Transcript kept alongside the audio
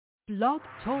Blog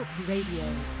Talk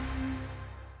Radio.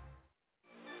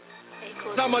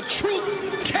 I'm a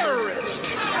truth terrorist.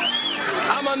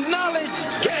 I'm a knowledge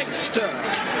gangster.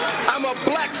 I'm a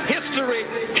black history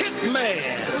hitman.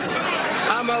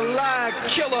 I'm a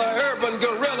lie killer, urban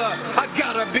gorilla. I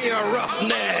gotta be a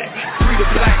roughneck. Free the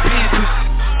Black Panthers,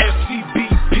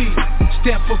 FCBP,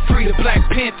 stand for Free the Black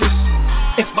Panthers,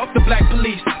 and fuck the black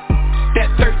police.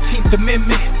 That 13th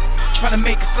Amendment, trying to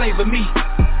make a slave of me.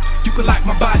 You can lock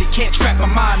my body, can't trap my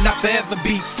mind, not forever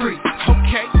be free.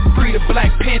 Okay, Free the Black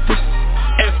Panthers,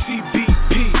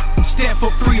 FCBP, stand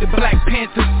for Free the Black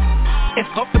Panthers, and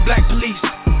fuck the black police.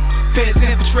 Feds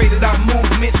infiltrated our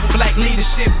movements for black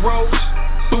leadership roles,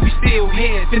 but we still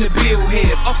here, finna build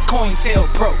here, up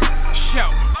COINTELPRO. Show,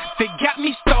 they got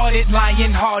me started,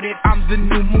 lion-hearted, I'm the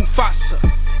new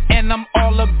Mufasa. And I'm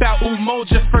all about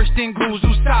Umoja, first in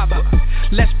Guzu Saba.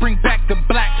 Let's bring back the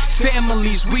black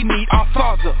families, we need our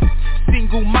father.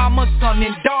 Single mama, son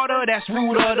and daughter, that's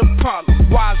root of the problem.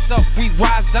 Wise up, we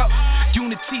wise up,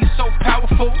 unity so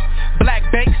powerful. Black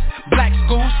banks, black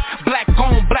schools, black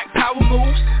on, black power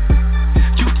moves.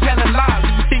 You telling lies,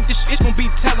 you think this shit gon' be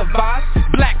televised?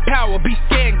 Black power, be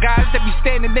scared guys that be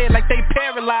standing there like they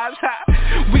paralyzed.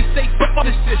 We say fuck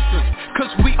the system,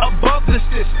 cause we above the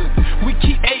system. We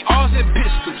keep ARs and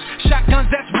pistols, shotguns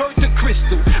that's worth a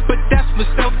crystal, but that's for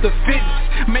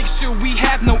self-defense. Make sure we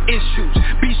have no issues,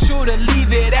 be sure to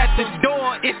leave it at the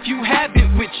door if you have it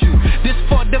with you. This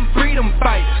for them freedom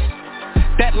fighters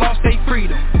that lost their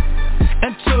freedom,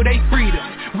 until they freedom,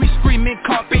 we screaming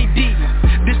carpe diem.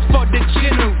 This for the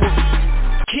general,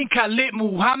 King Khalid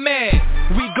Muhammad.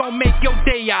 We gon' make your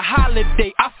day a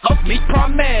holiday, I fuck me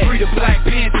promise. Free the Black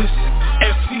Panthers,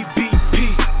 FCBP,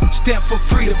 stand for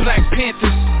Free the Black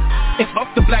Panthers, and fuck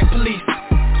the black police.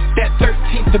 That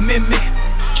 13th Amendment,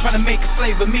 trying to make a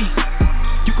slave of me.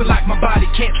 You can lock my body,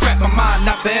 can't trap my mind,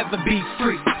 not forever be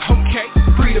free. Okay,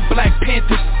 Free the Black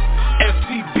Panthers,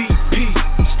 FCBP,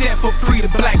 stand for Free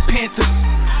the Black Panthers,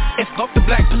 and fuck the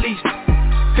black police.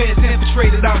 Feds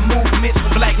infiltrated our movements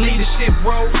for black leadership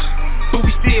roles, but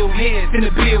we still here,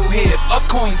 finna build here, up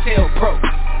COINTELPRO.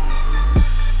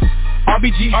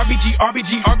 RBG, RBG,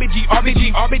 RBG, RBG,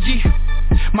 RBG,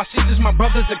 RBG. My sisters, my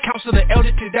brothers, the council, the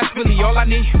elders, that's really all I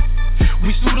need.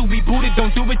 We suited, we booted,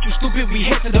 don't do it, you stupid, we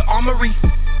head to the armory.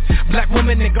 Black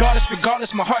woman and goddess, regardless,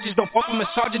 my heart just don't fuck with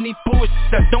misogyny, bullshit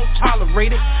that don't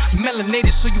tolerate it.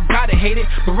 Melanated, so you gotta hate it.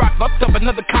 Barack fucked up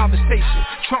another conversation.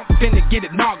 Trump finna get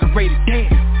inaugurated,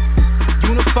 damn.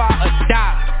 Unify or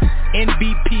die,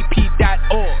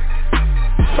 NBPP.org.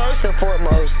 First and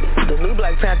foremost, the New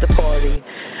Black Panther Party,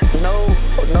 no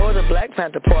other Black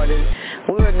Panther Party,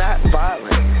 we are not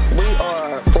violent. We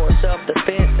are for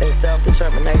self-defense and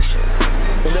self-determination.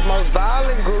 The most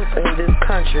violent group in this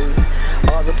country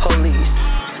are the police.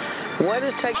 What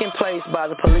is taking place by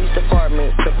the police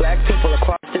department to black people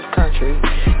across this country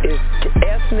is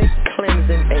ethnic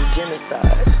cleansing and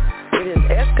genocide. It has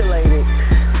escalated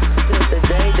since the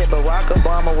day that Barack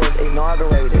Obama was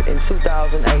inaugurated in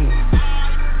 2008.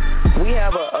 We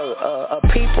have a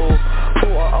people who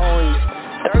are only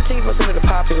 13% of the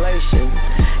population,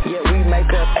 yet we make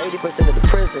up 80% of the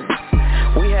prisons.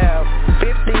 We have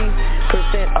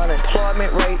 50%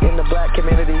 unemployment rate in the black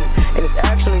community, and it's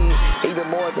actually even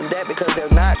more than that because they're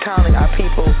not counting our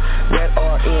people that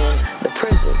are in the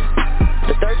prisons.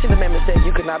 The 13th Amendment says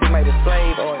you cannot be made a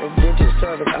slave or indentured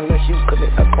servant unless you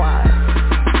commit a crime.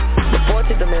 The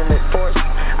 14th Amendment forced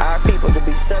our people to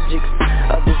be subjects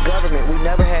of this government. We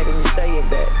never had any say in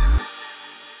that.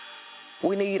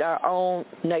 We need our own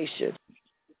nation.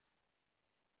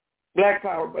 Black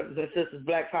power, brothers and sisters,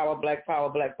 black power, black power,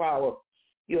 black power.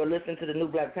 You are listening to the New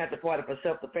Black Panther Party for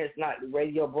Self-Defense Nightly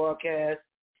radio broadcast,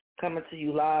 coming to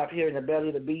you live here in the belly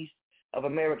of the beast of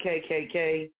America,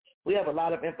 KKK. We have a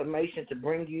lot of information to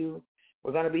bring you.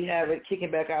 We're going to be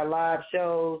kicking back our live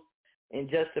shows in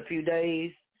just a few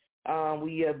days.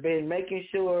 We have been making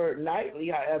sure nightly,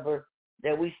 however,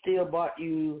 that we still brought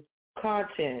you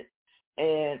content,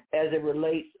 and as it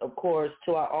relates, of course,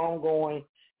 to our ongoing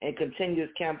and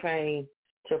continuous campaign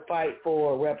to fight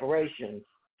for reparations.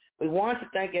 We want to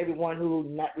thank everyone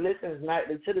who listens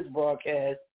nightly to this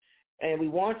broadcast, and we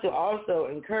want to also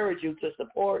encourage you to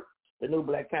support the New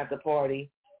Black Panther Party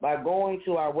by going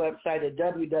to our website at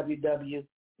www.nbpp.org.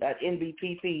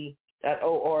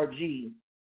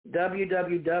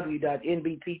 www.nbpp.org.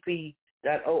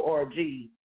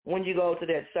 When you go to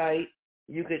that site,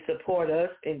 you could support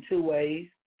us in two ways.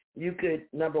 You could,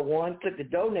 number one, click the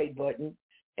donate button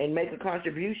and make a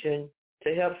contribution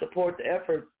to help support the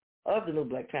efforts of the New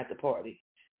Black Panther Party.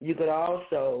 You could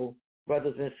also,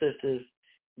 brothers and sisters,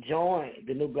 join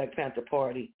the New Black Panther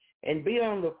Party and be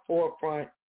on the forefront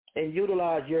and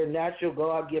utilize your natural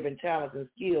God-given talents and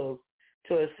skills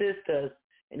to assist us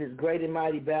in this great and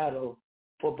mighty battle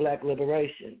for black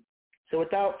liberation. So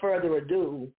without further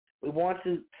ado, we want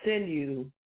to send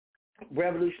you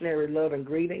revolutionary love and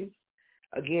greetings.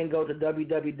 Again, go to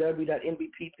www.nbpp.org.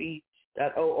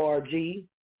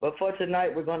 But for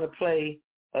tonight, we're going to play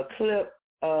a clip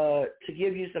to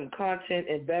give you some content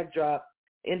and backdrop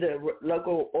in the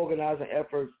local organizing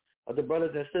efforts of the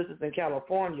brothers and sisters in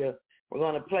California. We're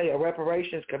going to play a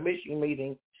reparations commission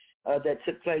meeting that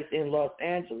took place in Los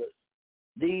Angeles.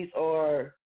 These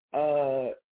are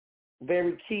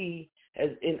very key, as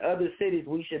in other cities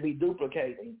we should be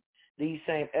duplicating these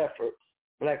same efforts.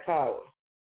 Black Power.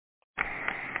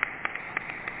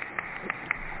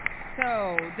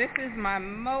 So this is my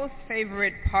most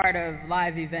favorite part of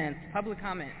live events, public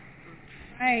comment.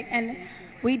 Right, and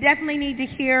we definitely need to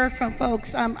hear from folks.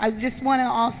 I just want to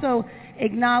also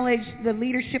acknowledge the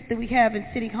leadership that we have in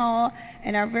City Hall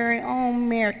and our very own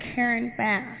Mayor Karen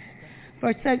Bass.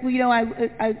 For such, I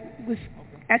was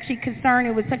actually concerned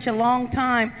it was such a long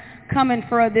time coming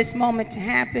for this moment to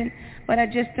happen, but I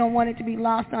just don't want it to be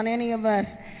lost on any of us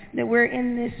that we're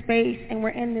in this space and we're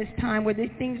in this time where these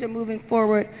things are moving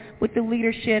forward with the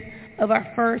leadership of our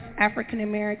first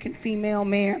African-American female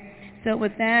mayor. So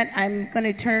with that, I'm going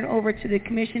to turn it over to the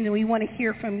commission, and we want to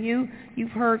hear from you.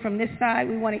 You've heard from this side.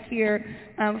 We want to hear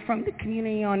from the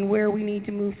community on where we need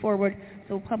to move forward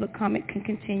so public comment can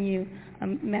continue.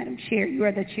 Madam Chair, you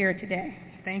are the chair today.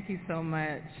 Thank you so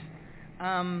much.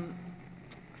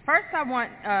 First, I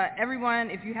want everyone,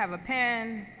 if you have a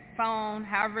pen, phone,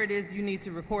 however it is you need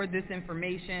to record this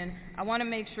information, I want to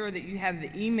make sure that you have the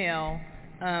email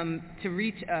to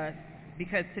reach us,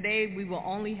 because today we will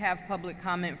only have public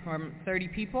comment from 30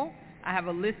 people. I have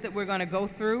a list that we're going to go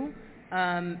through.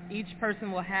 Each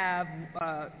person will have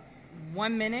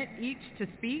 1 minute each to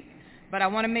speak, but I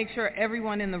want to make sure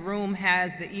everyone in the room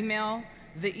has the email.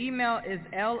 The email is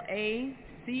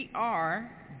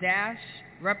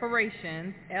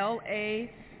LACR-reparations,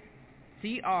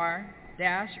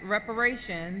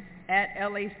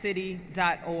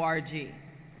 LACR-reparations@lacity.org.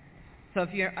 So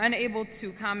if you're unable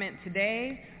to comment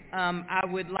today, I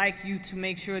would like you to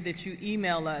make sure that you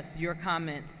email us your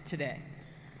comments today.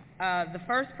 The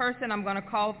first person, I'm going to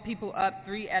call people up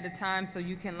 3 at a time so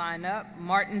you can line up.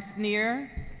 Martin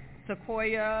Sneer,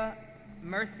 Sequoia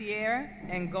Mercier,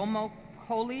 and Gomo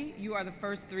Coley, you are the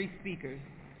first 3 speakers.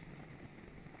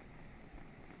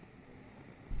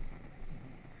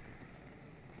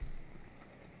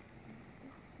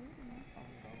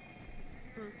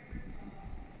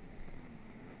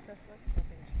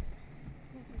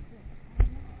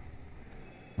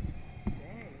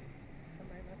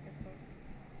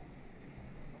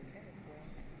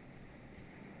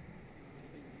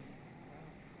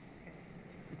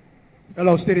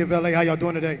 Hello, City of LA. How y'all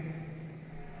doing today?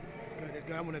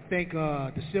 Good. I want to thank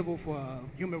the Civil for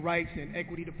Human Rights and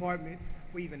Equity Department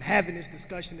for even having this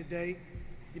discussion today.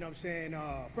 You know what I'm saying?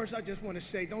 First, I just want to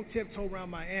say, don't tiptoe around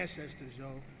my ancestors,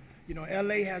 yo. You know,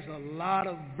 LA has a lot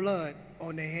of blood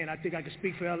on their hand. I think I can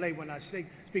speak for LA when I speak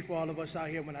for all of us out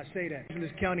here when I say that.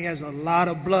 This county has a lot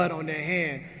of blood on their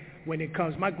hand when it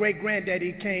comes. My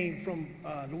great-granddaddy came from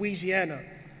Louisiana.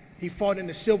 He fought in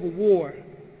the Civil War.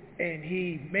 And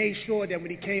he made sure that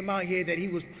when he came out here that he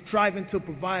was striving to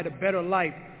provide a better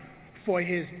life for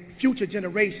his future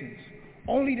generations.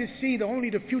 Only to see only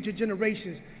the future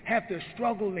generations have to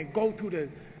struggle and go through the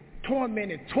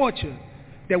torment and torture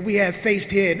that we have faced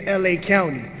here in LA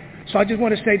County. So I just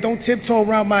want to say, don't tiptoe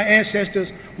around my ancestors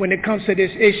when it comes to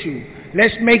this issue.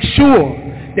 Let's make sure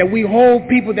that we hold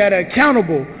people that are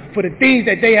accountable for the things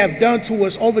that they have done to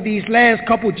us over these last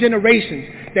couple generations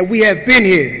that we have been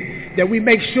here. That we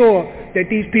make sure that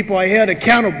these people are held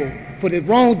accountable for the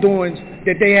wrongdoings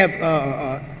that they have,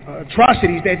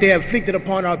 atrocities that they have inflicted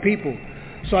upon our people.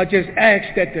 So I just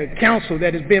ask that the council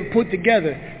that has been put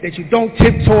together, that you don't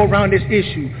tiptoe around this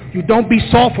issue, you don't be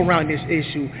soft around this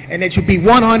issue, and that you be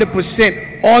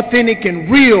 100% authentic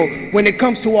and real when it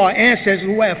comes to our ancestors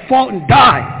who have fought and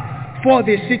died for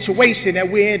this situation that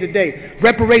we're in today.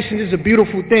 Reparations is a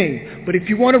beautiful thing, but if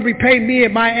you want to repay me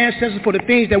and my ancestors for the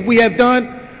things that we have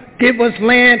done, give us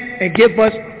land and give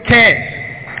us cash.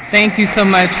 Thank you so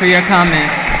much for your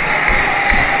comment.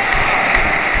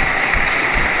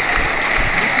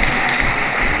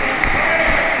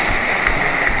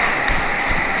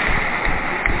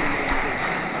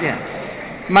 Yes.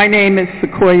 My name is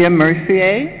Sequoia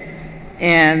Mercier,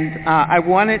 and I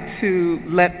wanted to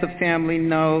let the family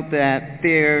know that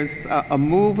there's a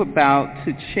move about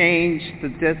to change the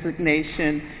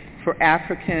designation for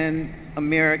African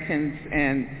Americans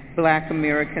and Black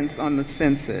Americans on the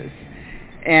census.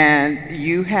 And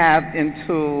you have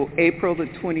until April the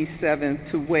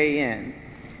 27th to weigh in.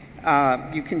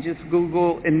 You can just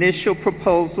Google initial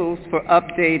proposals for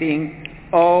updating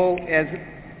O as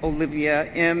Olivia,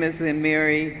 M as in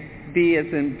Mary, B as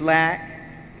in Black,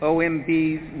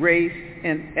 OMB's race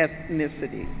and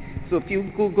ethnicity. So if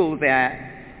you Google that,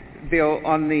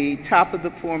 on the top of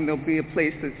the form there'll be a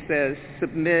place that says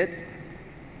submit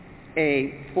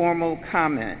a formal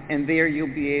comment, and there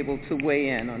you'll be able to weigh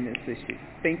in on this issue.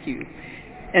 Thank you.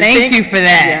 And thank you for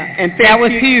that. Yeah, and that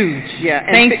was huge. Yeah,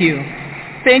 thank you.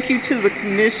 Thank you to the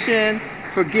Commission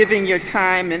for giving your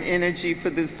time and energy for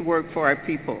this work for our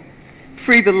people.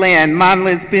 Free the land.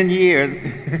 Monla, it's been years.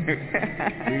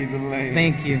 Free the land.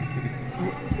 Thank you.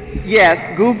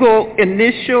 Yes, Google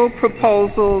initial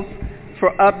proposals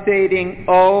for updating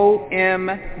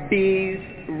OMB's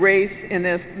race and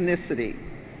ethnicity.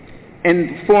 And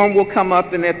the form will come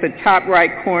up, and at the top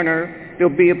right corner,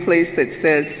 there'll be a place that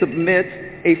says submit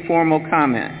a formal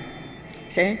comment.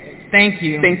 Okay? Thank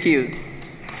you. Thank you.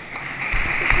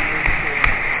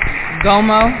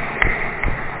 Gomo.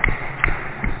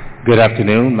 Good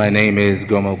afternoon. My name is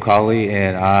Gomo Kali,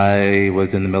 and I was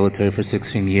in the military for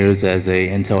 16 years as a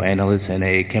intel analyst and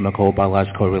a chemical,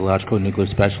 biological, radiological, nuclear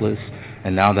specialist.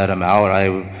 And now that I'm out,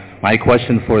 my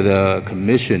question for the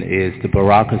Commission is the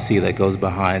bureaucracy that goes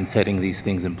behind setting these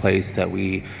things in place, that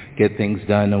we get things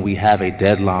done and we have a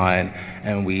deadline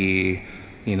and we,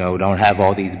 don't have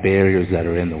all these barriers that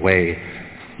are in the way,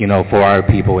 for our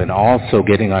people, and also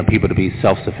getting our people to be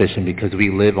self-sufficient, because we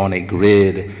live on a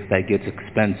grid that gets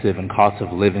expensive and cost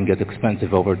of living gets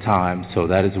expensive over time. So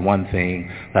that is one thing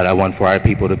that I want for our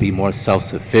people, to be more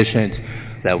self-sufficient,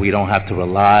 that we don't have to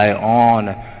rely on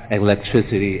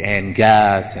electricity and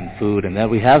gas and food, and that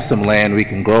we have some land we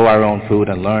can grow our own food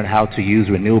and learn how to use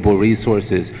renewable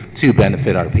resources to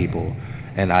benefit our people.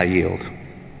 And I yield.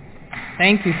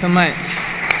 Thank you so much.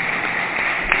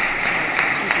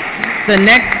 The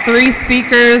next three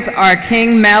speakers are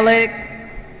King Malik,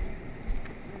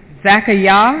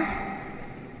 Zachariah,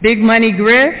 Big Money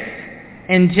Griff,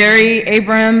 and Jerry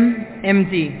Abraham,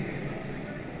 MD.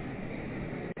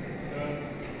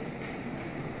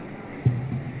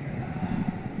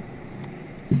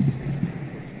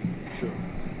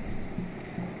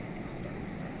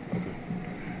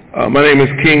 My name is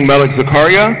King Malik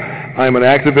Zakaria. I am an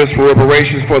activist for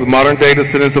reparations for the modern-day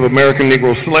descendants of American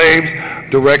Negro slaves,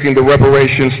 directing the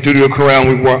Reparations Studio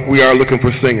Chorale. We are looking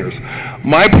for singers.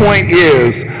 My point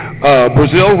is,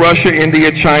 Brazil, Russia,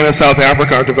 India, China, South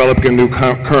Africa are developing a new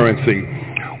currency.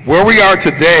 Where we are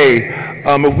today,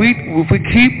 if we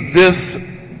keep this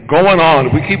going on,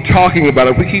 if we keep talking about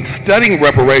it, if we keep studying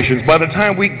reparations, by the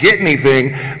time we get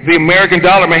anything, the American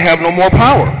dollar may have no more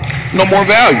power, no more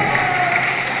value.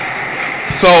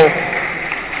 So,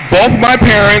 both my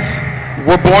parents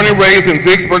were born and raised in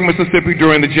Vicksburg, Mississippi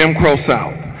during the Jim Crow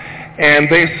South. And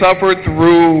they suffered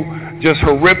through just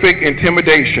horrific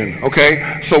intimidation, okay?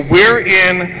 So we're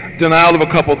in denial of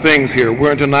a couple things here.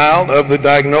 We're in denial of the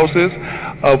diagnosis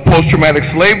of post-traumatic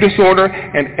slave disorder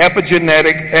and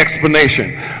epigenetic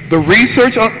explanation. The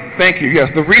research on,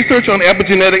 the research on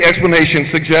epigenetic explanation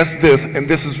suggests this, and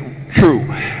this is true.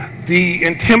 The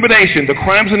intimidation, the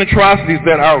crimes and atrocities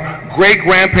that our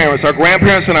great-grandparents, our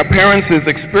grandparents, and our parents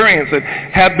experienced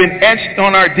have been etched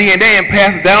on our DNA and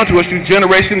passed down to us through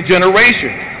generation to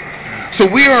generation. So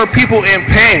we are people in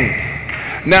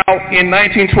pain. Now, in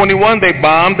 1921, they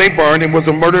bombed, they burned, and was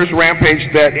a murderous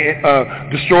rampage that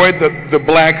destroyed the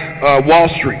black Wall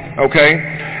Street, okay?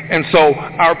 And so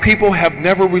our people have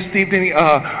never received any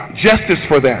justice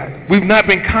for that. We've not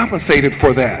been compensated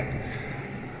for that.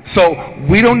 So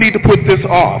we don't need to put this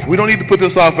off. We don't need to put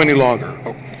this off any longer.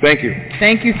 Oh, thank you.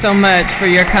 Thank you so much for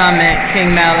your comment,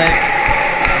 King Malik.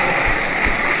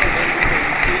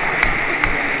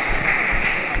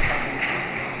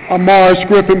 I'm Morris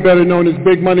Griffin, better known as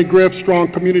Big Money Griff,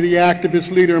 strong community activist,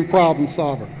 leader, and problem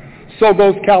solver. So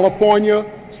goes California,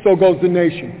 so goes the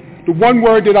nation. The one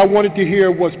word that I wanted to hear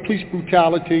was police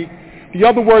brutality. The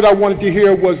other word I wanted to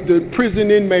hear was the prison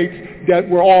inmates that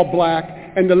were all black.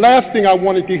 And the last thing I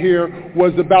wanted to hear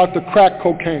was about the crack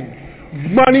cocaine.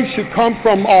 Money should come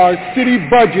from our city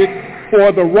budget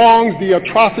for the wrongs, the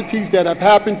atrocities that have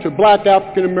happened to black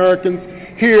African Americans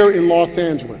here in Los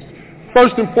Angeles.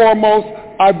 First and foremost,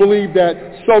 I believe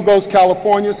that so goes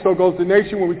California, so goes the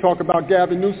nation when we talk about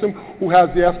Gavin Newsom, who has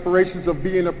the aspirations of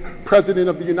being a president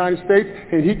of the United States,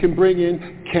 and he can bring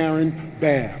in Karen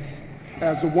Bass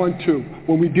as a 1-2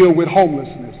 when we deal with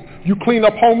homelessness. You clean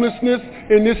up homelessness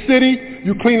in this city,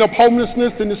 you clean up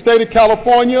homelessness in the state of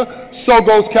California, so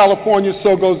goes California,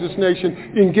 so goes this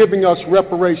nation in giving us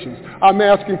reparations. I'm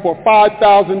asking for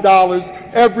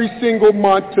 $5,000 every single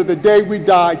month to the day we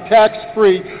die,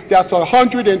 tax-free. That's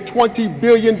 $120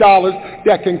 billion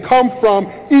that can come from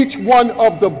each one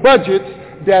of the budgets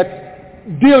that's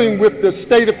dealing with the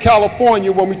state of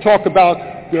California when we talk about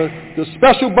the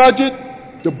special budget,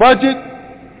 the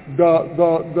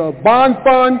bond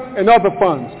fund, and other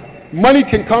funds. Money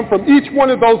can come from each one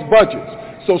of those budgets.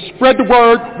 So spread the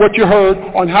word, what you heard,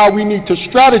 on how we need to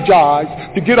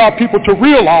strategize to get our people to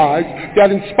realize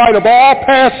that in spite of all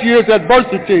past years'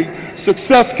 adversity,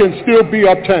 success can still be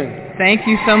obtained. Thank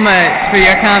you so much for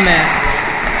your comment.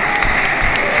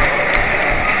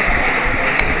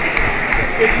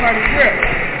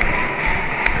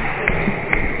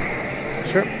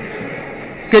 Sure.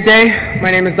 Good day.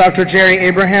 My name is Dr. Jerry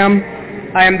Abraham.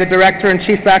 I am the Director and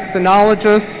Chief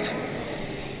Vaccinologist.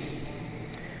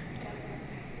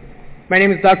 My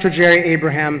name is Dr. Jerry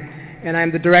Abraham, and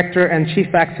I'm the Director and Chief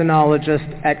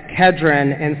Vaccinologist at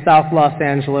Kedron in South Los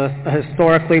Angeles, a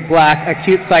historically black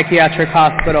acute psychiatric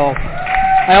hospital.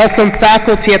 I also am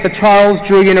faculty at the Charles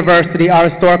Drew University, our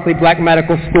historically black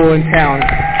medical school in town.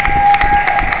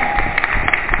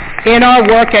 In our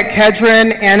work at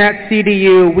Kedron and at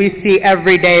CDU, we see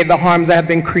every day the harms that have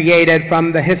been created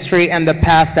from the history and the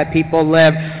past that people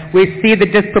live. We see the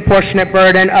disproportionate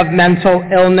burden of mental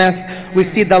illness.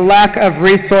 We see the lack of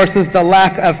resources, the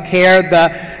lack of care, the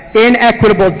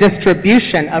inequitable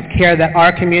distribution of care that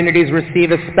our communities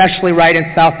receive, especially right in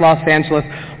South Los Angeles.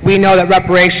 We know that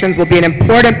reparations will be an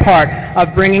important part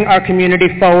of bringing our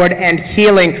community forward and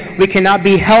healing. We cannot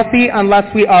be healthy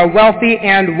unless we are wealthy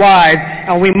and wise,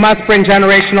 and we must bring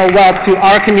generational wealth to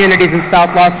our communities in South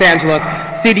Los Angeles.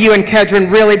 CDU and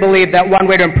Kedron really believe that one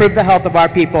way to improve the health of our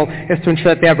people is to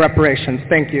ensure that they have reparations.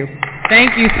 Thank you.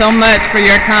 Thank you so much for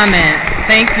your comment.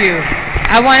 Thank you.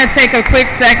 I want to take a quick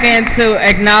second to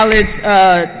acknowledge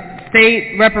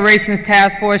State Reparations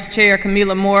Task Force Chair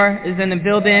Camila Moore is in the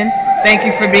building. Thank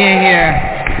you for being here.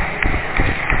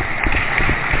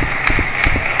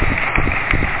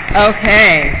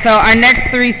 Okay, so our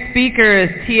next three speakers,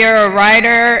 Tierra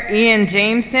Ryder, Ian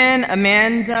Jameson,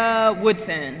 Amanda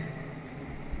Woodson.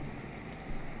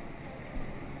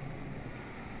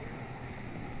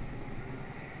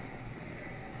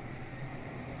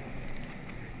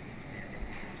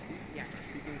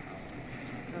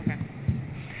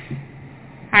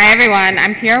 Hi everyone,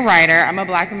 I'm Tierra Ryder. I'm a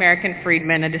Black American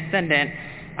freedman, a descendant.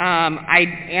 I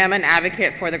am an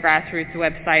advocate for the grassroots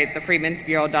website,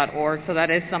 thefreedmensbureau.org, so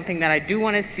that is something that I do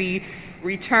want to see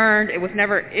returned. It was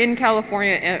never in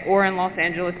California or in Los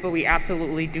Angeles, but we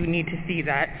absolutely do need to see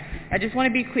that. I just want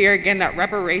to be clear again that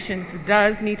reparations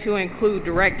does need to include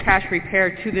direct cash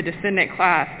repair to the descendant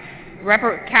class.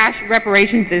 Cash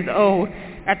reparations is owed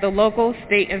at the local,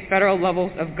 state, and federal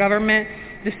levels of government.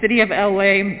 The city of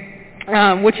LA,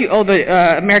 what you owe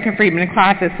the American freedmen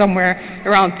class is somewhere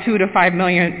around $2 to $5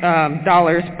 million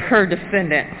per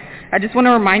descendant. I just want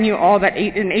to remind you all that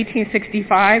in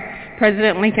 1865,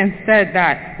 President Lincoln said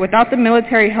that without the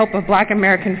military help of Black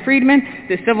American freedmen,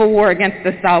 the Civil War against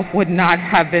the South would not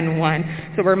have been won.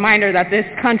 So a reminder that this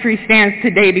country stands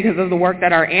today because of the work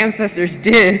that our ancestors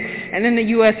did, and then the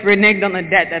U.S. reneged on the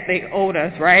debt that they owed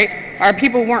us, right? Our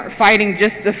people weren't fighting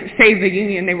just to save the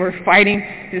Union. They were fighting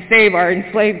to save our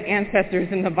enslaved ancestors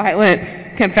in the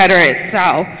violent Confederate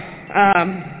South.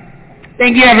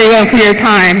 Thank you, everyone, for your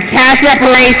time. Cash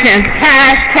reparations.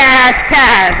 Cash, cash,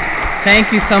 cash.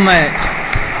 Thank you so much.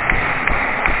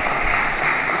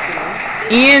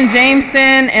 Ian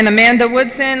Jameson and Amanda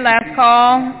Woodson, last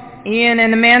call. Ian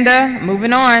and Amanda,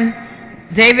 moving on.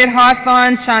 David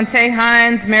Hawthorne, Shantae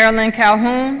Hines, Marilyn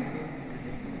Calhoun.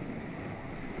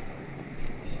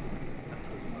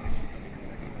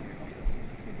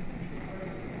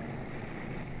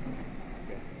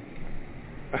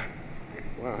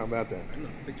 Wow, how about that?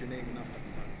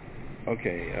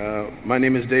 Okay, my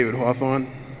name is David Hawthorne.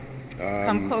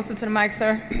 Come closer to the mic,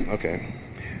 sir. Okay.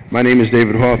 My name is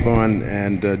David Hawthorne,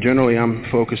 and generally I'm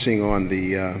focusing on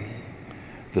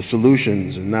the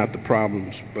solutions and not the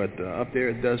problems, but up there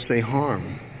it does say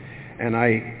harm. And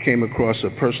I came across a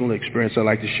personal experience I'd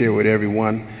like to share with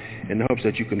everyone in the hopes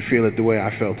that you can feel it the way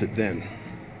I felt it then.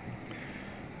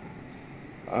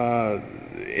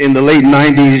 In the late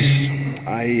 90s,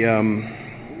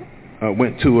 I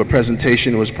went to a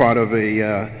presentation. It was part of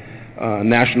a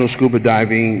national scuba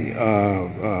diving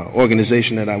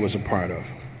organization that I was a part of.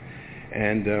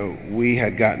 And we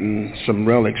had gotten some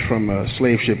relics from a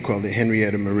slave ship called the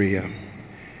Henrietta Maria.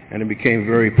 And it became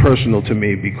very personal to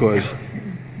me because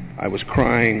I was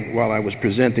crying while I was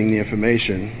presenting the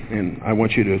information, and I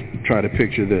want you to try to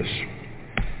picture this.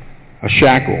 A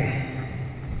shackle,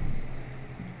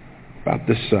 about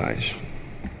this size.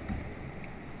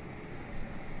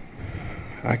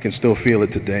 I can still feel it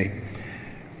today.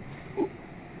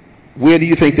 Where do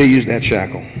you think they used that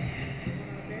shackle?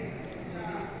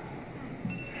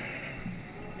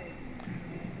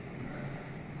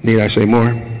 Need I say more?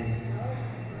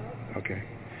 Okay.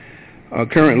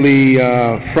 Currently,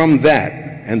 from that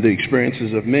and the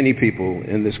experiences of many people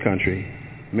in this country,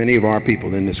 many of our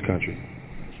people in this country,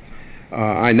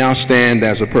 I now stand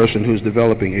as a person who's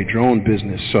developing a drone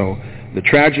business. So the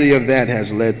tragedy of that has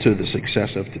led to the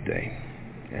success of today.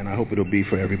 And I hope it'll be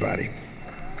for everybody.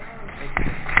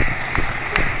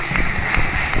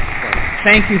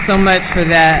 Thank you so much for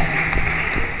that.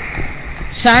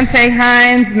 Shante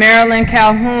Hines, Marilyn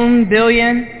Calhoun,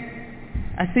 Billion.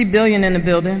 I see Billion in the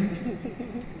building.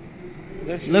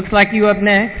 Looks like you up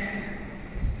next.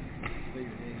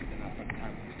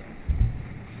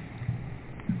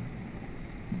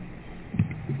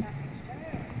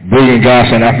 Billion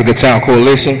Johnson, Africa Town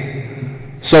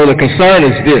Coalition. So the concern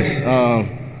is this.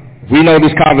 We know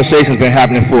this conversation's been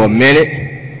happening for a minute,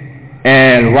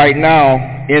 and right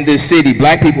now in this city,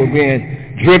 black people are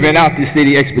being driven out this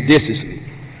city expeditiously.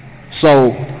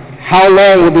 So how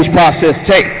long will this process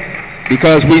take?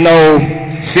 Because we know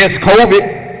since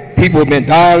COVID, people have been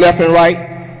dying left and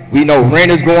right. We know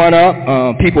rent is going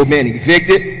up. People have been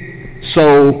evicted.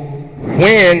 So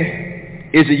when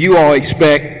is it you all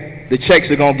expect the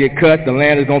checks are going to get cut, the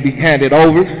land is going to be handed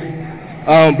over?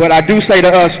 But I do say to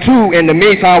us, too, in the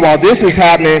meantime, while this is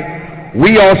happening,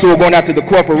 we also are going after the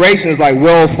corporations like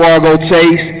Wells Fargo,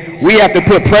 Chase. We have to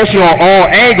put pressure on all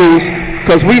angles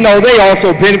because we know they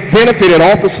also benefited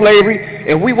off of slavery.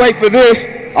 If we wait for this,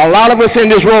 a lot of us in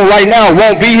this room right now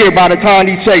won't be here by the time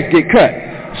these checks get cut.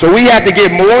 So we have to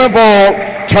get more involved,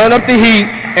 turn up the heat,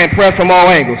 and press from all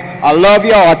angles. I love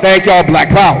y'all. I thank y'all. Black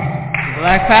Power.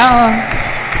 Black Power.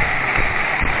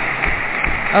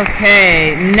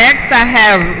 Okay, next I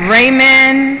have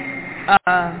Raymond,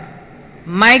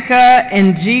 Micah,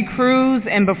 and G. Cruz.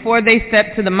 And before they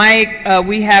step to the mic,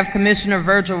 we have Commissioner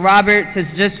Virgil Roberts has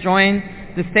just joined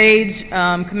the stage.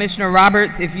 Commissioner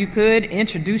Roberts, if you could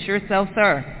introduce yourself,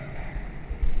 sir.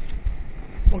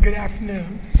 Well, good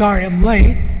afternoon. Sorry I'm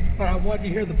late, but I wanted to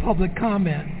hear the public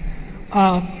comment.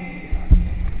 Can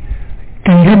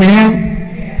you hear me now?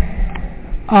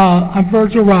 I'm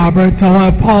Virgil Roberts. I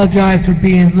want to apologize for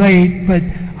being late, but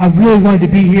I really wanted to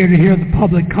be here to hear the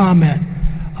public comment.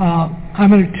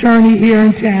 I'm an attorney here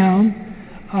in town.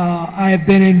 I have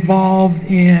been involved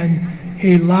in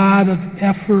a lot of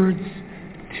efforts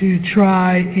to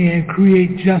try and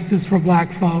create justice for black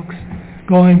folks,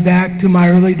 going back to my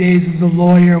early days as a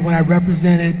lawyer when I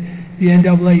represented the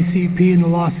NAACP in the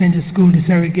Los Angeles school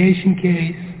desegregation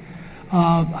case.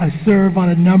 I serve on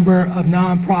a number of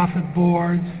nonprofit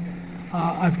boards.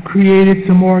 I've created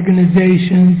some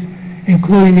organizations,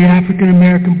 including the African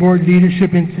American Board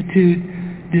Leadership Institute,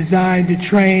 designed to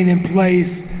train and place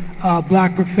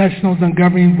black professionals on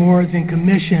governing boards and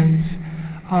commissions.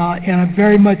 And I'm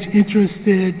very much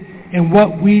interested in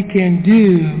what we can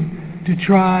do to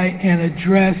try and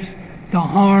address the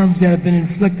harms that have been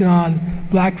inflicted on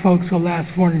black folks for the last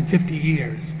 450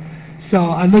 years. So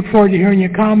I look forward to hearing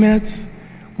your comments.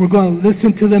 We're going to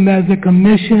listen to them as a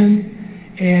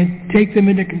commission and take them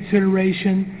into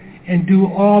consideration and do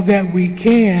all that we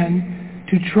can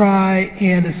to try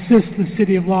and assist the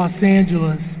city of Los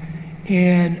Angeles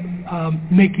in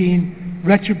making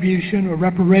retribution or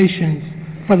reparations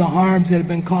for the harms that have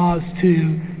been caused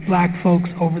to black folks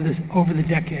over the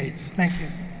decades. Thank you.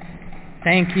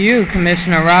 Thank you,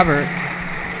 Commissioner Roberts.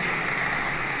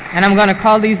 And I'm going to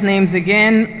call these names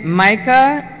again: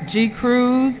 Micah, G.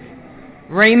 Cruz,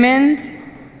 Raymond,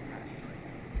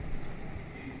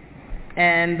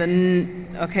 and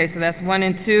okay, so that's 1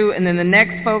 and 2. And then the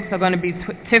next folks are going to be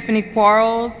Tiffany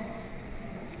Quarles,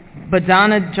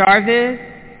 Badana Jarvis,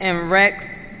 and Rex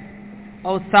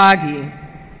Osagi.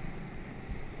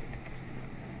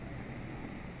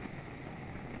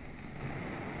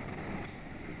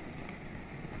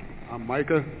 I'm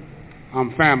Micah.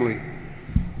 I'm family.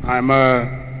 I'm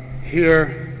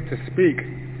here to speak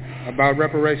about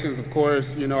reparations. Of course,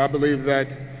 you know, I believe that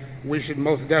we should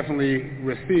most definitely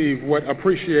receive what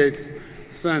appreciates,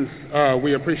 since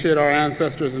we appreciate our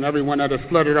ancestors, and everyone that has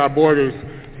flooded our borders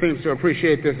seems to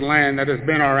appreciate this land that has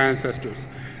been our ancestors.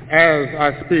 As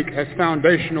I speak as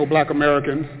foundational black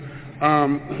Americans,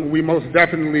 we most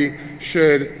definitely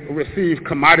should receive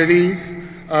commodities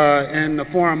in the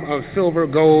form of silver,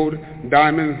 gold,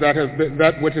 diamonds,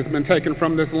 that which has been taken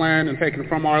from this land and taken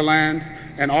from our land,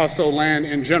 and also land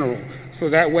in general. So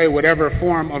that way, whatever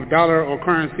form of dollar or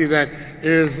currency that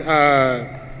is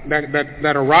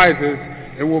that arises,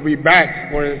 it will be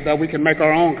backed, or that we can make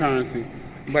our own currency.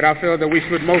 But I feel that we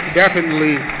should most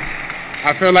definitely,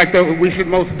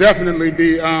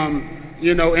 be,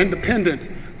 independent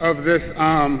of this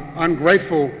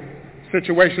ungrateful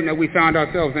situation that we found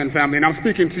ourselves in, family. And I'm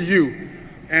speaking to you,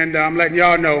 and I'm letting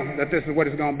y'all know that this is what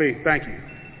it's going to be. Thank you.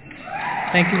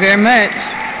 Thank you very much.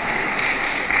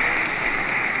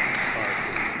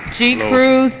 G.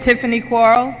 Cruz, Tiffany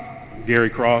Quarles. Gary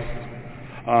Cross.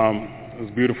 It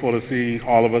was beautiful to see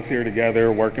all of us here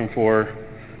together working for,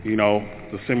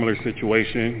 the similar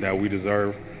situation that we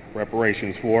deserve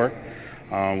reparations for.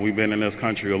 We've been in this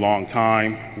country a long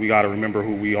time. We got to remember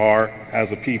who we are as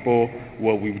a people,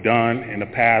 what we've done in the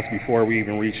past before we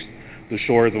even reached the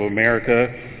shores of America.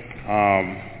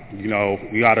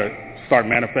 We got to start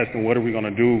manifesting what are we going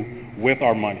to do with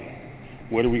our money?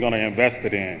 What are we going to invest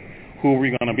it in? Who are we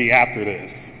going to be after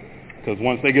this? Because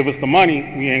once they give us the money,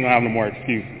 we ain't going to have no more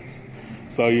excuses.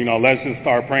 So, let's just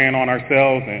start praying on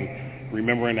ourselves and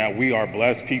remembering that we are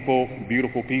blessed people,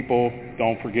 beautiful people.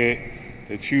 Don't forget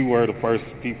that you were the first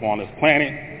people on this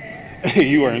planet.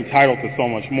 You are entitled to so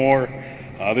much more.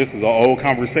 This is an old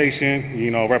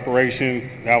conversation.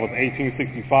 Reparations, that was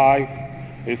 1865.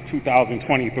 It's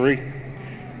 2023.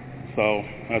 So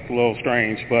that's a little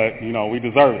strange, but, we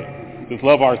deserve it. Just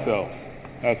love ourselves.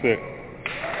 That's it.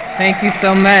 Thank you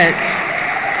so much.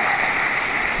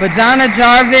 Badana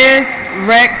Jarvis,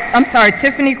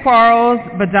 Tiffany Quarles,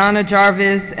 Badana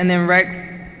Jarvis, and then Rex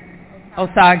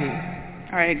Osagi.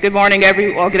 All right, good morning,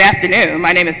 good afternoon.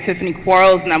 My name is Tiffany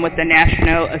Quarles, and I'm with the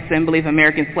National Assembly of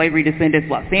American Slavery Descendants,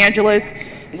 Los Angeles.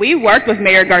 We worked with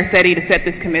Mayor Garcetti to set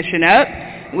this commission up.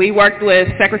 We worked with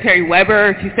Secretary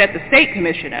Weber to set the state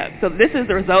commission up. So this is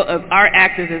the result of our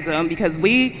activism, because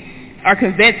we are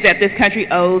convinced that this country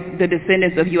owes the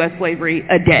descendants of U.S. slavery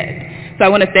a debt. So I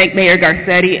want to thank Mayor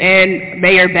Garcetti and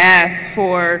Mayor Bass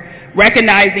for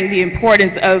recognizing the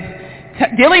importance of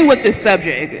dealing with this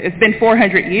subject. It's been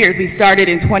 400 years. We started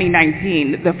in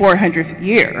 2019, the 400th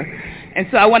year. And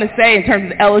so I want to say, in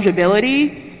terms of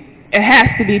eligibility, it has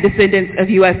to be descendants of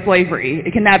U.S. slavery.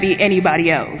 It cannot be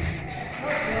anybody else.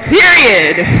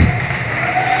 Period.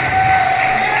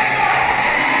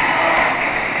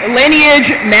 Lineage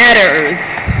matters.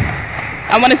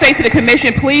 I want to say to the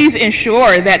commission, please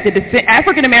ensure that the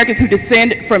African Americans who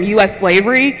descend from U.S.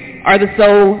 slavery are the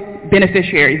sole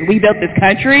beneficiaries. We built this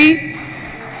country.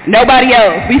 Nobody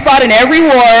else. We fought in every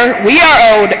war. We are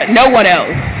owed no one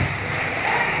else.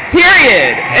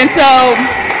 Period. And so,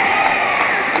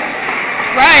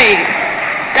 right.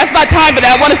 That's my time, but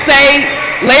I want to say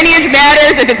lineage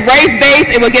matters. If it's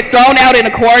race-based, it will get thrown out in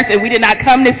the courts, and we did not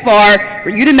come this far for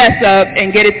you to mess up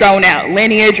and get it thrown out.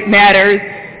 Lineage matters.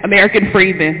 American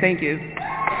freedmen. Thank you.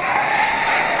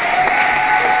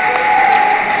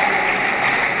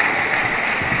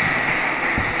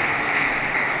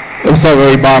 What's up,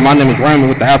 everybody? My name is Raymond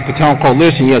with the African Town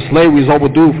Coalition. Yes, slavery is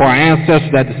overdue for our ancestors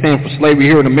that descend from slavery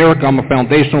here in America. I'm a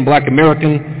foundational black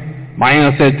American. My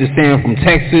ancestors descend from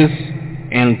Texas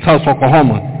and Tulsa,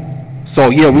 Oklahoma. So,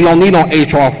 yeah, we don't need no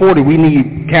H.R. 40. We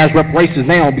need cash reparations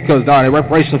now, because the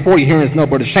reparations 40 here is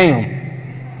nothing but a sham.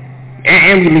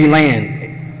 And we need land.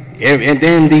 And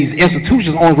then these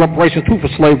institutions own reparations too for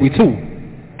slavery too.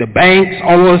 The banks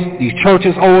owe us, these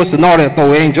churches owe us, and all that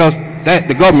though. It ain't just that,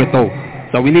 the government though.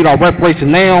 So we need our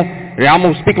reparations now. And I'm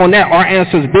going to speak on that. Our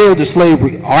ancestors built this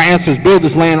slavery. Our ancestors built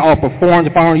this land off of 400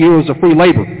 to 500 years of free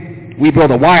labor. We built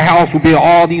a White House. We built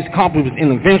all these accomplishments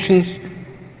and inventions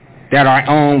that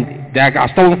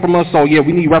got stolen from us. So, yeah,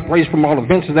 we need reparations from all the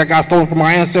inventions that got stolen from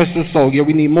our ancestors. So, yeah,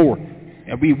 we need more.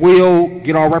 And we will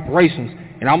get our reparations.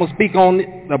 And I'm going to speak on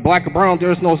the black and brown.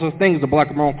 There's no such thing as the black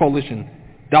and brown coalition.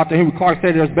 Dr. Henry Clark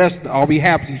said it's best all we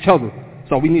have is each other.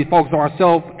 So we need to focus on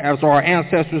ourselves as our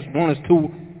ancestors want us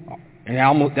to.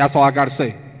 And that's all I got to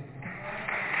say.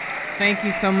 Thank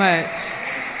you so much.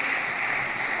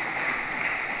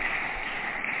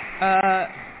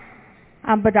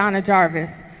 I'm Badana Jarvis.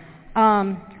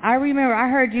 I remember I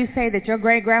heard you say that your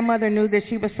great-grandmother knew that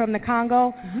she was from the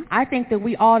Congo. Mm-hmm. I think that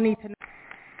we all need to know.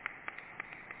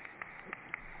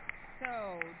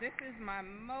 This is my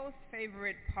most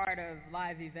favorite part of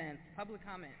live events, public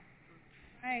comment.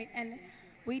 Right, and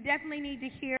we definitely need to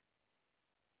hear.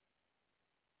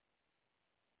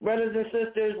 Brothers and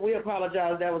sisters, we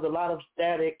apologize. That was a lot of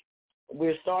static.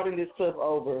 We're starting this clip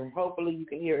over. Hopefully you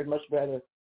can hear it much better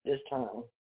this time.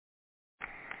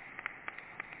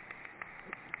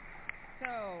 So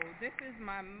So this is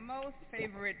my most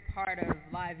favorite part of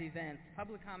live events,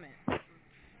 public comment.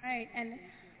 Right, and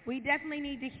we definitely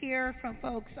need to hear from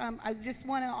folks. I just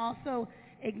want to also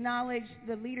acknowledge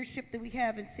the leadership that we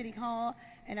have in City Hall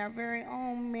and our very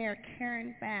own Mayor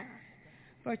Karen Bass.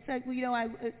 For such, I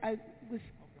was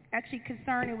actually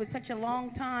concerned it was such a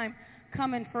long time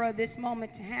coming for this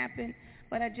moment to happen,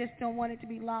 but I just don't want it to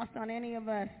be lost on any of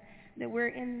us that we're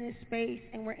in this space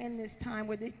and we're in this time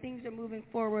where these things are moving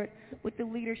forward with the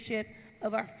leadership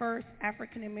of our first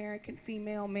African American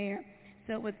female mayor.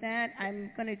 So with that, I'm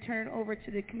going to turn it over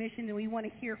to the commission, and we want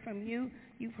to hear from you.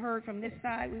 You've heard from this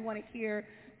side. We want to hear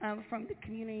from the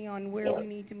community on where we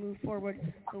need to move forward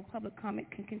so public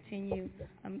comment can continue.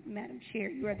 Madam Chair,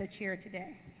 you are the chair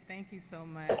today. Thank you so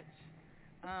much.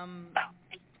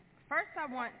 First, I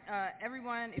want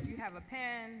everyone, if you have a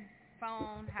pen,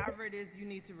 phone, however it is you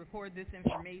need to record this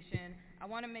information, I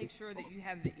want to make sure that you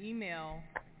have the email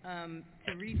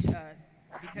to reach us,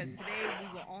 because today we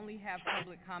will only have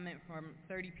public comment from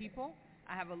 30 people.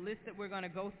 I have a list that we're going to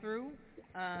go through.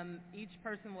 Each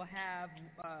person will have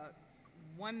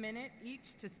 1 minute each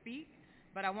to speak,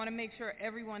 but I want to make sure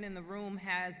everyone in the room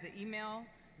has the email.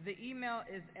 The email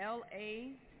is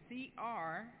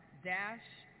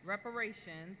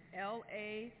LACR-reparations,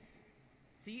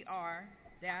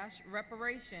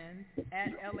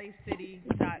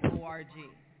 LACR-reparations@lacity.org.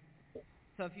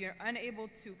 So if you're unable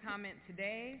to comment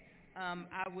today,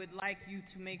 I would like you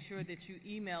to make sure that you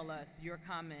email us your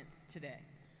comments today.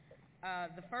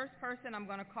 The first person, I'm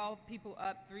going to call people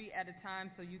up 3 at a time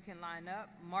so you can line up.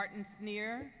 Martin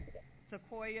Sneer,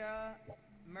 Sequoia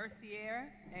Mercier,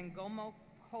 and Gomo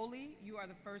Coley, you are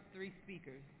the first 3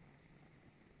 speakers.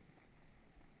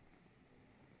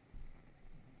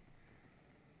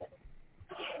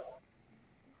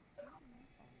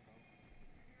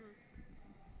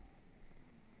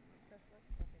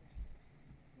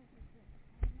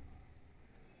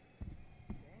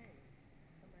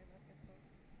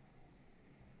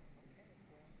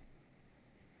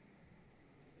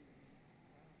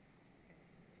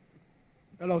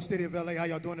 Hello, City of LA. How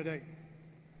y'all doing today?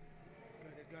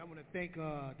 Good. I want to thank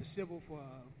the Civil for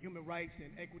Human Rights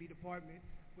and Equity Department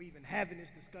for even having this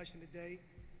discussion today.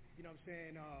 You know what I'm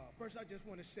saying? First, I just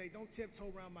want to say, don't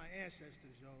tiptoe around my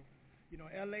ancestors, yo. You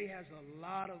know, LA has a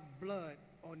lot of blood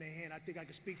on their hand. I think I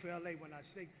can speak for LA when I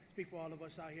speak for all of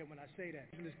us out here when I say that.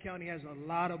 This county has a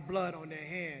lot of blood on their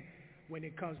hand when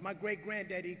it comes. My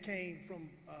great-granddaddy came from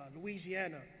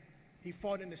Louisiana. He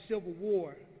fought in the Civil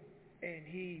War. And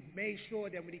he made sure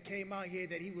that when he came out here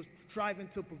that he was striving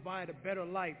to provide a better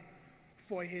life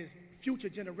for his future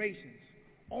generations.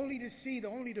 Only the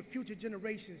future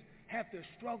generations have to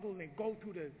struggle and go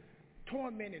through the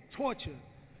torment and torture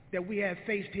that we have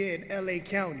faced here in LA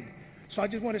County. So I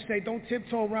just want to say, don't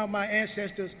tiptoe around my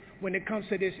ancestors when it comes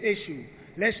to this issue.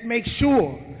 Let's make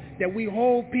sure that we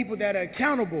hold people that are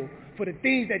accountable for the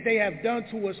things that they have done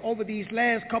to us over these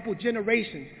last couple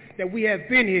generations that we have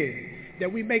been here.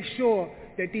 That we make sure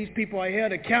that these people are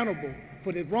held accountable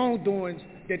for the wrongdoings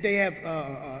that they have,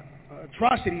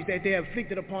 atrocities that they have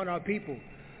inflicted upon our people.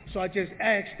 So I just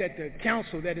ask that the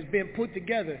council that has been put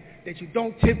together, that you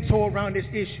don't tiptoe around this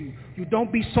issue, you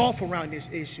don't be soft around this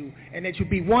issue, and that you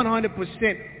be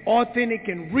 100% authentic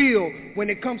and real when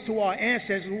it comes to our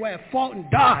ancestors who have fought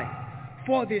and died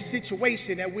for this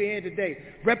situation that we're in today.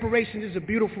 Reparation is a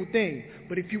beautiful thing,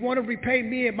 but if you want to repay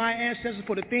me and my ancestors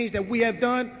for the things that we have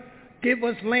done, give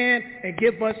us land and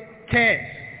give us cash.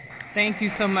 Thank you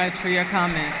so much for your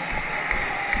comments.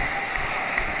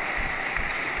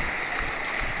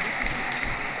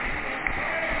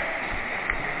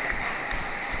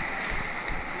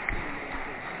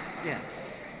 Yes.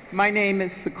 My name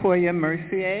is Sequoia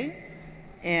Mercier,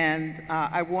 and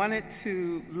I wanted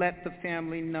to let the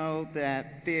family know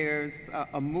that there's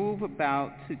a move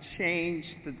about to change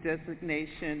the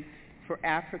designation for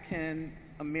African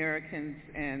Americans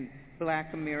and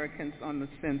Black Americans on the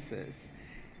census.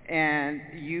 And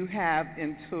you have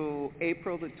until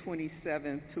April the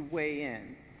 27th to weigh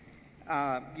in.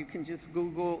 You can just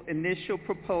Google initial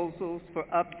proposals for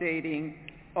updating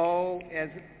O as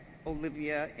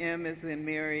Olivia, M as in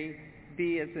Mary,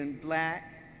 B as in Black,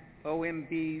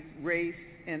 OMB's race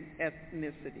and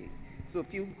ethnicity. So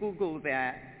if you Google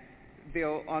that,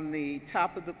 on the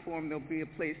top of the form there'll be a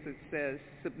place that says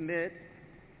submit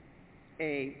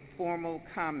a formal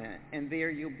comment, and there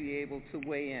you'll be able to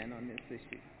weigh in on this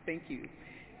issue. Thank you.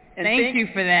 And thank you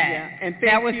for that. Yeah, and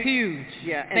that was huge.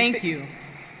 Yeah, thank you.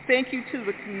 Thank you to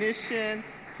the commission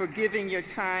for giving your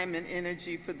time and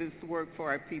energy for this work for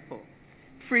our people.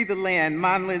 Free the land.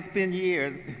 Monla, it's been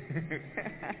years.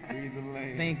 Free the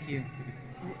land. Thank you.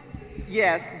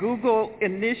 Yes, Google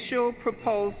initial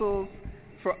proposals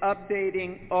for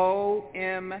updating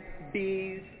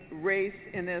OMB's race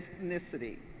and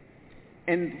ethnicity.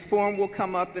 And the form will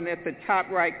come up, and at the top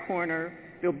right corner,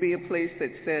 there'll be a place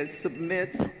that says submit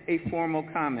a formal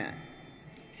comment.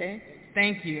 Okay?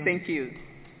 Thank you. Thank you.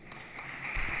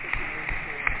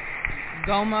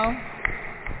 Gomo.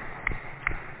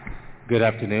 Good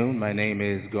afternoon. My name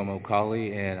is Gomo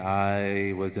Kali, and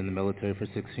I was in the military for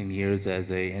 16 years as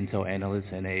a intel analyst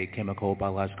and a chemical,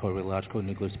 biological, radiological,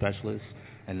 nuclear specialist.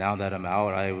 And now that I'm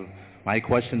out, my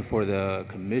question for the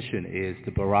commission is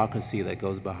the bureaucracy that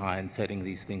goes behind setting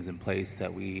these things in place,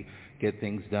 that we get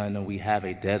things done and we have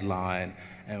a deadline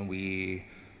and we,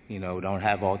 don't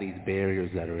have all these barriers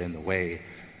that are in the way,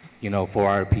 for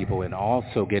our people, and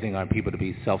also getting our people to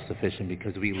be self-sufficient,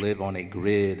 because we live on a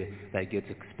grid that gets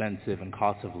expensive and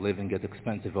cost of living gets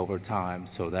expensive over time.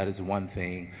 So that is one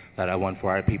thing that I want for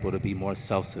our people, to be more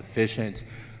self-sufficient,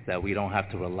 that we don't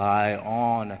have to rely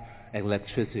on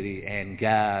electricity and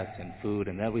gas and food,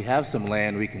 and that we have some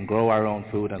land, we can grow our own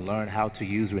food and learn how to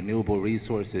use renewable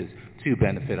resources to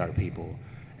benefit our people.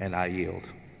 And I yield.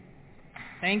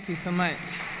 Thank you so much.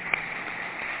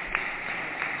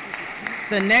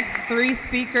 The next three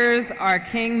speakers are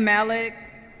King Malik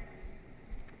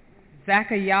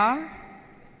Zakaya,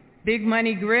 Big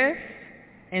Money Griff,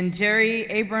 and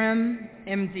Jerry Abram,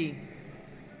 MD.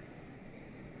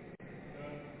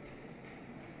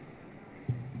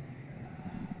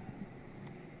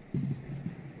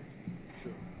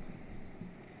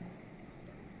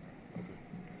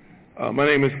 My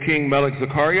name is King Malik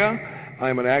Zakaria. I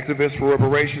am an activist for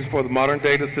reparations for the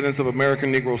modern-day descendants of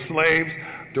American Negro slaves,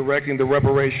 directing the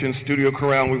Reparations Studio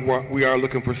Chorale. We are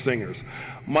looking for singers.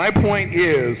 My point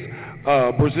is,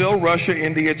 Brazil, Russia,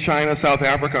 India, China, South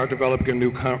Africa are developing a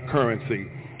new currency.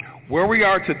 Where we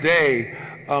are today,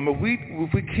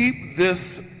 if we keep this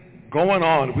going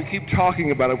on, if we keep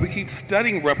talking about it, if we keep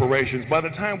studying reparations, by the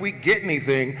time we get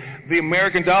anything, the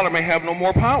American dollar may have no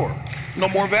more power, no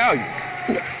more value.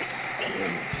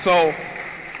 So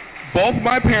both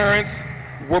my parents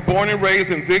were born and raised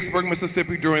in Vicksburg,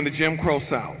 Mississippi during the Jim Crow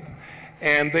South.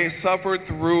 And they suffered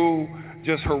through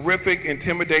just horrific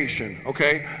intimidation,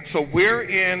 okay? So we're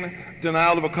in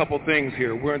denial of a couple things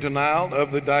here. We're in denial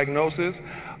of the diagnosis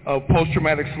of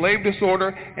post-traumatic slave disorder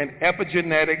and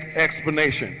epigenetic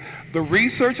explanation. The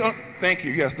research on, thank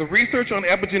you, yes, the research on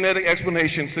epigenetic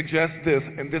explanation suggests this,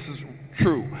 and this is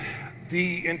true.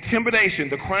 The intimidation,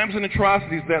 the crimes and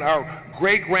atrocities that our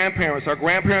great-grandparents, our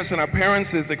grandparents and our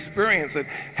parents' experienced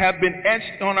have been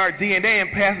etched on our DNA and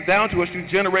passed down to us through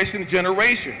generation to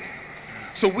generation.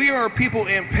 So we are people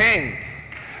in pain.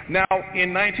 Now,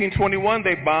 in 1921,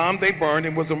 they bombed, they burned,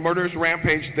 and was a murderous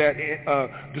rampage that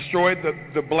destroyed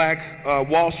the black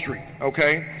Wall Street,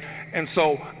 okay? And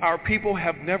so our people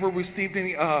have never received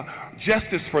any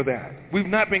justice for that. We've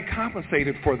not been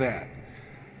compensated for that.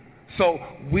 So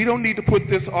we don't need to put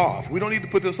this off. We don't need to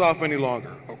put this off any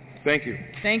longer. Oh, thank you.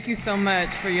 Thank you so much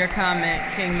for your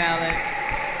comment, King Malik.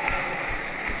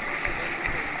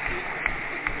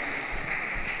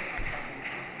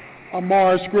 I'm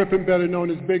Morris Griffin, better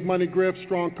known as Big Money Griff,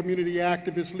 strong community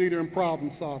activist, leader, and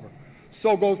problem solver.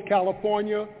 So goes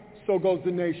California, so goes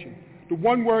the nation. The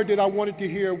one word that I wanted to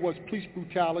hear was police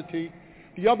brutality.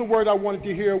 The other word I wanted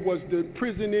to hear was the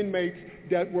prison inmates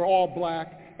that were all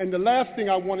black. And the last thing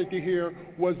I wanted to hear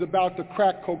was about the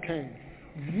crack cocaine.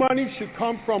 Money should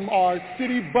come from our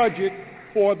city budget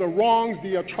for the wrongs,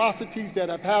 the atrocities that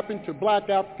have happened to black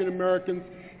African Americans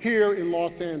here in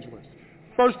Los Angeles.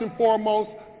 First and foremost,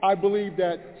 I believe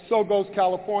that so goes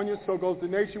California, so goes the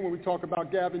nation when we talk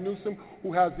about Gavin Newsom,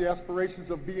 who has the aspirations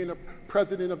of being a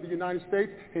president of the United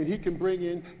States, and he can bring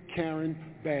in Karen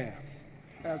Bass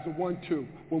as a 1-2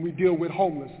 when we deal with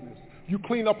homelessness. You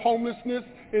clean up homelessness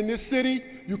in this city,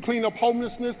 you clean up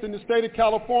homelessness in the state of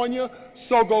California,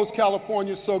 so goes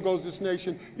California, so goes this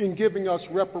nation in giving us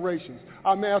reparations.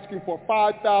 I'm asking for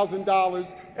 $5,000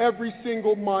 every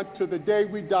single month to the day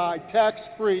we die,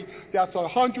 tax-free. That's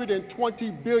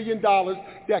 $120 billion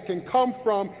that can come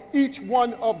from each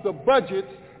one of the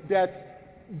budgets that's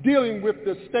dealing with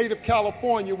the state of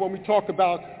California when we talk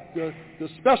about the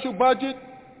special budget,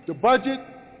 the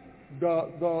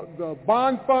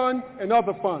bond fund, and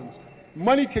other funds.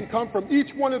 Money can come from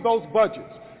each one of those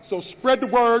budgets. So spread the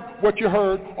word, what you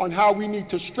heard, on how we need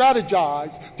to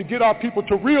strategize to get our people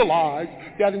to realize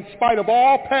that in spite of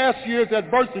all past years'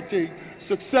 adversity,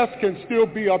 success can still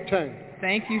be obtained.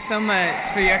 Thank you so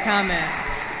much for your comment.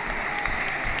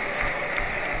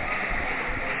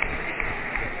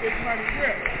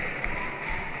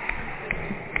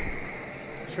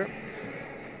 Sure.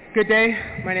 Good day.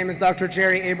 My name is Dr.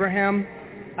 Jerry Abraham.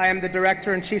 I am the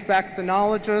Director and Chief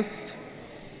Vaccinologist.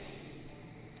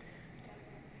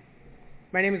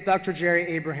 My name is Dr.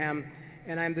 Jerry Abraham,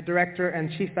 and I'm the Director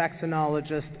and Chief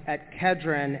Vaccinologist at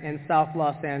Kedron in South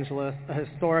Los Angeles, a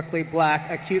historically black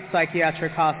acute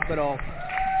psychiatric hospital.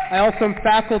 I also am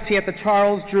faculty at the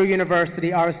Charles Drew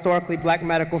University, our historically black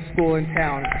medical school in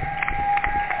town.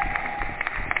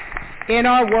 In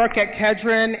our work at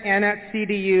Kedron and at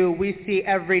CDU, we see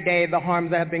every day the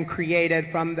harms that have been created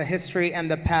from the history and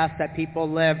the past that people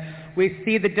live. We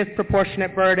see the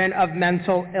disproportionate burden of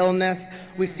mental illness.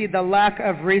 We see the lack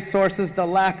of resources, the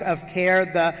lack of care,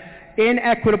 the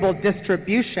inequitable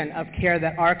distribution of care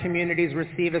that our communities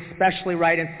receive, especially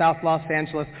right in South Los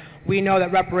Angeles. We know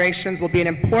that reparations will be an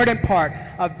important part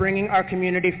of bringing our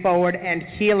community forward and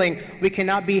healing. We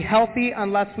cannot be healthy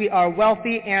unless we are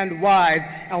wealthy and wise,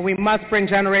 and we must bring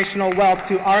generational wealth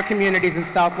to our communities in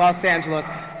South Los Angeles.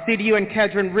 CDU and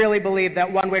Kedron really believe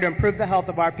that one way to improve the health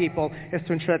of our people is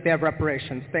to ensure that they have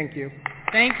reparations. Thank you.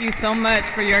 Thank you so much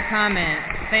for your comment.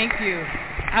 Thank you.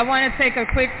 I want to take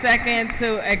a quick second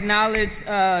to acknowledge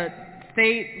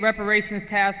State Reparations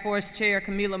Task Force Chair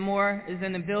Camila Moore is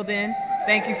in the building.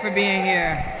 Thank you for being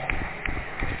here.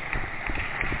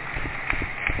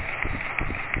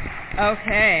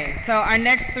 Okay, so our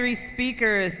next three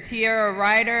speakers, Tierra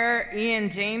Ryder,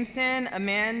 Ian Jameson,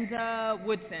 Amanda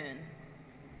Woodson.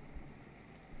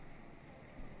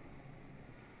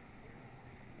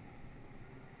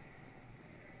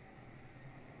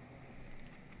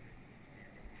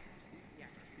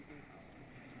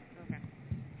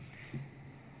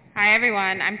 Hi,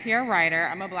 everyone. I'm Tierra Ryder.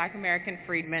 I'm a Black American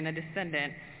freedman, a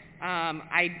descendant.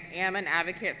 I am an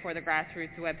advocate for the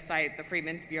grassroots website,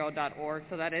 thefreedmensbureau.org,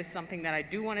 so that is something that I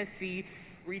do want to see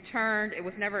returned. It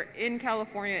was never in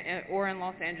California or in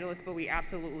Los Angeles, but we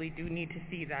absolutely do need to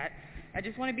see that. I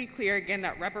just want to be clear again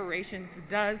that reparations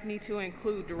does need to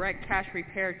include direct cash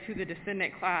repair to the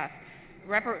descendant class.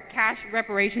 Cash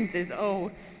reparations is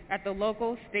owed at the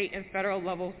local, state, and federal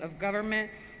levels of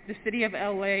government. The city of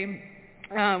LA,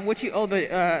 what you owe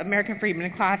the American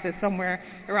freedmen class is somewhere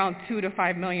around $2 to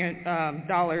 $5 million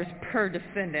per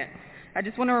descendant. I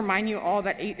just want to remind you all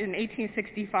that in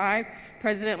 1865,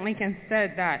 President Lincoln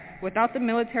said that without the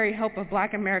military help of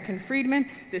Black American freedmen,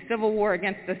 the Civil War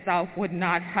against the South would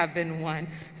not have been won.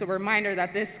 So a reminder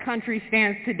that this country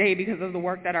stands today because of the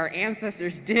work that our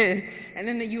ancestors did, and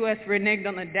then the U.S. reneged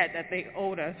on the debt that they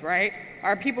owed us, right?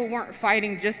 Our people weren't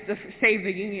fighting just to save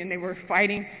the Union. They were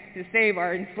fighting to save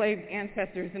our enslaved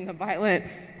ancestors in the violent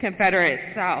Confederate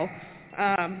South.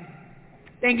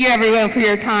 Thank you, everyone, for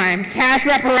your time. Cash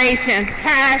reparations.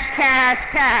 Cash,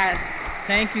 cash, cash.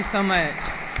 Thank you so much.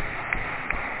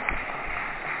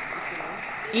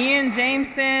 Ian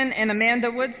Jameson and Amanda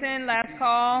Woodson, last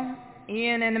call.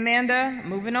 Ian and Amanda,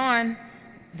 moving on.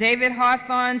 David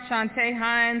Hawthorne, Shantae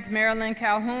Hines, Marilyn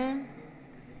Calhoun.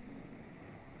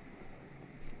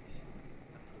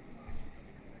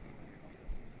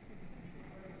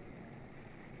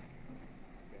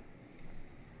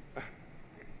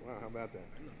 Wow, how about that?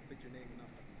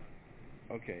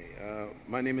 Okay,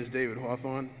 my name is David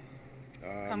Hawthorne.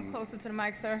 Come closer to the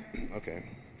mic, sir. Okay.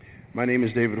 My name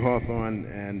is David Hawthorne,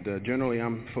 and generally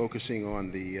I'm focusing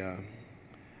on the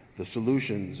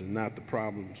solutions and not the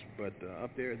problems, but up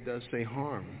there it does say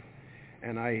harm.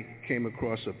 And I came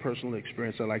across a personal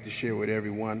experience I'd like to share with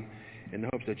everyone in the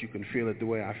hopes that you can feel it the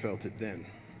way I felt it then.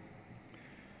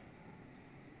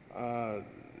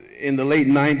 In the late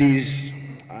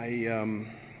 90s,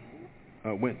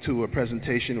 I went to a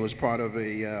presentation. It was part of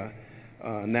a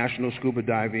national scuba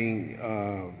diving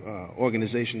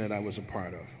organization that I was a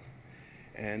part of.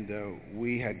 And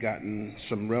we had gotten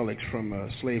some relics from a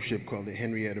slave ship called the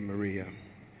Henrietta Maria.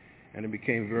 And it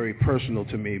became very personal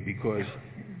to me because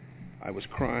I was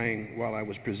crying while I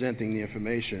was presenting the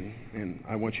information. And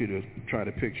I want you to try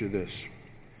to picture this.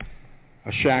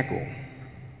 A shackle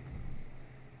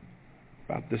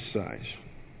about this size.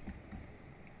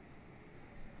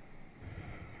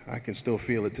 I can still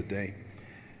feel it today.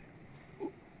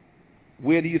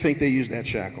 Where do you think they used that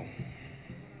shackle?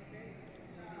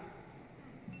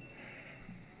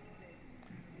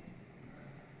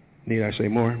 Need I say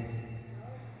more?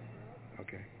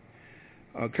 Okay.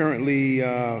 Currently,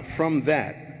 from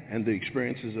that and the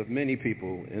experiences of many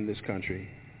people in this country,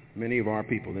 many of our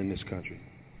people in this country,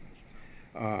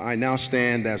 I now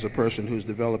stand as a person who's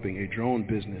developing a drone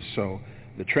business. So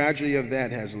the tragedy of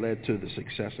that has led to the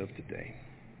success of today.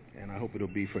 And I hope it'll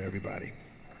be for everybody.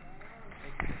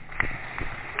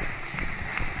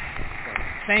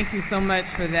 Thank you so much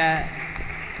for that.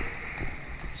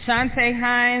 Shantae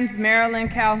Hines, Marilyn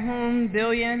Calhoun,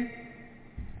 Billion.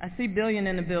 I see Billion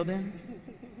in the building.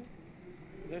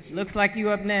 Looks like you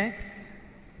up next.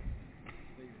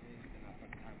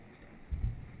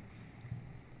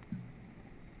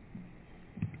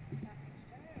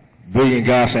 Billion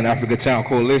Gospel Africa Town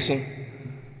Coalition.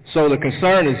 So the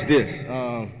concern is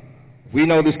this. We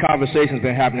know this conversation's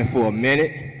been happening for a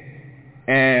minute,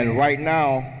 and right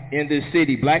now in this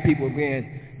city, black people are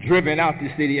being driven out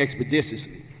this city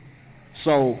expeditiously.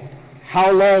 So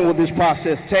how long will this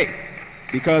process take?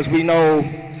 Because we know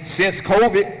since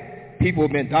COVID, people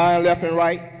have been dying left and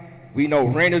right. We know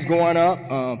rent is going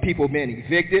up. People have been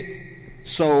evicted.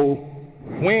 So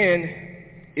when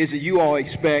is it you all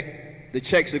expect the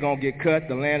checks are going to get cut,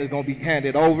 the land is going to be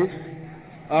handed over?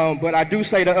 But I do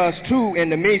say to us, too, in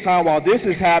the meantime, while this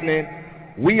is happening,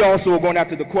 we also are going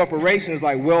after the corporations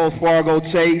like Wells Fargo,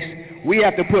 Chase. We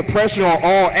have to put pressure on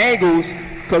all angles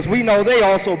because we know they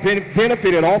also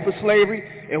benefited off of slavery.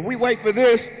 If we wait for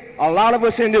this, a lot of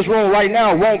us in this room right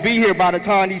now won't be here by the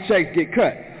time these checks get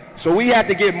cut. So we have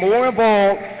to get more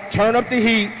involved, turn up the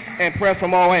heat, and press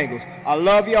from all angles. I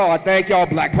love y'all. I thank y'all.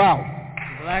 Black Power.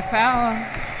 Black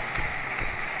Power.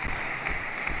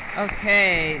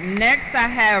 Okay, next I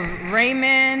have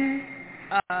Raymond,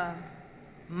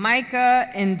 Micah,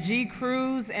 and G.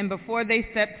 Cruz. And before they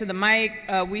step to the mic,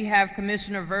 we have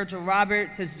Commissioner Virgil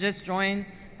Roberts has just joined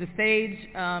the stage.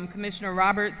 Commissioner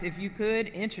Roberts, if you could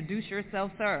introduce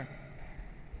yourself, sir.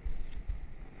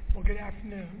 Well, good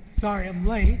afternoon. Sorry I'm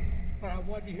late, but I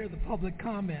wanted to hear the public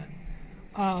comment.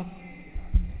 Can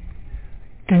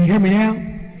you hear me now?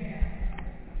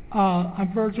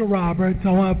 I'm Virgil Roberts.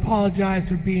 I want to apologize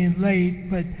for being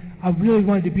late, but I really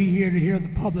wanted to be here to hear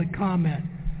the public comment.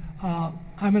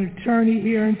 I'm an attorney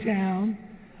here in town.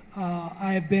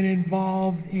 I have been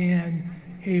involved in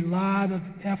a lot of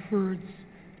efforts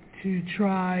to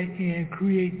try and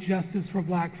create justice for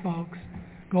black folks,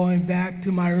 going back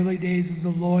to my early days as a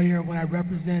lawyer when I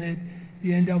represented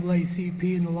the NAACP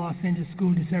in the Los Angeles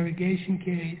school desegregation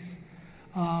case.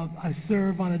 I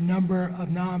serve on a number of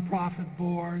nonprofit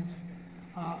boards.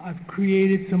 I've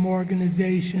created some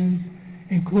organizations,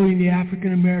 including the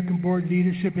African American Board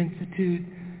Leadership Institute,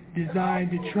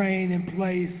 designed to train and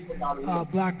place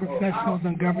black professionals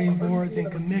on governing boards and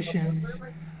commissions.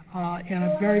 And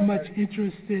I'm very much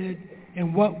interested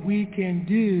in what we can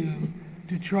do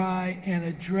to try and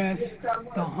address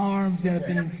the harms that have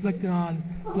been inflicted on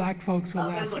black folks for the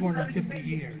last 450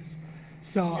 years.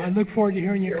 So I look forward to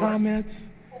hearing your comments.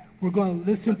 We're going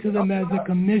to listen to them as a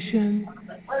commission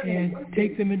and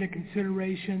take them into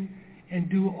consideration and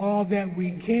do all that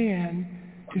we can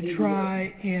to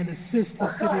try and assist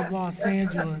the city of Los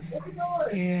Angeles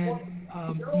in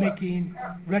making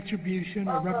retribution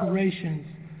or reparations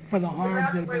for the harms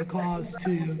that have been caused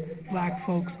to black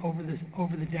folks over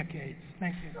the decades.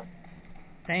 Thank you.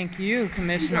 Thank you,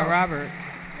 Commissioner Roberts.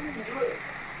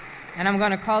 And I'm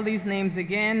going to call these names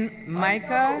again: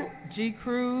 Micah, G.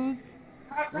 Cruz,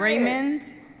 Raymond,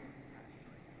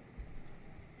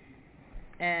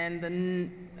 and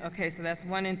okay, so that's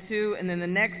 1 and 2. And then the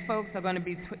next folks are going to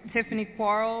be Tiffany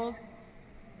Quarles,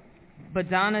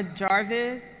 Badana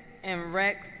Jarvis, and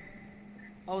Rex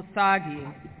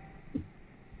Osagi.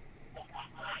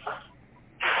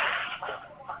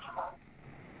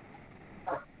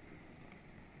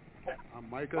 I'm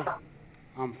Micah.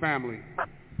 I'm family.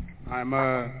 I'm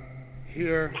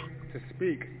here to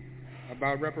speak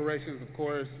about reparations. Of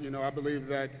course, I believe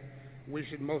that we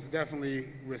should most definitely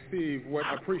receive what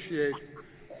appreciates,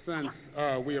 since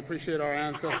we appreciate our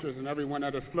ancestors, and everyone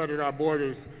that has flooded our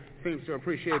borders seems to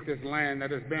appreciate this land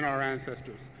that has been our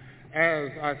ancestors. As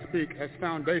I speak as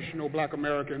foundational black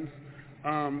Americans,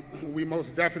 we most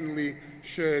definitely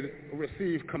should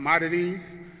receive commodities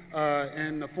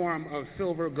in the form of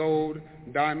silver, gold,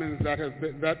 diamonds,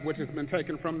 that which has been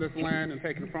taken from this land and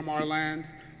taken from our land,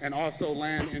 and also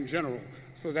land in general.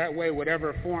 So that way,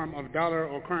 whatever form of dollar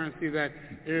or currency that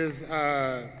is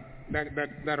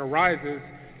that arises,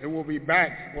 it will be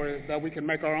backed, or that we can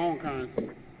make our own currency.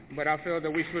 But I feel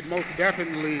that we should most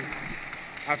definitely,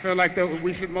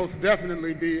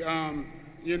 be,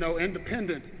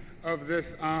 independent of this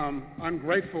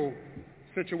ungrateful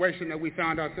situation that we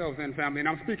found ourselves in, family. And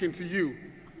I'm speaking to you,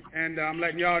 and I'm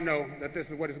letting y'all know that this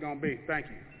is what it's going to be. Thank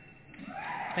you.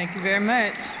 Thank you very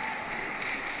much.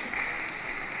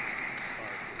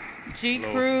 G.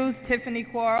 Hello. Cruz, Tiffany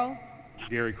Quarles.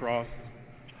 Gary Cross.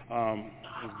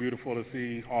 It's beautiful to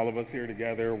see all of us here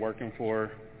together working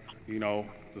for, the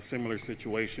similar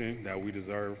situation that we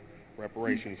deserve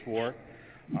reparations for.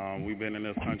 We've been in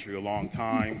this country a long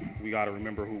time. We got to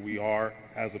remember who we are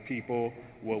as a people,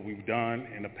 what we've done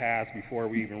in the past before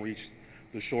we even reached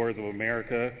the shores of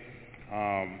America.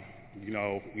 You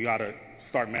know, we got to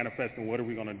start manifesting what are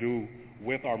we going to do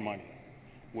with our money?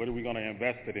 What are we going to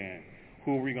invest it in?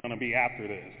 Who are we going to be after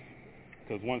this?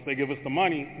 Because once they give us the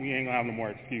money, we ain't going to have no more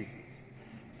excuses.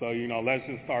 So, you know, let's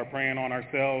just start praying on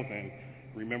ourselves and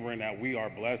remembering that we are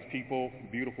blessed people,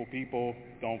 beautiful people.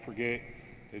 Don't forget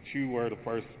that you were the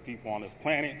first people on this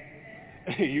planet.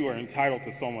 You are entitled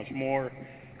to so much more.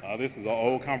 This is an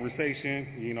old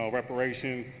conversation. You know,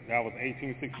 reparations, that was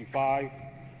 1865.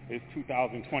 It's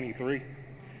 2023.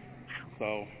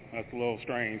 So that's a little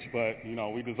strange, but, you know,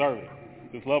 we deserve it.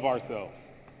 Just love ourselves.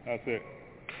 That's it.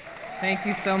 Thank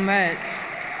you so much.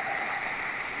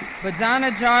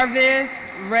 Badonna Jarvis,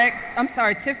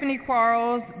 Tiffany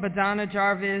Quarles, Badonna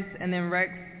Jarvis, and then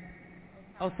Rex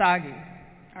Osagi.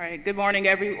 All right, good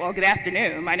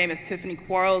afternoon. My name is Tiffany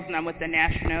Quarles, and I'm with the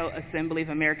National Assembly of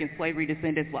American Slavery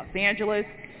Descendants, Los Angeles.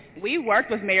 We worked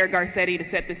with Mayor Garcetti to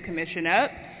set this commission up.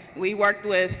 We worked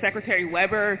with Secretary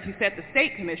Weber to set the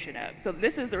state commission up. So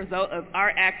this is the result of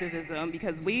our activism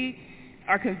because we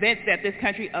are convinced that this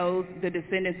country owes the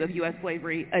descendants of U.S.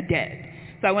 slavery a debt.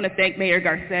 So I want to thank Mayor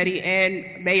Garcetti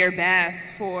and Mayor Bass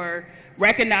for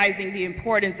recognizing the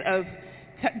importance of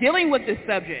dealing with this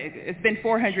subject. It's been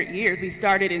 400 years. We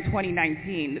started in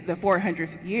 2019, the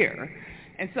 400th year.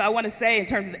 And so I want to say in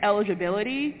terms of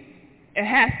eligibility, it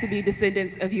has to be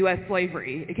descendants of U.S.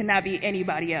 slavery. It cannot be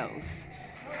anybody else.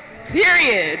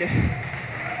 Period.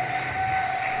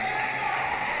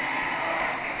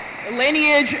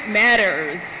 Lineage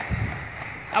matters.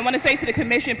 I want to say to the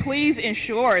commission, please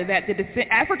ensure that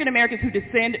the African Americans who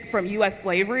descend from U.S.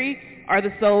 slavery are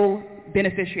the sole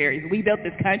beneficiaries. We built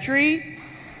this country,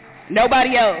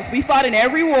 nobody else. We fought in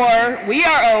every war. We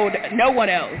are owed no one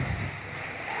else.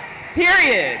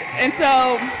 Period. And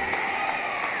so,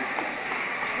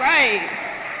 right,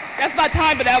 that's my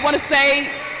time, but I want to say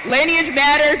lineage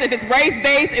matters. If it's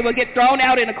race-based, it will get thrown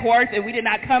out in the courts, and we did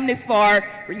not come this far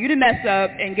for you to mess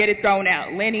up and get it thrown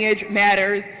out. Lineage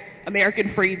matters.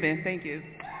 American freedmen. Thank you.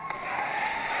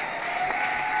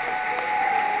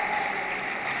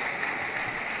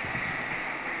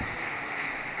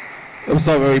 What's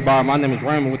up, everybody? My name is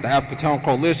Raymond with the African Town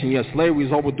Coalition. Yes, slavery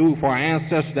is overdue for our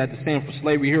ancestors that descend from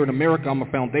slavery here in America. I'm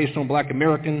a foundational black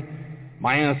American.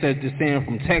 My ancestors descend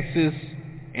from Texas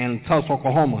and Tulsa,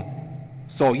 Oklahoma.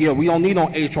 So, yeah, we don't need no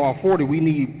H.R. 40. We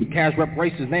need cash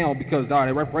reparations now because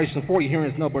the reparations 40 here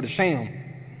is nothing but a sham.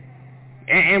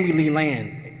 And we need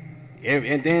land.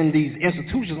 And then these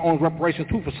institutions own reparations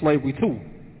too for slavery too.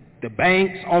 The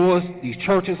banks owe us, these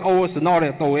churches owe us, and all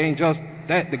that though. It ain't just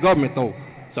that, the government though.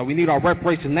 So we need our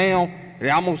reparations now. And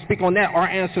I'm going to speak on that. Our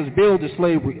ancestors built this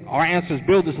slavery. Our ancestors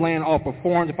built this land off of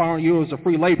 400, 500 years of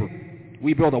free labor.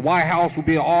 We built a White House. We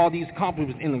built all these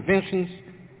accomplishments and inventions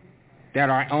that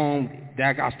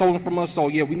got stolen from us. So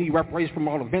yeah, we need reparations from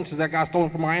all the inventions that got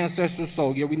stolen from our ancestors.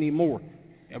 So yeah, we need more.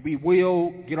 And we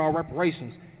will get our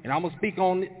reparations. And I'm going to speak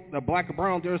on the black and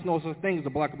brown. There's no such thing as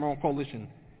a black and brown coalition.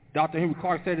 Dr. Henry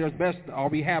Clark said there's best are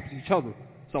we have to each other.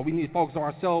 So we need to focus on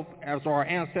ourselves as our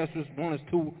ancestors, one is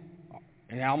two.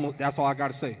 And that's all I got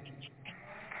to say.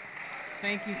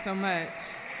 Thank you so much.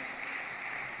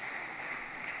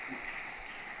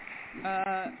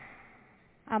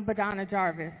 I'm Badonna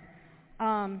Jarvis.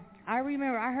 I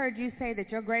remember I heard you say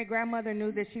that your great-grandmother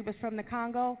knew that she was from the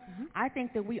Congo. Mm-hmm. I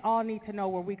think that we all need to know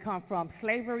where we come from.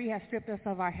 Slavery has stripped us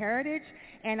of our heritage,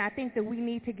 and I think that we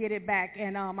need to get it back.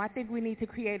 And I think we need to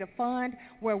create a fund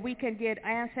where we can get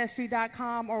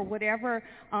Ancestry.com or whatever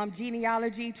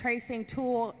genealogy tracing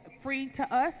tool free to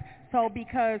us. So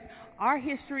because our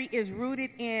history is rooted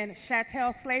in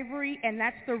chattel slavery, and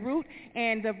that's the root,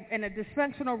 and a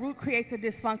dysfunctional root creates a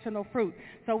dysfunctional fruit.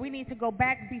 So we need to go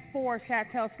back before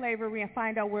chattel slavery and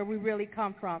find out where we really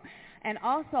come from. And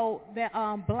also, the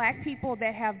black people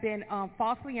that have been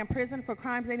falsely imprisoned for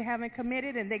crimes they haven't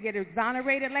committed and they get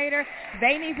exonerated later,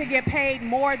 they need to get paid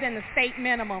more than the state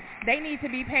minimum. They need to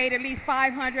be paid at least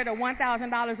 $500 or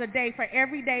 $1,000 a day for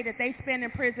every day that they spend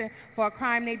in prison for a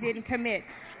crime they didn't commit.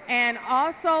 And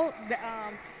also,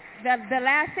 the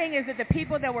last thing is that the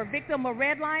people that were victim of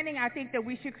redlining, I think that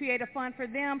we should create a fund for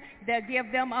them that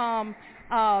give them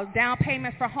down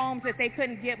payments for homes that they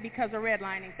couldn't get because of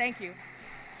redlining. Thank you.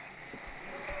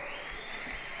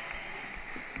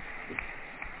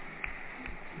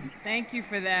 Thank you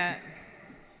for that.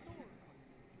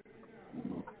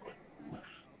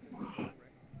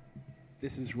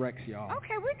 This is Rex, y'all.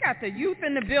 Okay, we got the youth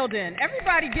in the building.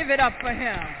 Everybody give it up for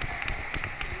him.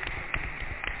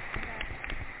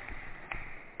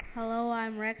 Hello,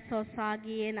 I'm Rex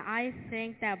Osagi, and I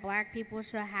think that black people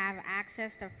should have access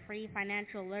to free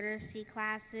financial literacy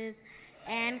classes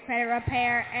and credit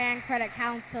repair and credit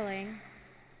counseling.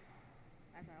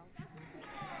 That's all.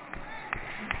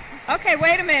 Okay,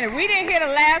 wait a minute. We didn't hear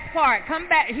the last part. Come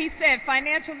back. He said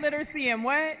financial literacy and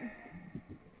what?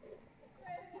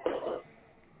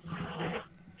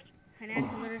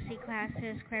 Financial literacy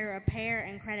classes, credit repair,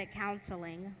 and credit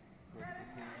counseling.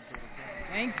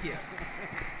 Thank you.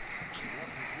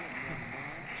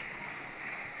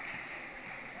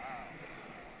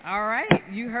 All right,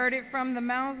 you heard it from the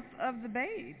mouths of the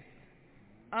babes.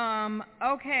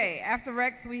 Okay, after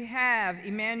Rex we have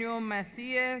Emmanuel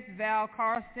Macias, Val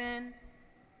Carlson, and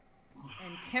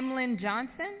Kimlin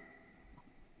Johnson.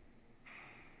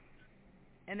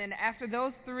 And then after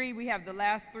those three, we have the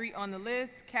last three on the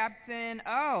list. Captain,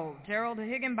 Gerald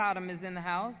Higginbottom is in the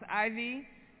house, Ivy,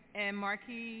 and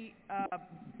Marquis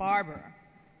Barber.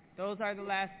 Those are the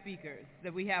last speakers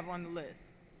that we have on the list.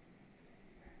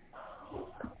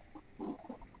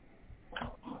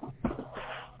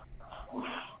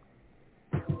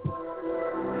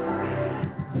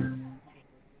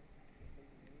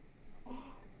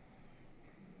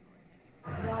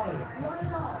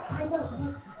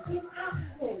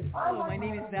 Hello, my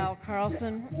name is Val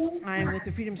Carlson. I am with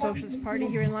the Freedom Socialist Party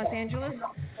here in Los Angeles.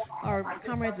 Our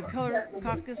Comrades of Color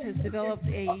Caucus has developed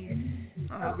a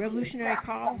revolutionary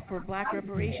call for black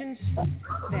reparations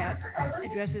that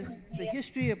addresses the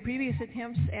history of previous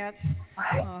attempts at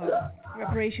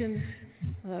reparations,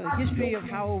 the history of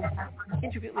how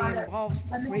intricately involved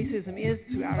racism is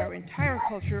throughout our entire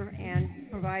culture, and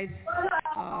provides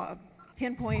a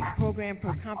 10-point program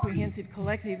for comprehensive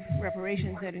collective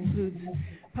reparations that includes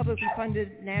publicly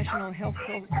funded national health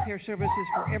care services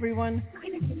for everyone,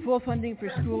 full funding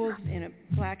for schools in a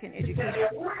black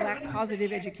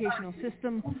positive educational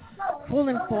system, full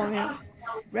employment,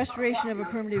 restoration of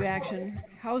affirmative action,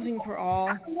 housing for all,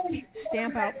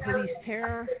 stamp out police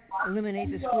terror,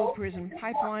 eliminate the school-prison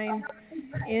pipeline,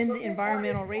 end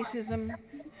environmental racism,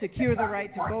 secure the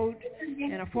right to vote,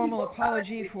 and a formal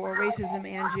apology for racism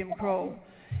and Jim Crow.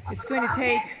 It's going to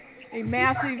take a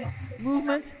massive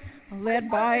movement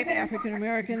led by African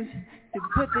Americans to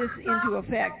put this into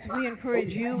effect. We encourage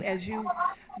you, as you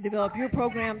develop your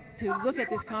program, to look at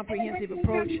this comprehensive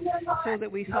approach so that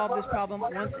we solve this problem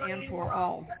once and for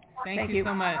all. Thank you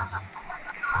so much.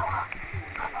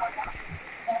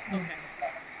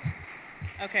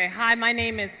 Okay, hi, my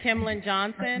name is Kimlin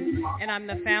Johnson, and I'm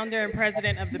the founder and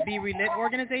president of the Be Relit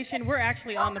organization. We're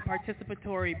actually on the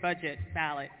participatory budget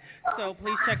ballot, so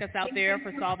please check us out there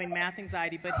for solving math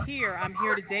anxiety. But I'm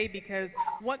here today because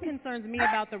what concerns me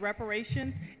about the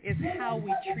reparations is how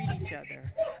we treat each other.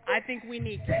 I think we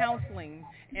need counseling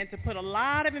and to put a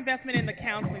lot of investment in the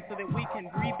counseling so that we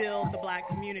can rebuild the black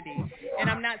community. And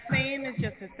I'm not saying this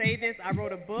just to say this. I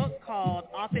wrote a book called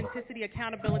Authenticity,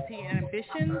 Accountability, and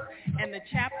Ambitions, and the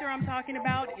chapter I'm talking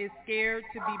about is Scared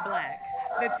to be Black,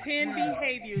 the 10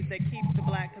 behaviors that keep the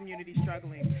black community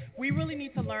struggling. We really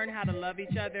need to learn how to love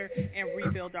each other and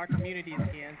rebuild our communities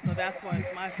again. So that's what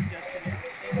my suggestion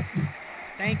is.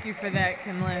 Thank you for that,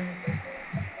 Kimlin.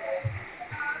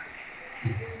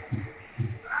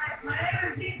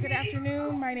 Good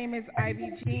afternoon. My name is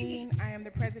Ivy Jean. I am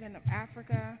the president of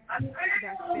Africa.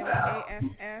 That's spelled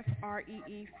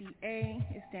AFFREECA.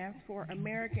 It stands for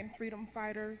American Freedom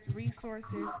Fighters,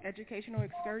 Resources, Educational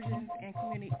Excursions, and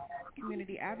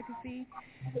Community Advocacy.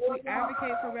 We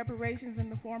advocate for reparations in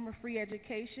the form of free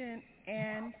education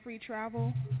and free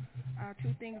travel,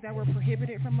 two things that were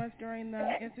prohibited from us during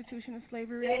the institution of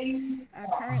slavery.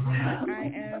 Currently,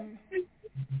 I am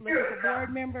looking for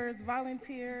board members,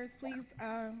 volunteers. Please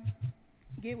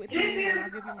get with me and I'll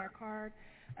give you my card.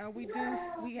 We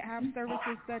have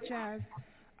services such as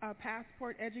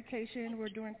passport education. We're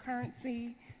doing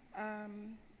currency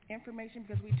information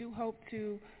because we do hope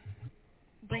to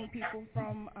bring people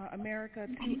from America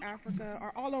to Africa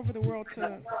or all over the world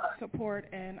to support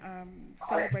and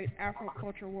celebrate Afro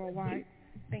culture worldwide.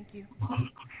 Thank you.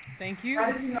 Thank you.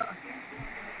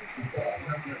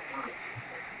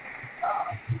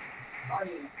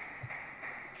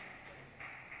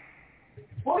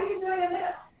 What are you doing in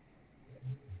this?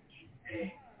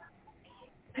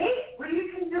 Pete, what do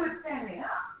you do with standing up?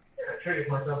 I triggered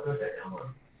myself to that. Come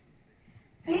on.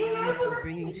 We're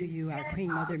bringing to you our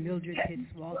Queen Mother Mildred Pitts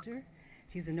Walter.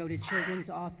 She's a noted children's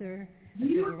author, a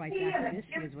civil rights activist.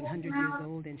 She is 100 years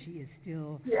old and she is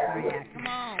still very active. Come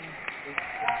on.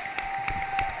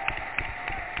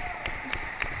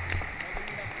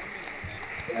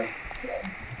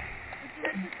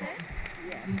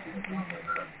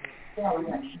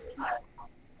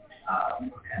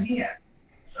 Here.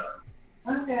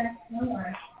 Okay, no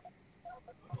worries.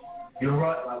 You're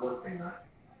right, I will be right.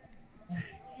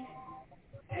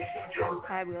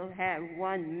 I will have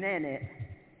 1 minute.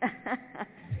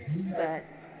 But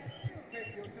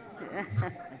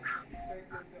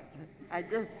I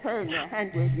just turned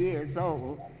 100 years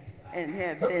old and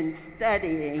have been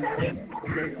studying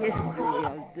the history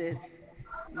of this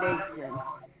nation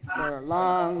for a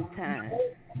long time.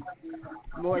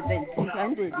 More than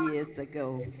 200 years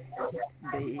ago,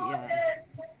 the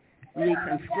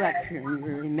Reconstruction, you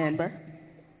remember,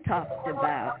 talked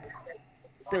about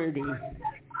 30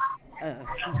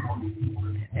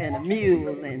 and a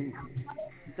mule and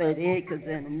 30 acres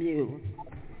and a mule.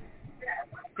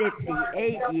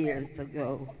 58 years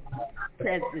ago,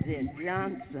 President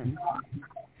Johnson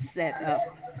set up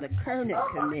the Kerner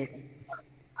Committee.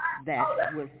 That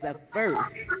was the first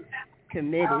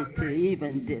committee to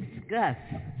even discuss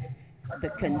the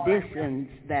conditions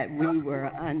that we were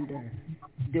under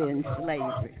during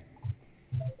slavery.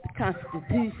 The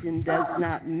Constitution does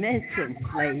not mention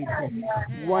slavery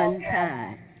one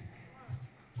time.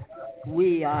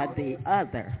 We are the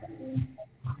other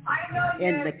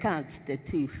in the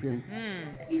Constitution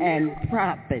and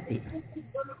property.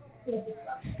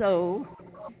 So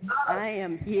I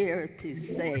am here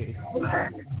to say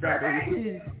that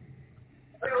in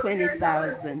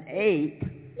 2008,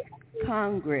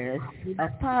 Congress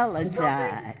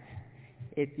apologized,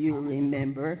 if you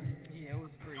remember,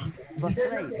 for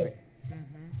slavery.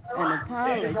 An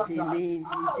apology means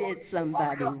you did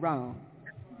somebody wrong.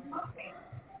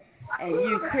 And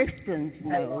you Christians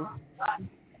know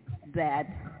that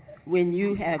when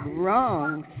you have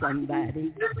wronged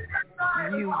somebody,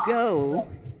 you go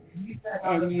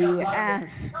and you ask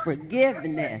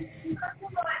forgiveness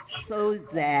so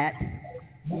that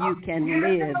you can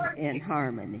live in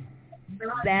harmony.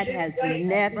 That has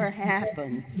never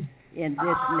happened in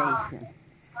this nation.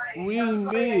 We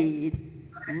need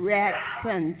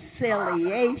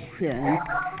reconciliation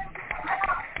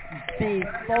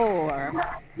before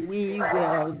we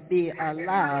will be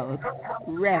allowed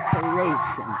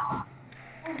reparations.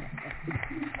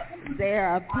 There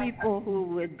are people who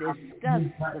would discuss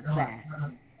the fact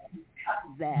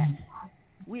that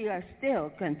we are still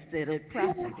considered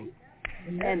property.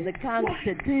 And the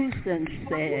Constitution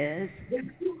says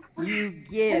you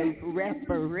give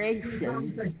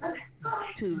reparations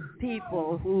to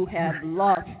people who have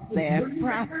lost their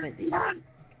property.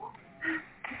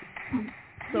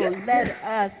 So let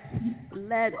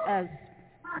us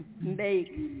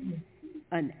make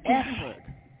an effort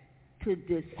to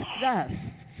discuss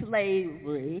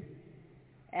slavery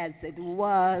as it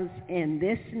was in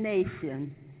this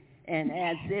nation and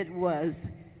as it was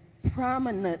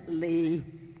prominently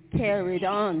carried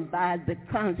on by the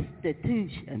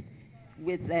Constitution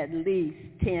with at least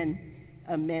 10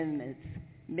 amendments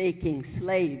making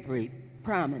slavery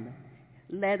prominent.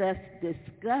 Let us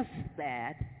discuss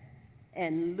that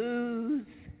and lose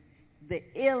the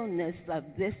illness of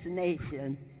this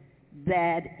nation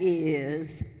that is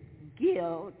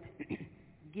guilt,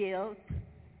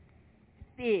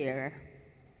 fear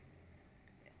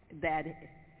that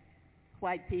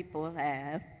white people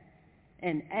have,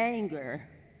 and anger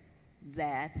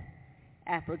that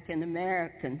African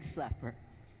Americans suffer.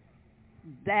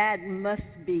 That must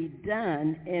be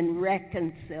done in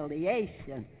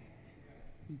reconciliation.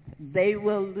 They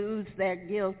will lose their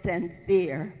guilt and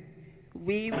fear.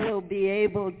 We will be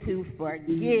able to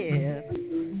forgive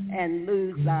and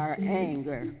lose our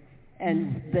anger.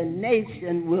 And the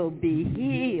nation will be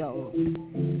healed.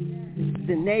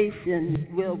 The nation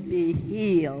will be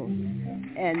healed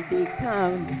and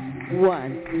become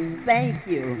one. Thank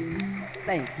you.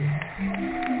 Thank you.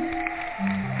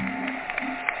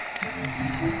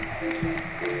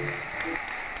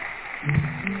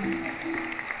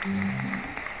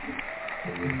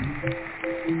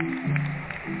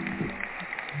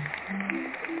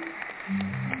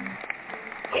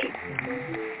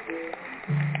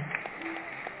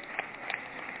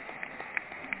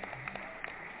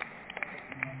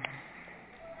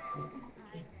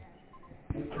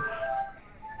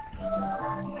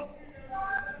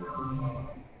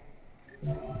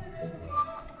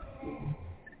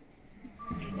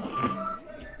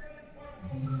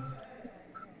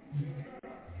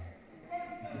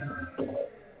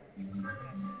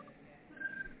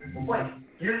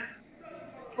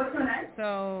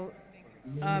 So,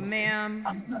 ma'am.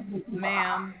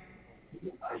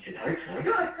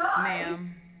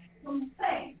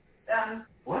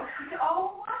 What?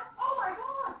 Oh my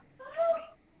God!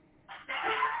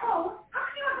 Oh, how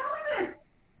can you not tell me this?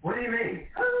 What do you mean?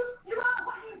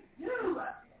 What do you do?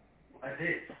 I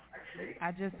did, actually.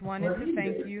 I just wanted to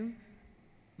thank you.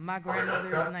 My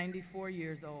grandmother is 94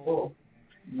 years old.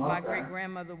 My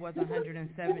great-grandmother was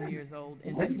 107 years old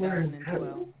in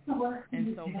 2012.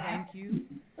 And so thank you.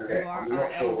 You are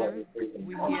our elders.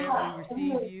 We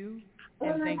receive you.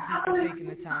 And thank you for taking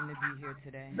the time to be here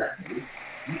today.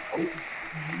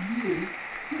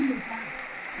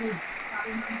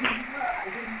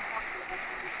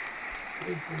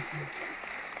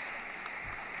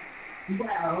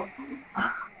 Well,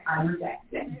 I'm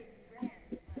Jackson.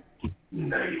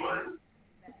 No, you weren't.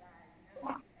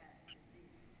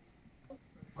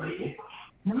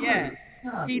 Yes,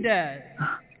 he does.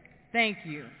 Thank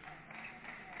you.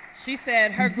 She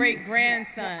said her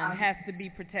great-grandson has to be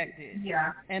protected.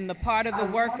 Yeah. And the part of the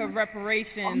work of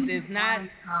reparations is not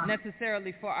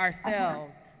necessarily for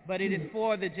ourselves, but it is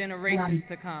for the generations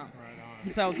to come.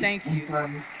 So thank you.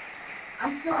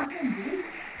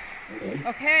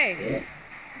 Okay.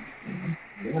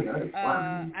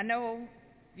 I know,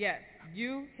 yes,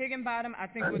 you, Higginbottom, I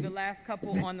think we're the last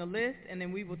couple on the list, and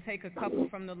then we will take a couple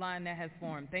from the line that has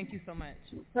formed. Thank you so much.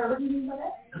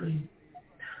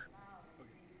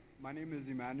 My name is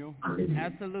Emmanuel.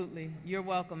 Absolutely. You're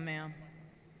welcome, ma'am.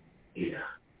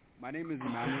 My name is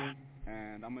Emmanuel,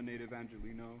 and I'm a native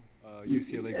Angelino,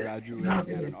 UCLA graduate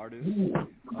and an artist.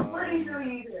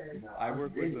 I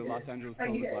work with the Los Angeles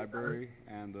Public Library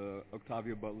and the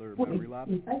Octavia Butler Memory Lab,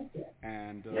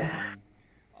 and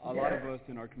a lot of us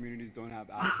in our communities don't have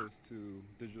access to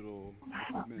digital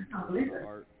equipment for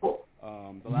art.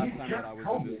 The last time that I was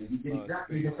in this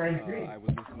space, I was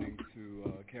listening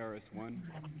to KRS-One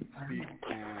speak,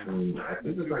 and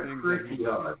the two things that he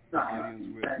left the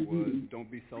audience with was don't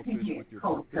be selfish with your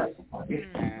purpose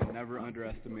and never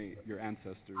underestimate your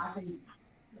ancestors.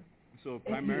 So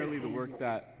primarily the work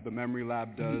that the Memory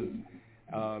Lab does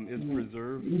is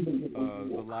preserve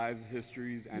the lives,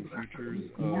 histories, and futures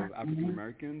of African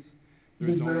Americans.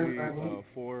 There's only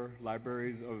 4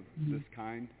 libraries of this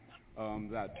kind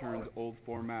that turns old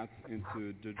formats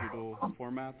into digital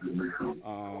formats.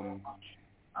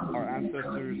 Our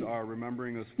ancestors are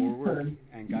remembering us forward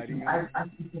and guiding us.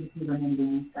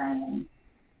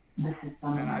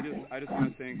 And I just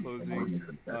want to say in closing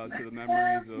to the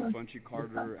memories of Bunchy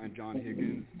Carter and John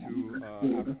Higgins, 2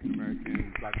 African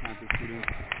American Black Panther students,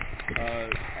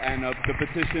 and the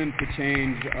petition to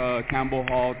change Campbell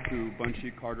Hall to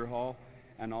Bunchy Carter Hall,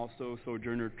 and also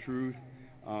Sojourner Truth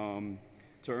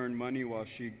to earn money while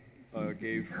she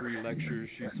gave free lectures.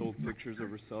 She sold pictures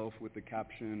of herself with the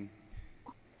caption,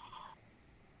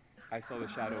 "I saw the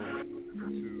shadow to."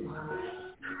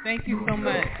 Thank you so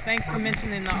much. Thanks for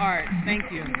mentioning the art.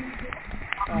 Thank you.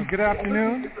 Good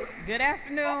afternoon. Good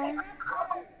afternoon.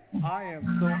 I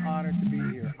am so honored to be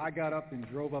here. I got up and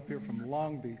drove up here from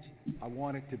Long Beach. I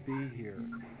wanted to be here.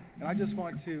 And I just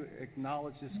want to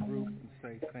acknowledge this group and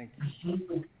say thank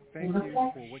you. Thank you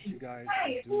for what you guys are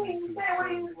doing to the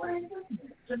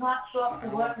city. I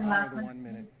want to honor the 1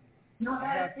 minute. I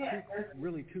have two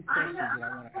questions that I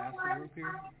want to ask the group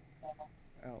here.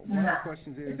 One of the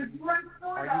questions is,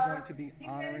 are you going to be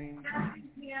honoring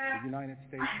the United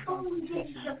States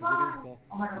Constitution because it is the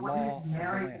law of the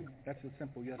land? That's a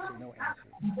simple yes or no answer.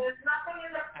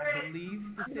 I believe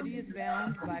the city is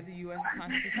bound by the U.S.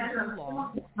 constitutional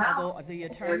law, although the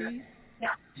attorneys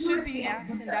should be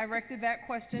asked and directed that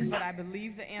question, but I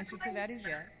believe the answer to that is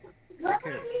yes.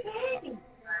 Okay.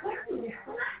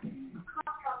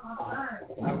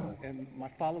 And my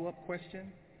follow-up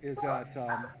question is that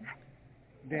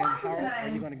then how are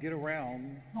you going to get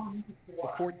around the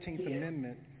 14th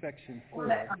Amendment, Section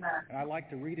 4? And I'd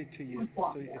like to read it to you.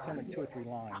 So it's only 2 or 3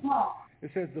 lines. It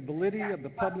says, the validity of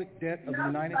the public debt of the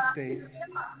United States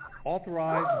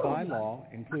authorized by law,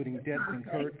 including debts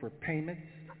incurred for payments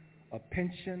of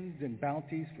pensions and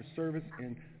bounties for service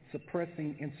in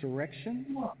suppressing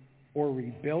insurrection or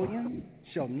rebellion,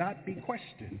 shall not be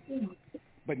questioned.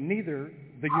 But neither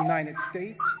the United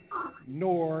States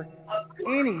nor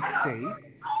any state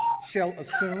shall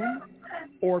assume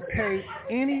or pay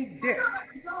any debt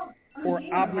or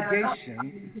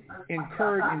obligation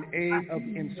incurred in aid of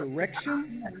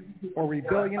insurrection or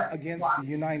rebellion against the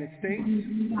United States,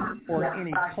 or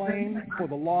any claim for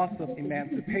the loss of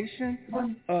emancipation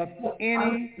of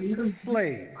any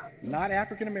slave, not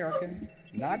African American,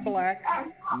 not black,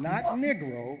 not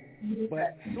Negro,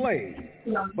 but slave.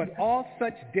 But all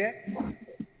such debt,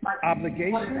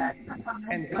 obligations,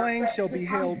 and claims shall be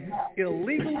held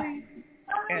illegally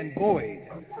and void.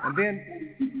 And then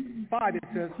 5, it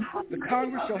says, the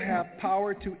Congress shall have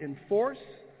power to enforce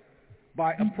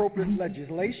by appropriate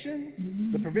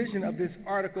legislation the provision of this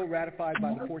article ratified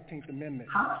by the 14th Amendment.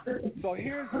 So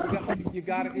here's, you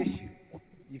got an issue.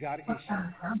 You got an issue.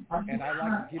 And I'd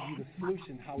like to give you the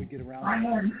solution how we get around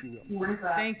it, if you will.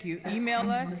 Thank you. Email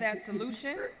us that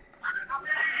solution.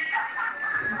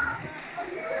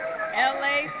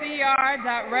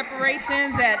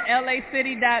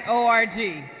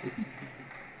 lacr.reparations@lacity.org.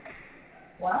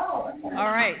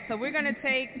 All right, so we're going to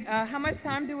take, how much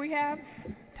time do we have?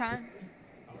 Time?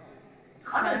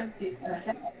 I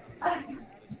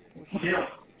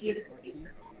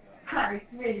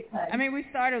mean, we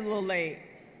started a little late.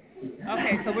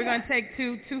 Okay, so we're going to take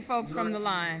two folks from the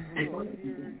line.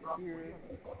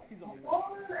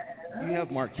 You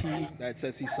have Marquis that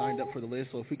says he signed up for the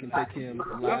list, so if we can take him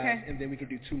last, Okay. and then we can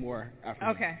do two more after.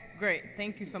 Okay, great.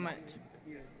 Thank you so much.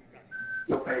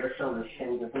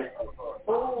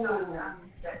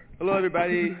 Hello,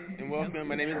 everybody, and welcome.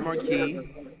 My name is Marquis,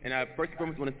 and I first and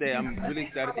foremost want to say I'm really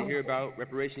excited to hear about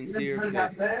reparations here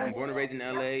because I'm born and raised in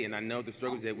LA, and I know the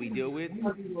struggles that we deal with. I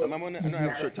know I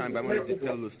have a short time, but I want to just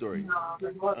tell a little story.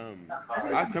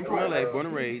 I come from LA, born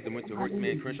and raised, and went to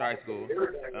Horseman Crenshaw High School.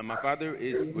 My father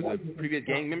was a previous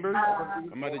gang member.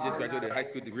 My mother just graduated a high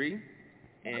school degree,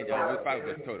 and there was 5 of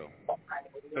us total.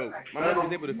 So my mother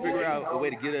was able to figure out a way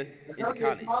to get us into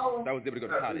college. So I was able to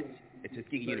go to college at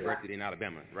Tuskegee University in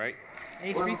Alabama, right?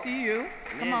 HBCU,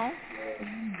 come on.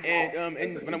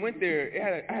 And when I went there,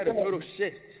 I had a total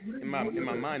shift in my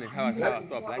mind and how I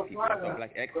saw black people. I saw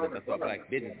black excellence. I saw black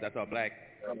business. I saw black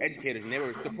educators, and they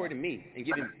were supporting me and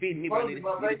feeding me what I needed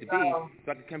to be,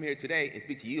 so I could come here today and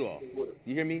speak to you all.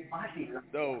 You hear me?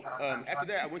 So after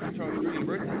that, I went to Charles Sturt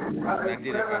University.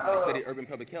 And I studied urban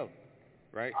public health,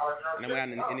 right? And I went out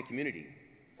in the community,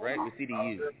 right, with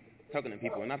CDU, talking to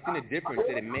people, and I've seen the difference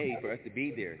that it made for us to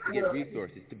be there, to get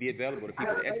resources, to be available to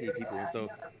people, to educate people. And so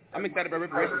I'm excited about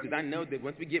reparations because I know that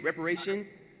once we get reparations,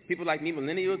 people like me,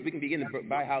 millennials, we can begin to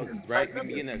buy houses, right? We can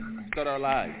begin to start our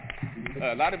lives.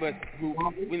 A lot of us who,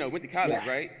 went to college,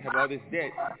 right, have all this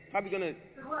debt, how are we going to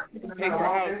pay for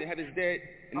a house and have this debt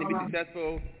and then be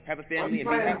successful, have a family, and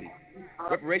be happy?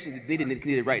 Reparations is needed, and it's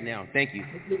needed right now. Thank you.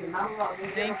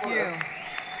 Thank you.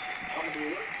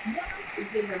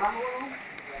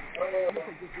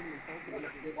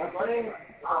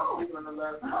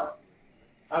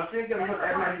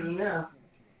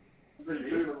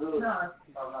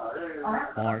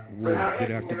 Mark Wood.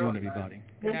 Good afternoon, everybody.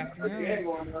 Good afternoon.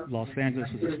 Los Angeles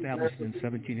was established in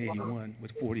 1781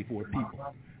 with 44 people.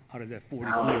 Out of that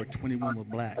 44, 21 were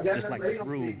black, just like this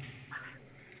room.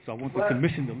 So I want the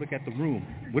commission to look at the room.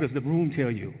 What does the room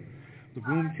tell you? The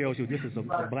room tells you this is a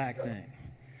black thing.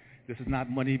 This is not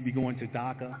money be going to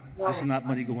DACA. This is not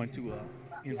money going to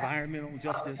environmental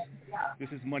justice. This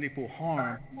is money for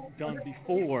harm done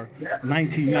before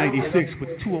 1996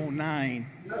 with 209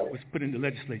 was put in the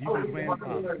legislature. You can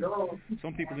grandfather.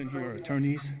 Some people in here are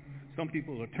attorneys. Some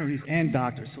people are attorneys and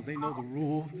doctors, so they know the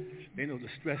rules. They know the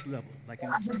stress level. Like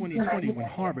in 2020 when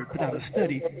Harvard put out a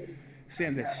study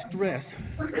saying that stress,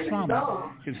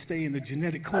 trauma, can stay in the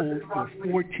genetic code for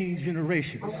 14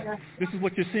 generations. This is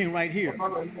what you're seeing right here.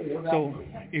 So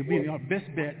it would be our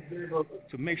best bet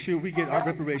to make sure we get our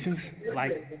reparations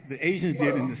like the Asians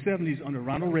did in the 70s under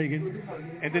Ronald Reagan,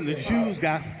 and then the Jews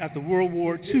got after World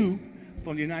War II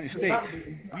from the United States.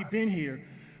 We've been here.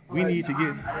 We need to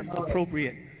get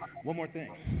appropriate. One more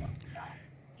thing.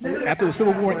 After the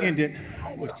Civil War ended,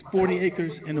 it was 40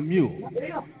 acres and a mule.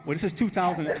 Well, this is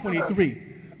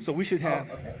 2023, so we should have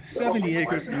 70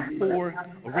 acres and 4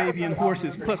 Arabian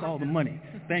horses plus all the money.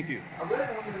 Thank you.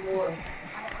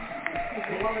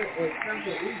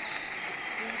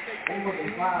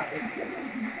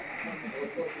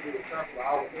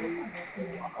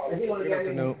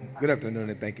 Good afternoon,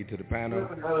 and thank you to the panel.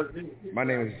 My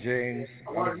name is James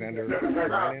Alexander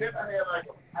Bryan.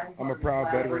 I'm a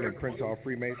proud veteran and Prince Hall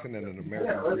Freemason and an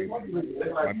American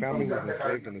Freeman. My family was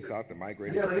enslaved in the South and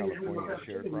migrated to California as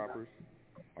sharecroppers.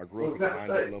 I grew up in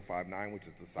 90059, which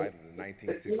is the site of the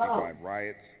 1965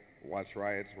 Watts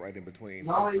riots right in between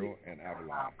Central and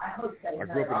Avalon. I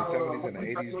grew up in the 70s and the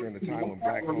 80s during the time when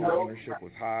black home ownership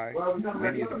was high.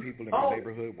 Many of the people in my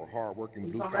neighborhood were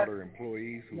hard-working blue-collar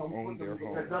employees who owned their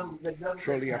homes.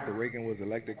 Shortly after Reagan was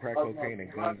elected, crack cocaine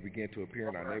and guns began to appear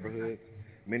in our neighborhoods.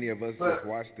 Many of us just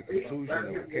watched the conclusion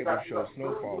of the cable show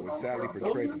Snowfall, which sadly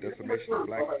portrayed the decimation of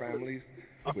black families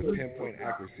with pinpoint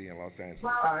accuracy in Los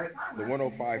Angeles. The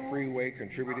 105 freeway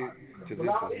contributed to this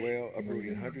as well,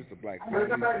 uprooting hundreds of black families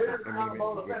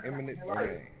with imminent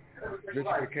domain.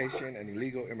 Gentrification and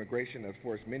illegal immigration has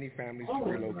forced many families to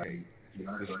relocate.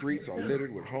 The streets are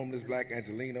littered with homeless black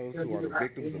Angelenos who are the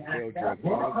victims of failed drug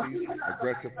policies,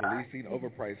 aggressive policing,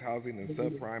 overpriced housing, and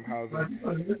subprime housing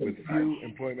with few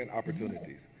employment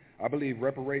opportunities. I believe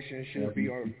reparations should be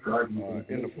in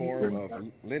the form of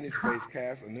lineage-based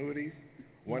cash annuities,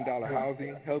 $1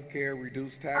 housing, health care,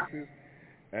 reduced taxes,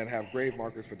 and have grave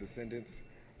markers for descendants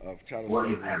of child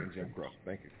slavery and Jim Crow.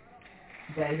 Thank you.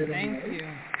 Thank you.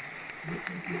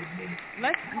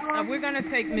 We're going to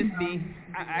take Miss B.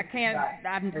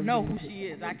 I know who she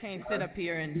is. I can't sit up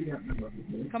here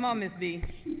and, come on, Miss B.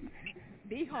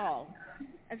 B Hall.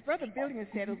 As Brother Billion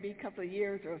said, it'll be a couple of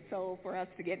years or so for us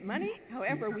to get money.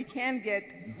 However, we can get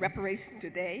reparations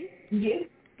today. Yes.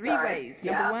 3 ways.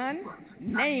 Number one,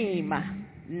 name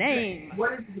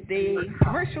the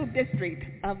commercial district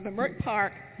of Leimert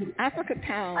Park, Africa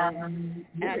Town,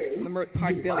 at Leimert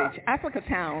Park Village. Africa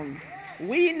Town.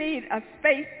 We need a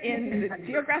space in the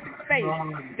geographic space.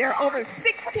 There are over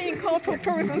 16 cultural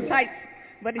tourism sites,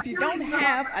 but if you don't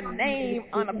have a name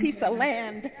on a piece of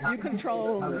land, you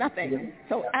control nothing.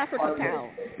 So Africa Town.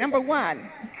 Number one,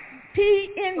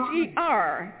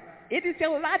 PNGR. It is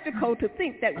illogical to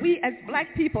think that we as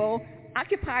black people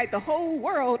occupy the whole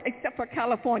world except for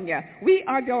California. We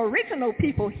are the original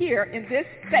people here in this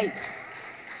state.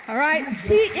 All right?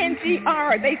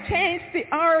 PNGR. They changed the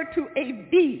R to a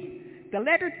B. The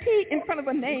letter T in front of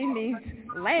a name means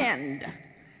land.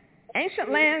 Ancient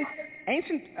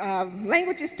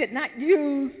languages did not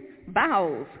use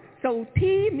vowels. So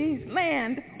T means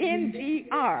land,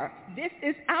 NGR. This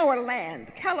is our land,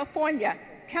 California.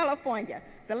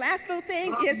 The last little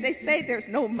thing is they say there's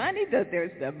no money,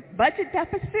 there's the budget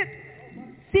deficit.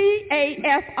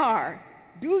 CAFR.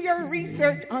 Do your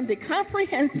research on the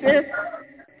comprehensive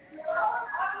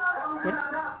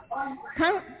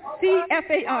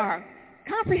CFAR.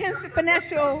 Comprehensive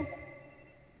financial.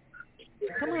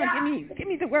 Come on, give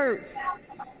me the words.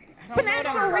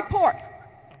 Financial report.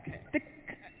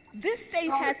 This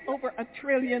state has over $1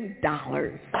 trillion.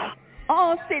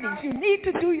 All cities, you need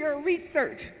to do your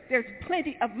research. There's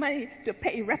plenty of money to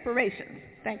pay reparations.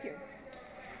 Thank you.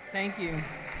 Thank you.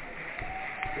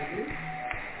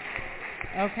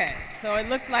 Okay, so it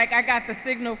looks like I got the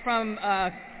signal from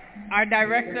our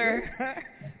director,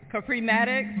 Capri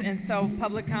Maddox, and so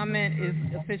public comment is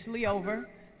officially over,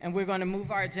 and we're going to move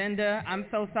our agenda. I'm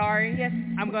so sorry. Yes.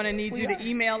 I'm going to need you to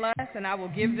email us, and I will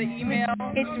give the email.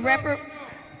 It's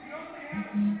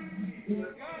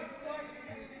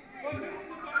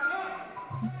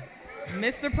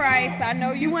Mr. Price, I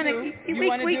know you want to do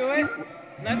it.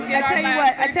 Let's get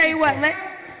I tell you what,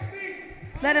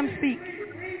 let him speak.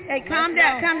 Hey, calm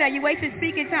down. You wasted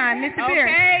speaking time. Mr. Pierce.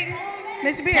 Okay.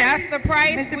 Mr. Pierce. Pastor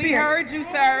Price, Mr. we Pierce. heard you,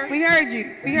 sir. We heard you.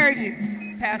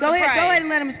 Pastor Go Price. ahead and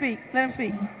let him speak.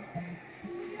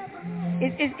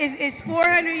 It's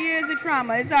 400 years of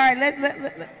trauma. It's all right.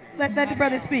 Let the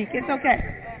brother speak. It's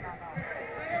okay.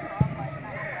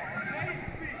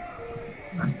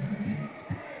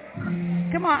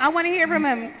 Come on, I want to hear from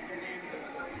him.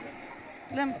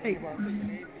 Let him speak.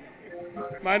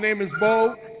 My name is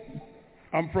Bo.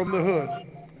 I'm from the hood.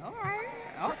 All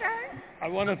right. Okay. I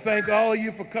want to thank all of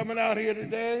you for coming out here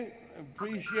today.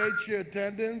 Appreciate your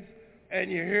attendance and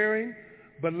your hearing,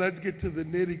 but let's get to the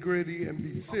nitty-gritty and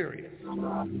be serious.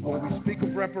 When we speak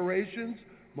of reparations,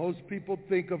 most people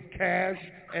think of cash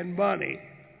and money.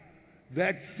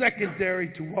 That's secondary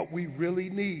to what we really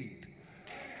need.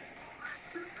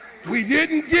 We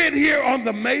didn't get here on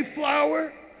the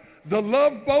Mayflower, the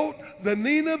Love Boat, the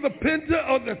Nina, the Pinta,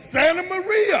 or the Santa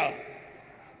Maria.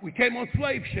 We came on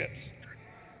slave ships.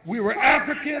 We were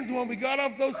Africans when we got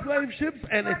off those slave ships,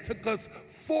 and it took us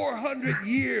 400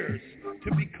 years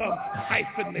to become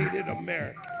hyphenated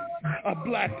Americans. A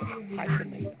black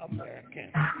hyphenated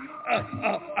American.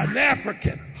 An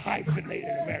African hyphenated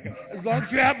American. As long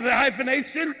as you have the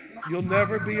hyphenation, you'll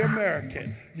never be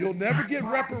American. You'll never get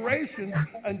reparations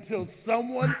until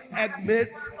someone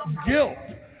admits guilt.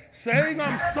 Saying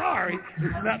I'm sorry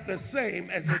is not the same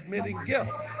as admitting guilt.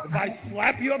 If I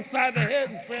slap you upside the head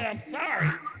and say I'm sorry,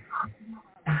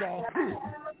 it's all cool.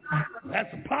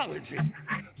 That's apology.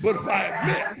 But if I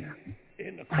admit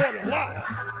in the court of law,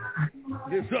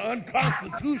 this is an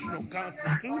unconstitutional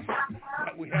constitution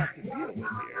that we have to deal with here in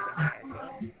America.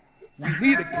 We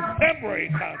need a contemporary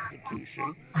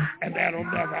constitution, and that'll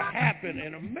never happen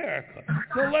in America.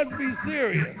 So let's be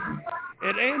serious.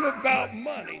 It ain't about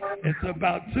money. It's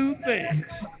about two things.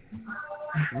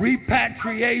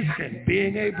 Repatriation,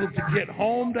 being able to get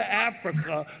home to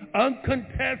Africa,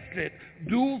 uncontested,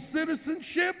 dual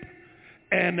citizenship,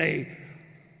 and a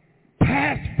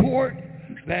passport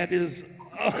that is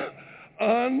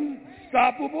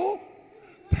unstoppable.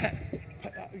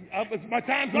 My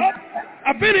time's up.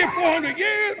 I've been here 400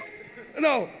 years.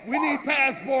 No, we need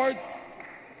passports,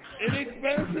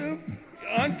 inexpensive,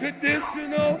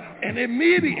 unconditional, and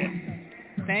immediate.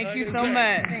 Thank you so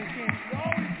much. Thank you.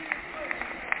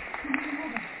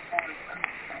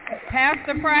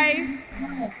 Pastor Price.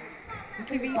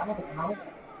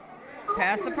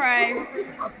 Pastor Price.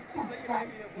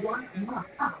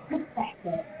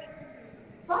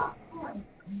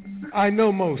 I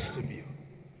know most of you.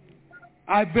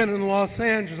 I've been in Los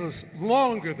Angeles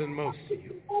longer than most of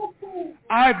you.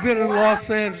 I've been in Los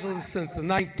Angeles since the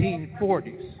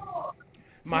 1940s.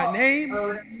 My name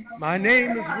is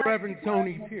Reverend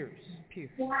Tony Pierce.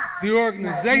 The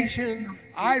organization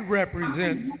I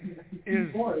represent is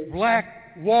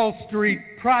Black Wall Street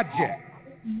Project.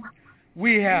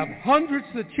 We have hundreds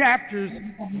of chapters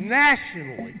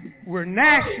nationally. We're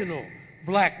National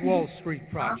Black Wall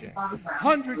Street Project.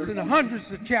 Hundreds and hundreds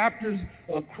of chapters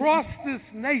across this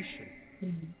nation.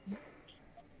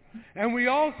 And we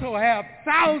also have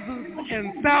thousands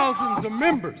and thousands of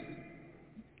members.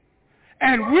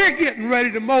 And we're getting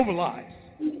ready to mobilize.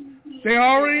 They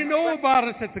already know about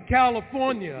us at the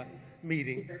California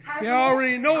meeting. They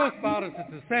already know about us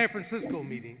at the San Francisco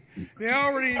meeting. They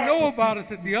already know about us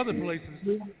at the other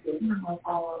places.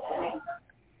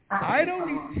 I don't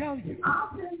need to tell you.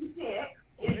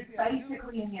 It's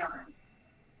basically in urine.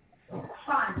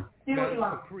 Fine. Do what you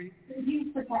want. Use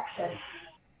protection.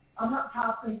 I'm not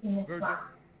top-freaking this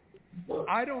one.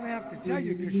 I don't have to tell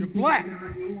you because you're black.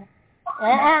 Or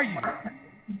are you?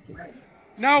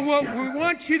 Now what we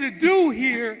want you to do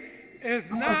here is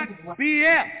not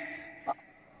BS.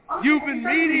 You've been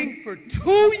meeting for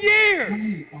 2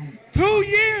 years. 2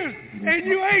 years, and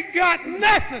you ain't got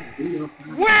nothing.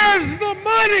 Where's the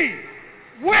money?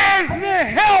 Where's the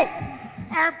help?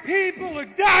 Our people are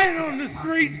dying on the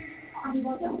streets.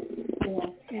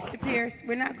 Mr. Pierce,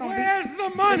 we're not going to be... Where's the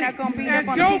money? We're not going to be and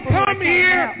up on don't people come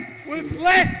here with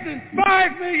less than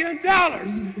 $5 million.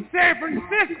 San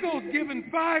Francisco's given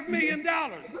 $5 million.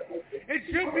 It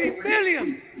should be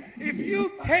millions. If you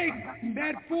take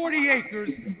that 40 acres,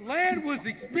 land was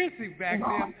expensive back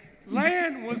then.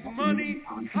 Land was money.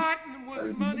 Cotton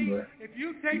was money. If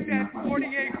you take that 40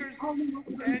 acres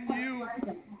and you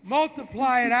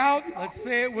multiply it out, let's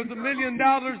say it was $1 million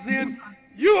then,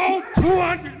 you owe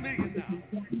 $200 million now.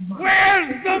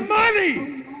 Where's the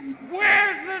money?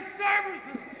 Where's the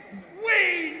services?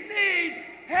 We need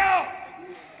help.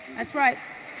 That's right.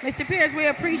 Mr. Pierce, we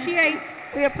appreciate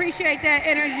that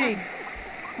energy.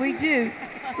 We do,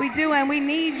 and we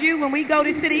need you. When we go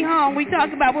to City Hall, we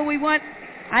talk about what we want.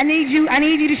 I need you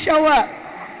to show up.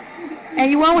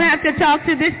 And you won't have to talk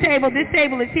to this table. This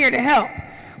table is here to help.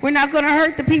 We're not going to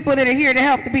hurt the people that are here to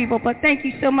help the people. But thank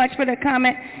you so much for the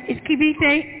comment. Is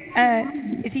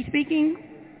Kibite, is he speaking?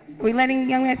 Are we letting the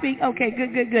young man speak? Okay,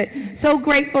 good. So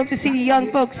grateful to see the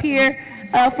young folks here.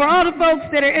 For all the folks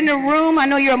that are in the room, I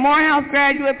know you're a Morehouse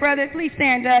graduate, brother. Please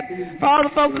stand up. For all the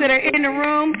folks that are in the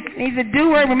room, he's a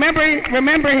doer. Remember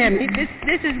him.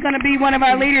 This is going to be one of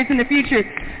our leaders in the future.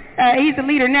 He's a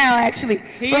leader now, actually.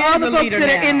 For all the folks that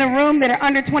are in the room that are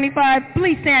under 25,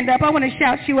 please stand up. I want to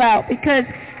shout you out because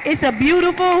it's a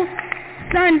beautiful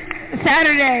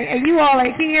Saturday, and you all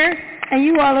are here, and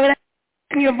you all are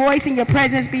letting your voice and your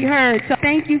presence be heard. So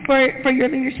thank you for your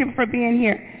leadership, for being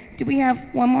here. Do we have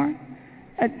one more?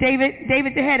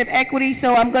 David's the head of equity,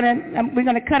 so we're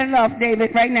gonna cut it off,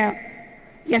 David, right now.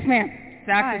 Yes, ma'am.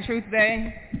 Dr. Truth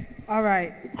Bay. All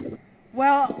right.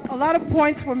 Well, a lot of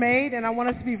points were made, and I want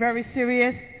us to be very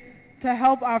serious to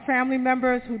help our family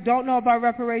members who don't know about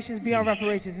reparations be on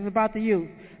reparations. It's about the youth.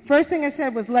 First thing I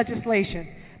said was legislation.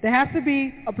 There has to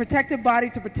be a protective body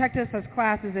to protect us as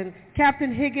classes, and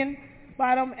Captain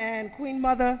Higginbottom and Queen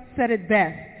Mother said it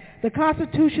best. The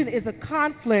Constitution is a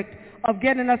conflict of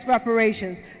getting us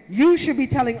reparations. You should be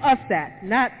telling us that,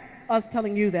 not us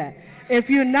telling you that. If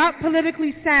you're not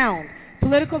politically sound,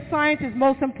 political science is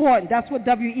most important. That's what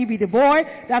W.E.B. Du Bois,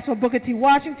 that's what Booker T.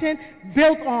 Washington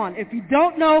built on. If you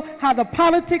don't know how the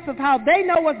politics of how they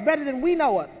know us better than we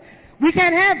know us, we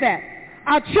can't have that.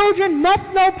 Our children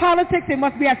must know politics. They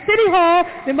must be at City Hall.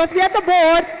 They must be at the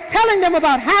board telling them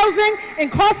about housing,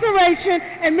 incarceration,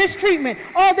 and mistreatment.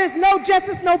 Oh, there's no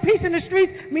justice, no peace in the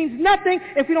streets means nothing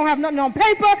if we don't have nothing on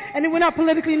paper and if we're not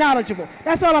politically knowledgeable.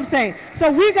 That's all I'm saying.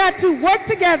 So we got to work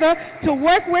together to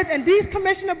work with, and these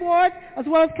commissioner boards, as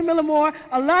well as Camilla Moore,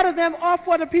 a lot of them are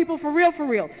for the people for real.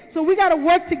 So we got to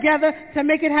work together to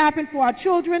make it happen for our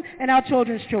children and our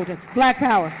children's children. Black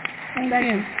power. Thank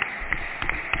you.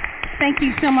 Thank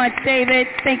you so much, David.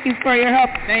 Thank you for your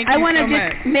help. I want to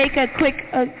just make a quick,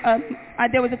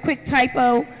 there was a quick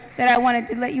typo that I wanted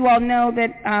to let you all know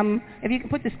that if you can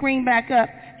put the screen back up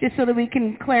just so that we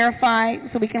can clarify,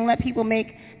 so we can let people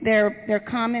make their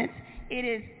comments. It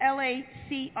is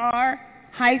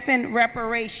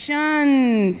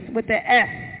LACR-reparations with the S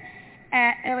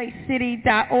at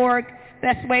lacity.org.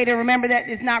 Best way to remember that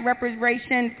is not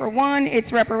reparation for one,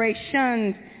 it's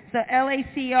reparations. So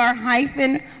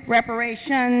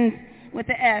LACR-reparations with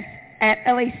the S at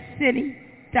lacity.org.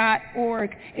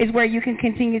 LA.org is where you can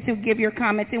continue to give your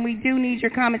comments. And we do need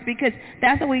your comments because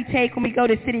that's what we take when we go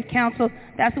to City Council.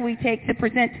 That's what we take to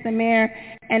present to the mayor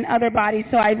and other bodies.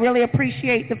 So I really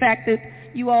appreciate the fact that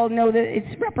you all know that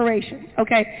it's reparations.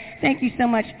 Okay, thank you so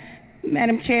much.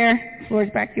 Madam Chair, the floor is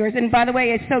back yours. And by the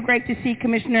way, it's so great to see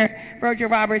Commissioner Virgil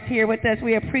Roberts here with us.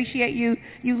 We appreciate you.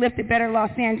 You lift a better Los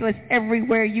Angeles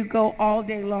everywhere you go all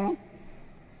day long.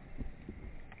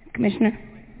 Commissioner.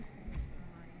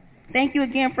 Thank you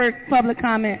again for public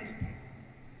comment.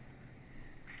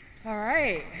 All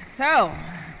right. So,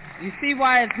 you see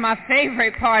why it's my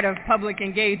favorite part of public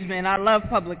engagement. I love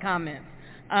public comments.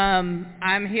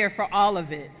 I'm here for all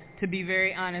of it, to be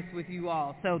very honest with you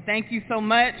all. So thank you so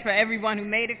much for everyone who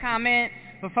made a comment.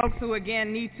 For folks who,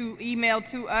 again, need to email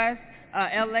to us,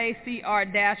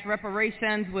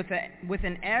 LACR-reparations with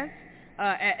an S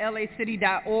at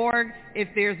lacity.org if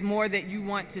there's more that you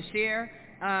want to share,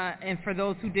 and for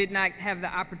those who did not have the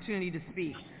opportunity to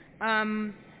speak.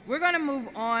 We're going to move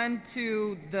on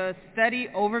to the study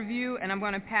overview, and I'm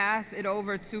going to pass it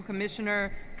over to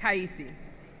Commissioner Kaisi.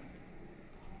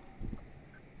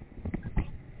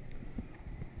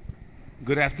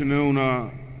 Good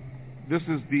afternoon. This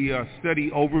is the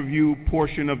study overview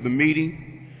portion of the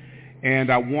meeting,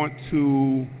 and I want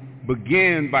to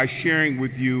begin by sharing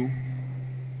with you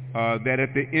that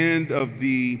at the end of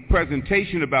the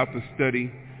presentation about the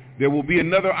study, there will be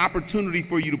another opportunity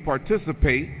for you to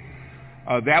participate.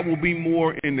 That will be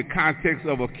more in the context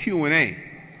of a Q&A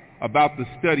about the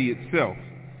study itself.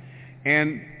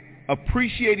 And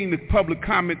appreciating the public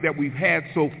comment that we've had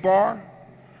so far,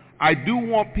 I do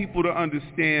want people to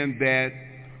understand that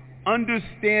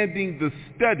understanding the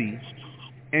study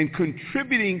and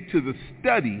contributing to the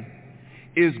study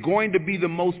is going to be the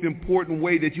most important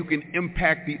way that you can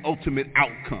impact the ultimate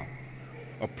outcome.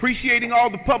 Appreciating all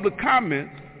the public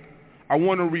comments, I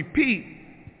want to repeat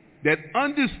that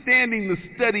understanding the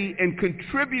study and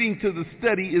contributing to the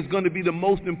study is going to be the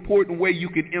most important way you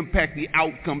can impact the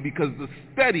outcome, because the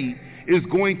study is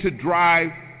going to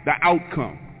drive the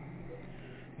outcome.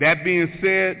 That being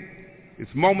said, it's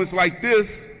moments like this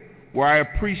where I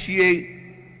appreciate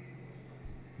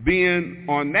being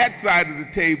on that side of the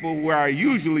table where I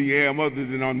usually am, other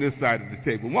than on this side of the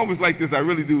table. Moments like this, I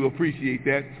really do appreciate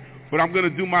that, but I'm going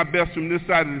to do my best from this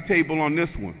side of the table on this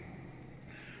one.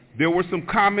 There were some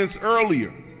comments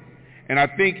earlier, and I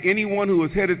think anyone who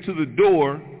is headed to the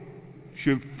door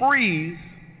should freeze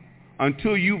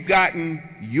until you've gotten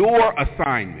your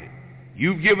assignment.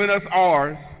 You've given us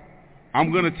ours.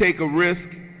 I'm going to take a risk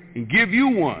and give you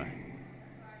one.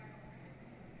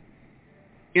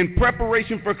 In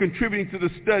preparation for contributing to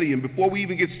the study, and before we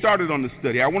even get started on the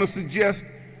study, I want to suggest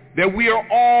that we are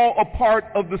all a part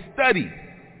of the study.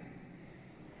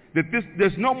 That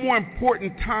there's no more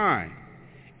important time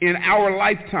in our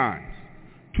lifetimes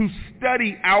to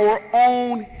study our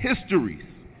own histories,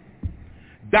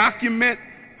 document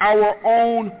our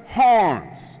own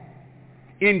harms,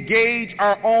 engage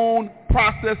our own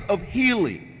process of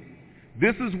healing.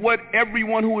 This is what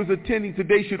everyone who is attending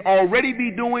today should already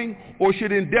be doing or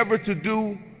should endeavor to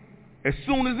do as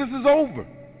soon as this is over.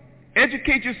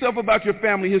 Educate yourself about your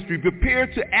family history. Prepare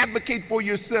to advocate for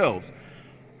yourselves.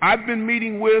 I've been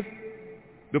meeting with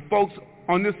the folks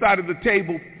on this side of the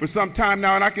table for some time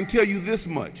now, and I can tell you this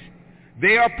much.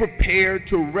 They are prepared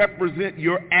to represent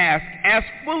your ask as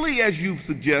fully as you've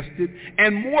suggested,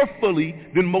 and more fully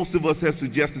than most of us have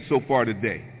suggested so far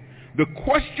today. The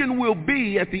question will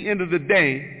be, at the end of the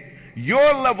day,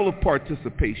 your level of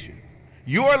participation,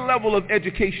 your level of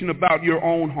education about your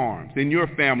own harms and your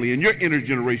family and your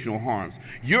intergenerational harms,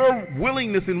 your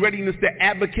willingness and readiness to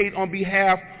advocate on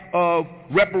behalf of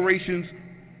reparations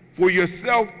for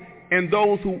yourself and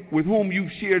those with whom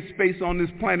you've shared space on this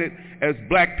planet as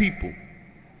black people.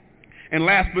 And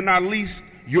last but not least,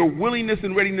 your willingness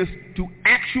and readiness to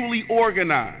actually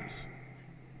organize,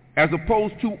 as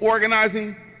opposed to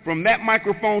organizing from that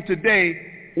microphone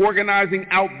today, organizing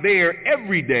out there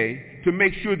every day to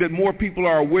make sure that more people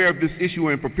are aware of this issue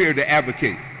and prepared to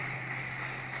advocate.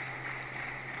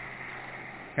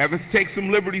 Having to take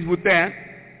some liberties with that,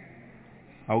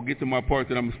 I'll get to my part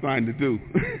that I'm assigned to do.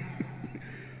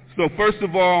 So first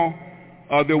of all,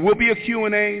 there will be a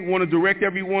Q&A. I want to direct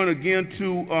everyone again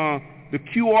to the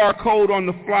QR code on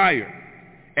the flyer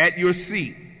at your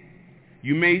seat.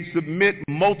 You may submit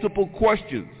multiple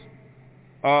questions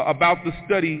about the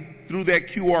study through that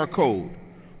QR code.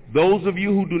 Those of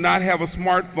you who do not have a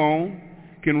smartphone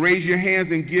can raise your hands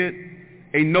and get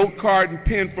a note card and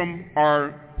pen from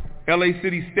our LA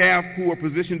City staff who are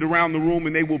positioned around the room,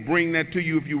 and they will bring that to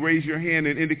you if you raise your hand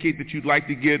and indicate that you'd like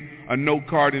to get a note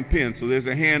card and pen. So there's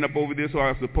a hand up over there, so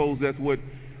I suppose that's what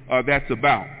that's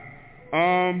about.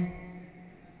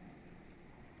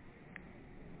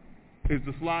 Is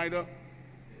the slide up?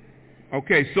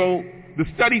 Okay, so the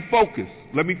study focus.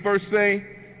 Let me first say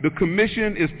the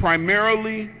commission is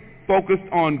primarily focused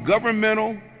on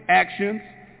governmental actions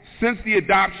since the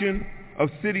adoption of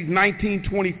City's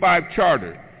 1925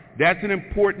 charter. That's an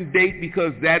important date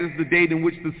because that is the date in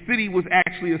which the city was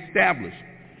actually established.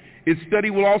 Its study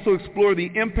will also explore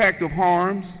the impact of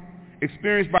harms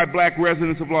experienced by black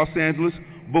residents of Los Angeles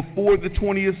before the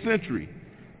 20th century.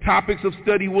 Topics of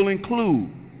study will include,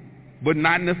 but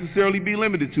not necessarily be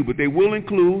limited to, but they will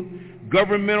include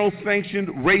governmental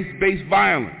sanctioned race-based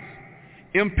violence,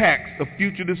 impacts of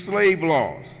fugitive slave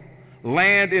laws,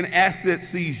 land and asset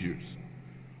seizures,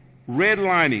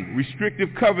 redlining, restrictive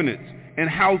covenants, and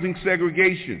housing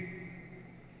segregation,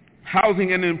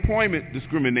 housing and employment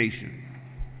discrimination,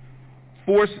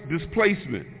 forced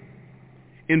displacement,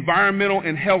 environmental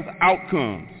and health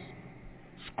outcomes,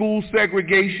 school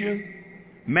segregation,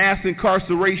 mass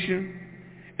incarceration,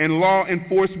 and law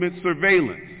enforcement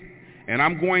surveillance. And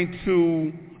I'm going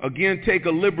to, again, take a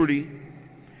liberty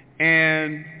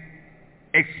and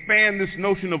expand this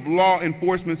notion of law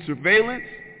enforcement surveillance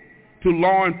to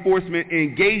law enforcement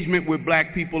engagement with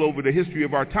black people over the history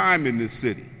of our time in this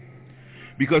city.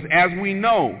 Because as we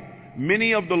know,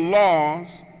 many of the laws,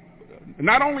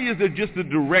 not only is there just a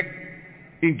direct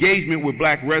engagement with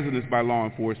black residents by law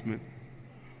enforcement,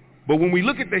 but when we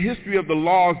look at the history of the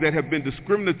laws that have been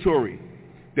discriminatory,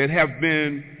 that have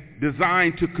been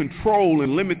designed to control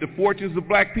and limit the fortunes of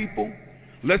black people,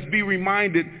 let's be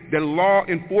reminded that law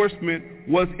enforcement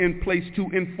was in place to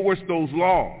enforce those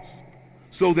laws,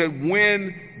 so that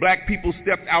when black people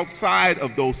stepped outside of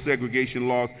those segregation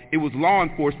laws, it was law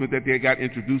enforcement that they got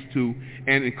introduced to,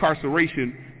 and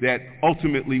incarceration that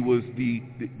ultimately was the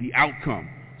outcome.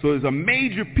 So there's a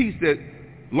major piece that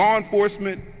law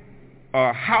enforcement,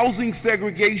 housing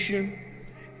segregation,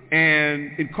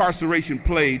 and incarceration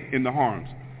played in the harms.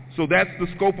 So that's the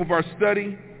scope of our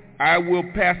study. I will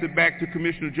pass it back to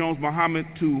Commissioner Jones-Mohammed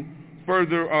to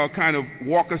further kind of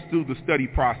walk us through the study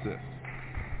process.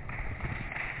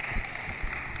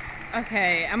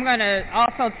 Okay, I'm going to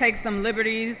also take some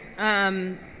liberties,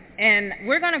 and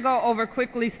we're going to go over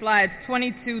quickly slides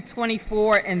 22,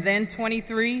 24, and then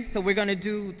 23. So we're going to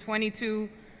do 22,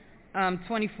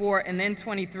 24, and then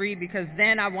 23, because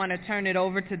then I want to turn it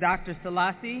over to Dr.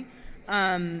 Selassie.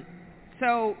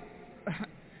 So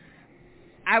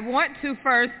I want to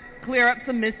first clear up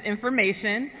some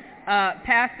misinformation.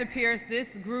 Pastor Pierce, this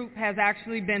group has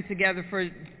actually been together for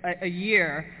a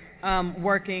year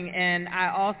working, and I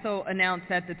also announced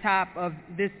at the top of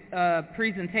this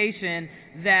presentation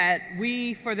that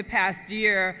we, for the past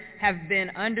year, have been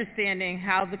understanding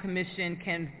how the commission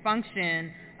can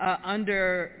function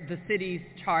under the city's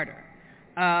charter.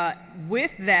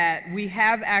 With that, we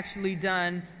have actually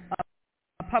done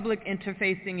public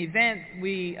interfacing events.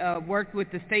 We worked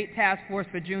with the State Task Force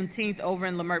for Juneteenth over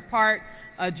in Leimert Park,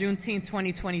 Juneteenth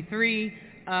 2023.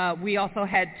 We also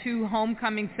had 2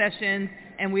 homecoming sessions,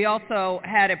 and we also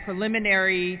had a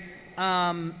preliminary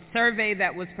survey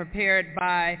that was prepared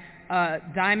by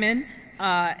Diamond,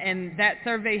 and that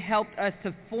survey helped us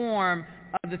to form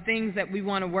the things that we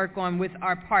want to work on with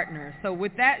our partners. So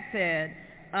with that said,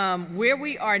 where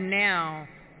we are now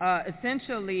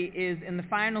essentially is in the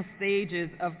final stages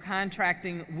of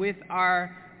contracting with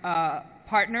our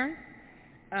partners.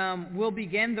 We'll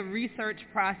begin the research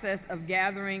process of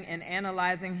gathering and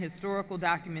analyzing historical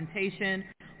documentation.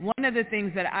 One of the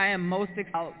things that I am most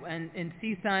excited about, and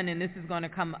CSUN, and this is going to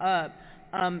come up,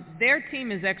 their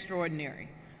team is extraordinary.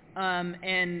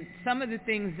 And some of the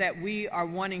things that we are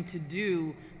wanting to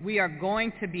do, we are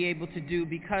going to be able to do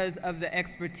because of the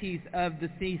expertise of the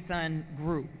CSUN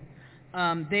group.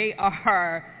 They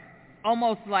are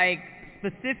almost like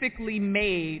specifically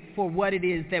made for what it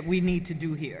is that we need to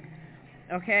do here.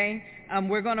 Okay?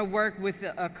 We're going to work with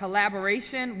a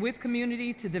collaboration with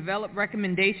community to develop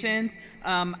recommendations.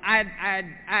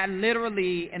 I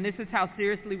literally, and this is how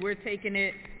seriously we're taking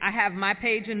it, I have my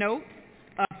page of notes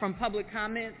from public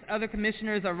comments. Other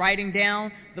commissioners are writing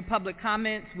down the public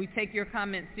comments. We take your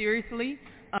comments seriously.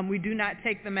 We do not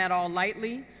take them at all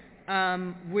lightly.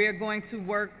 We're going to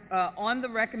work on the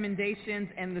recommendations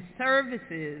and the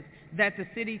services that the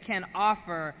city can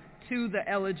offer to the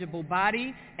eligible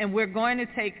body, and we're going to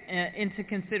take into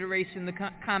consideration the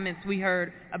comments we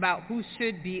heard about who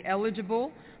should be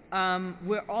eligible.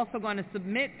 We're also going to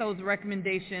submit those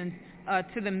recommendations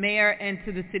to the mayor and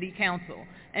to the city council.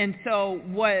 And so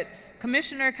what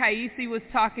Commissioner Kaisi was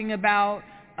talking about,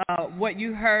 what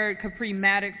you heard Capri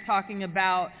Maddox talking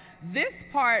about, this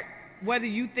part, whether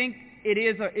you think it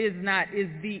is or is not is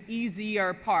the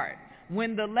easier part.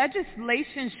 When the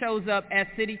legislation shows up at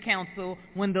City Council,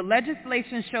 when the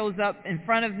legislation shows up in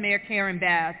front of Mayor Karen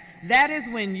Bass, that is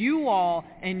when you all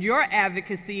and your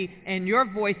advocacy and your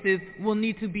voices will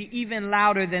need to be even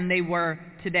louder than they were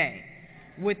today.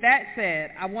 With that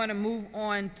said, I want to move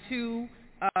on to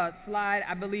slide,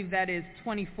 I believe that is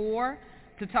 24,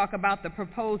 to talk about the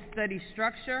proposed study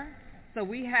structure. So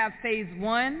we have phase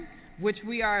 1, which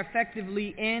we are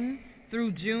effectively in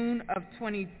through June of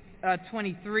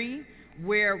 2023,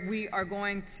 where we are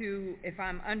going to, if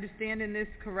I'm understanding this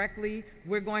correctly,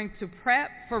 we're going to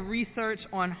prep for research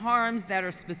on harms that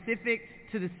are specific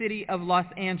to the city of Los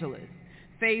Angeles.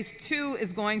 Phase 2 is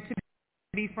going to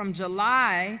be from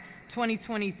July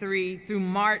 2023 through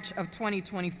March of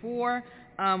 2024,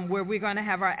 where we're going to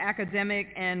have our academic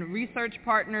and research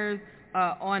partners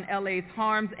on LA's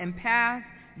harms and paths.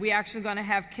 We're actually going to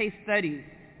have case studies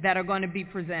that are going to be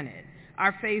presented.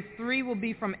 Our phase 3 will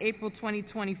be from April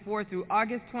 2024 through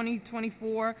August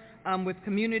 2024 with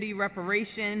community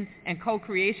reparation and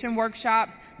co-creation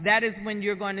workshops. That is when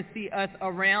you're going to see us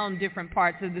around different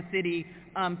parts of the city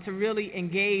to really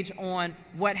engage on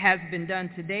what has been done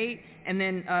to date. And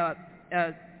then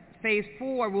phase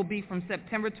 4 will be from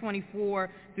September 24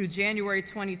 through January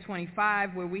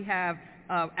 2025, where we have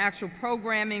actual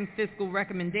programming, fiscal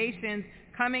recommendations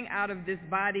coming out of this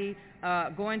body,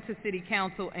 going to City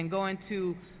Council and going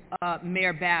to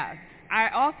Mayor Bass. I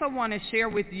also want to share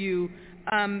with you,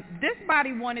 this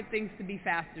body wanted things to be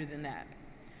faster than that.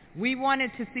 We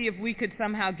wanted to see if we could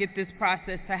somehow get this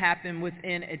process to happen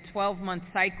within a 12-month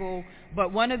cycle,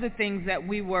 but one of the things that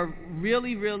we were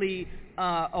really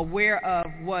aware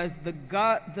of was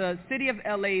the City of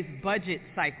LA's budget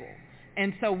cycle.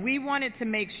 And so we wanted to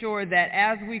make sure that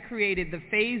as we created the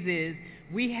phases,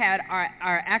 we had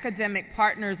our academic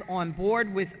partners on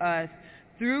board with us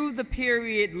through the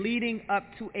period leading up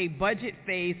to a budget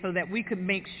phase so that we could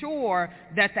make sure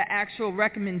that the actual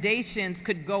recommendations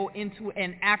could go into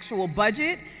an actual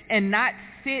budget and not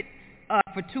sit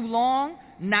for too long,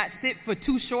 not sit for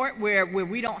too short where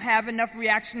we don't have enough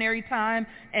reactionary time,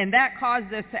 and that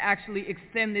caused us to actually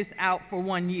extend this out for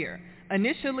 1 year.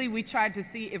 Initially, we tried to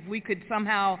see if we could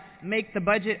somehow make the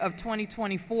budget of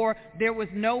 2024. There was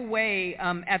no way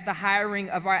at the hiring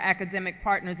of our academic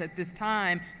partners at this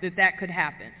time that could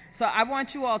happen. So I want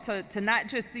you all to not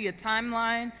just see a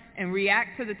timeline and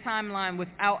react to the timeline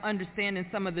without understanding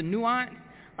some of the nuance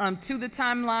to the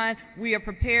timeline. We are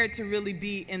prepared to really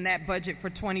be in that budget for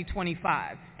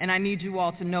 2025, and I need you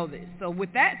all to know this. So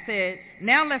with that said,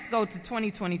 now let's go to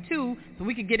 2022 so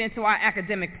we can get into our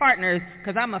academic partners,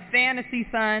 because I'm a fan of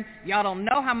CSUN. Y'all don't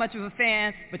know how much of a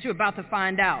fan, but you're about to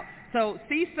find out. So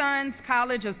CSUN's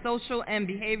College of Social and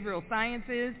Behavioral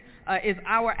Sciences is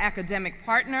our academic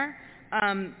partner.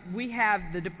 We have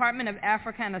the Department of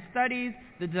Africana Studies,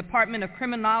 the Department of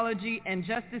Criminology and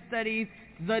Justice Studies,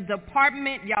 the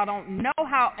department, y'all don't know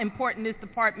how important this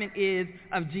department is,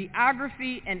 of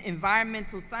Geography and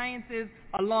Environmental Sciences,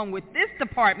 along with this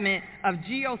department of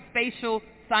Geospatial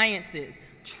Sciences.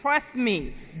 Trust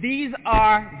me, these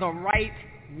are the right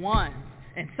ones.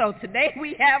 And so today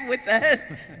we have with us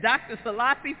Dr.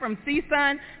 Selassie from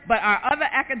CSUN, but our other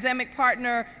academic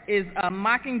partner is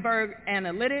Mockingbird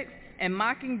Analytics. And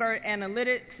Mockingbird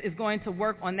Analytics is going to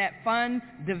work on that fund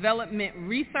development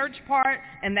research part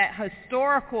and that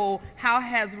historical, how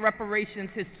has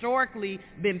reparations historically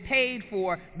been paid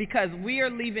for, because we are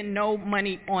leaving no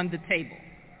money on the table.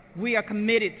 We are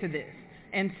committed to this.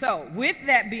 And so with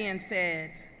that being said,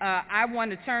 I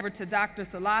want to turn over to Dr.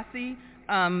 Selassie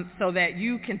so that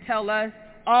you can tell us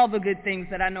all the good things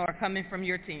that I know are coming from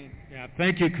your team. Yeah,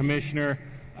 thank you, Commissioner.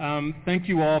 Thank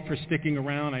you all for sticking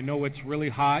around. I know it's really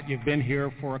hot. You've been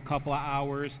here for a couple of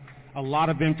hours. A lot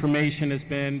of information has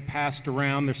been passed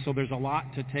around, so there's a lot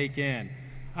to take in.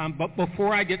 But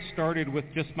before I get started with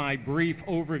just my brief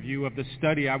overview of the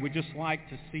study, I would just like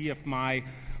to see if my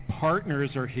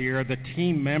partners are here, the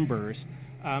team members.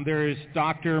 There is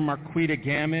Dr. Marquita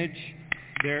Gamage.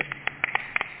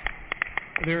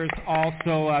 There's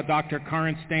also Dr.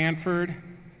 Karen Stanford.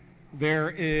 There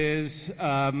is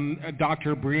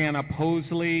Dr. Brianna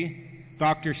Posley,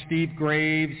 Dr. Steve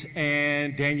Graves,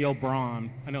 and Danielle Braun.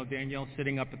 I know Danielle's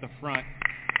sitting up at the front.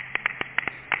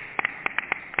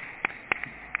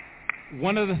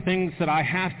 One of the things that I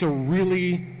have to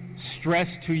really stress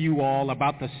to you all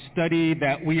about the study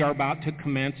that we are about to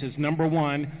commence is, number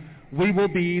one, we will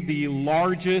be the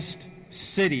largest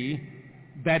city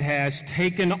that has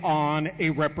taken on a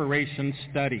reparations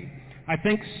study. I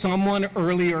think someone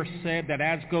earlier said that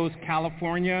as goes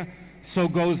California, so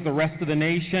goes the rest of the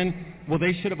nation. Well,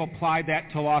 they should have applied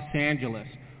that to Los Angeles.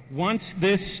 Once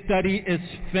this study is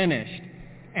finished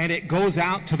and it goes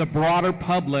out to the broader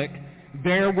public,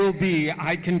 there will be,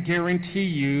 I can guarantee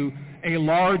you, a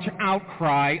large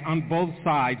outcry on both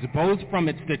sides, both from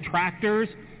its detractors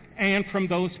and from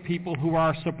those people who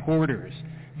are supporters.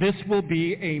 This will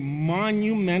be a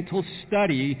monumental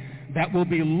study that will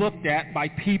be looked at by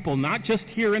people, not just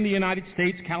here in the United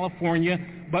States, California,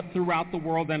 but throughout the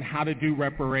world on how to do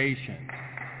reparations.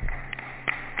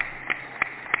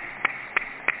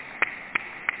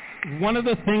 One of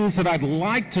the things that I'd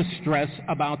like to stress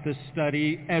about this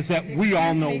study is that we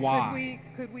all know why.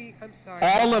 I'm sorry.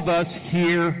 All of us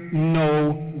here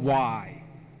know why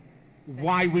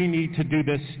we need to do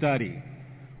this study.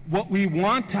 What we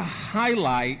want to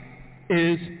highlight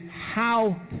is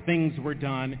how things were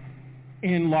done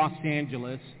in Los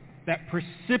Angeles that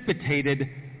precipitated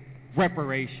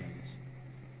reparations.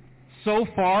 So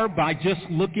far, by just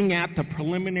looking at the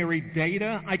preliminary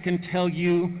data, I can tell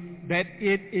you that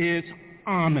it is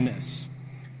ominous.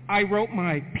 I wrote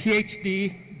my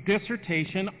PhD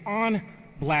dissertation on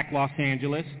Black Los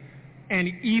Angeles, and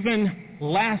even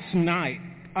last night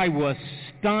I was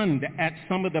stunned at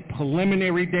some of the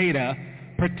preliminary data,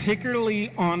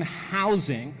 particularly on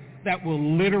housing, that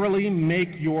will literally make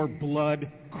your blood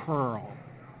curl.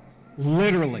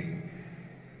 Literally.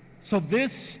 So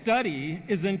this study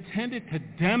is intended to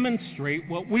demonstrate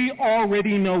what we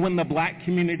already know in the black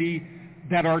community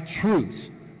that are truths,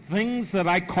 things that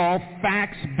I call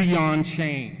facts beyond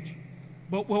change.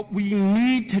 But what we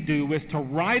need to do is to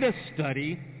write a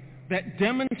study that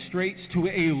demonstrates to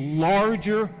a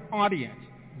larger audience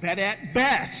that at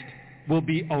best will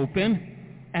be open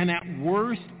and at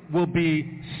worst will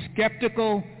be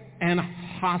skeptical and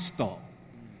hostile.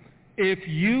 If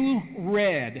you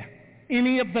read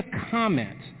any of the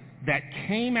comments that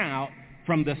came out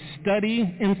from the study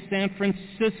in San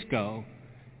Francisco,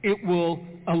 it will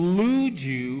allude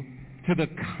you to the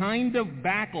kind of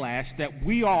backlash that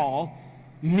we all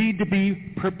need to be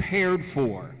prepared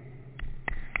for.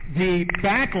 The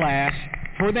backlash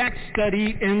for that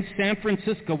study in San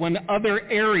Francisco and other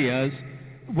areas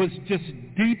was just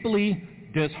deeply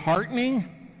disheartening,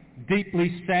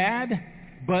 deeply sad,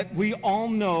 but we all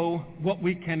know what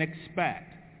we can expect.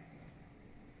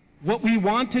 What we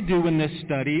want to do in this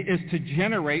study is to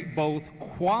generate both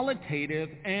qualitative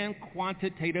and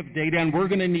quantitative data, and we're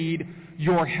going to need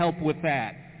your help with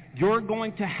that. You're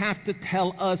going to have to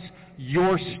tell us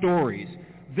your stories.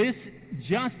 This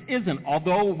just isn't,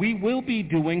 although we will be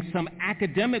doing some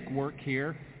academic work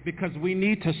here because we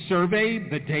need to survey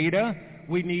the data,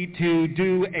 we need to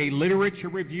do a literature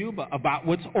review about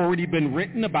what's already been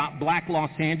written about Black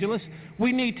Los Angeles.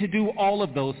 We need to do all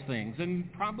of those things,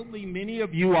 and probably many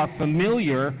of you are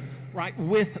familiar, right,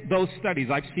 with those studies.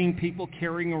 I've seen people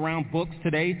carrying around books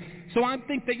today, so I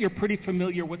think that you're pretty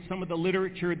familiar with some of the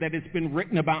literature that has been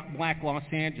written about Black Los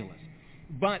Angeles.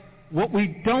 But what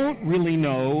we don't really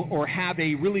know or have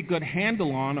a really good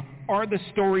handle on are the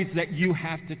stories that you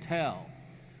have to tell.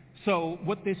 So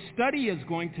what this study is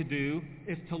going to do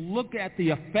is to look at the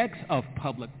effects of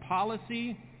public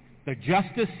policy, the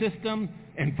justice system,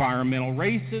 environmental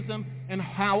racism, and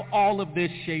how all of this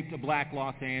shaped Black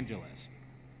Los Angeles.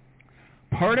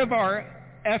 Part of our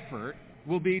effort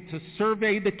will be to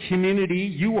survey the community,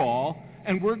 you all,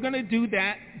 and we're going to do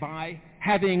that by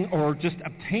having or just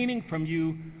obtaining from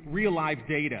you real-life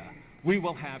data. We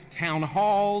will have town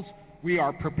halls. We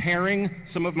are preparing,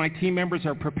 some of my team members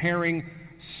are preparing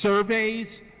surveys.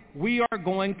 We are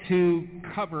going to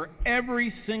cover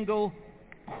every single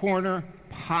corner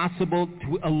possible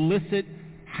to elicit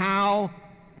how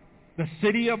the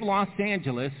city of Los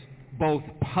Angeles, both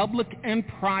public and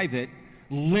private,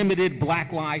 limited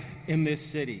black life in this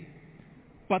city.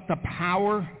 But the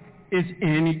power is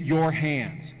in your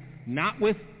hands, not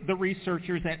with the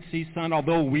researchers at CSUN,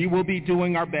 although we will be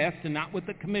doing our best, and not with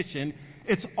the commission.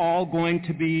 It's all going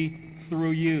to be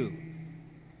through you.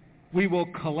 We will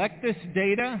collect this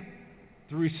data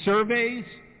through surveys,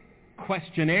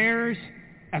 questionnaires,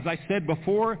 as I said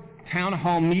before, town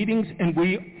hall meetings, and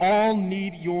we all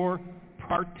need your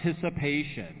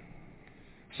participation.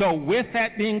 So with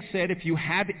that being said, if you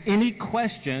have any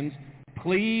questions,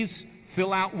 please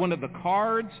fill out one of the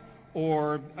cards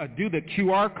or do the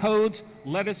QR codes.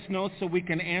 Let us know so we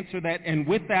can answer that. And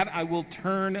with that, I will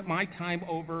turn my time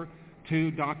over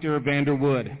to Dr.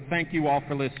 Vanderwood. Thank you all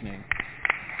for listening.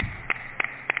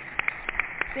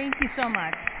 Thank you so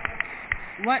much.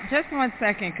 Just 1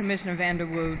 second, Commissioner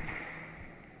Vanderwood.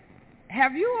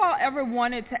 Have you all ever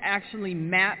wanted to actually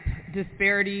map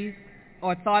disparities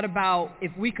or thought about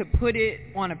if we could put it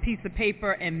on a piece of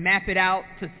paper and map it out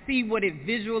to see what it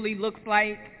visually looks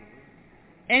like?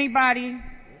 Anybody?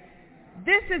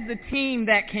 this is the team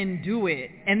that can do it,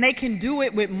 and they can do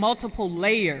it with multiple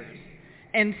layers.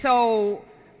 And so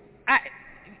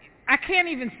I can't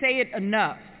even say it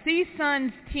enough.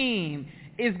 CSUN's team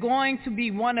is going to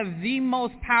be one of the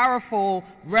most powerful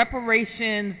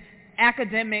reparations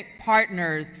academic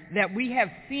partners that we have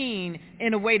seen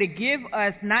in a way to give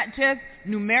us not just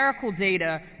numerical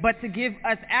data, but to give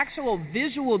us actual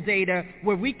visual data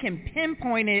where we can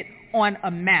pinpoint it on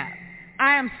a map.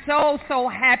 I am so, so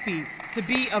happy to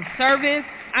be of service.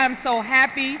 I'm so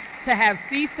happy to have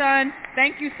CSUN.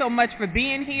 Thank you so much for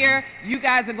being here. You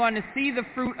guys are going to see the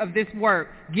fruit of this work.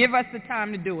 Give us the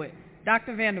time to do it.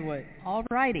 Dr. Vanderwood. All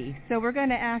righty. So we're going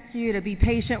to ask you to be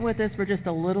patient with us for just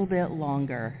a little bit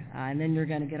longer, and then you're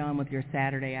going to get on with your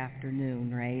Saturday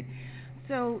afternoon, right?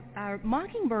 So our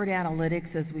Mockingbird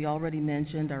Analytics, as we already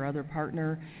mentioned, our other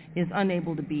partner, is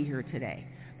unable to be here today.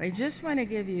 I just want to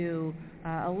give you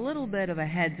a little bit of a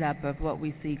heads up of what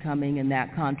we see coming in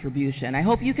that contribution. I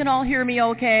hope you can all hear me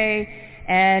okay.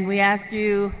 And we asked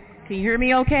you, can you hear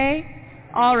me okay?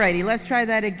 All righty, let's try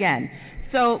that again.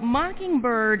 So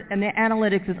Mockingbird and the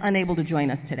Analytics is unable to join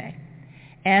us today.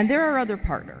 And they're our other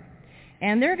partner.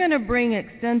 And they're going to bring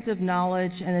extensive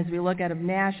knowledge, and as we look at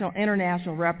national,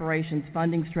 international reparations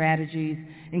funding strategies,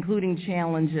 including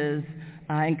challenges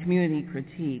and community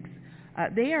critiques.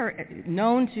 They are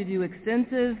known to do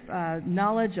extensive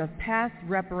knowledge of past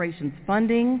reparations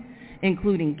funding,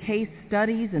 including case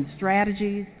studies and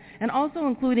strategies, and also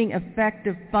including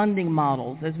effective funding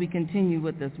models as we continue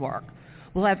with this work.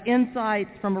 We'll have insights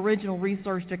from original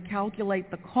research to calculate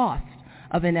the cost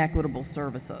of inequitable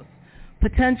services,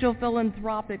 potential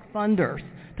philanthropic funders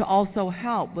to also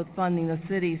help with funding the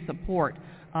city's support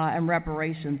and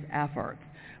reparations efforts.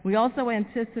 We also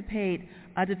anticipate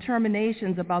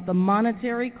determinations about the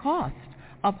monetary cost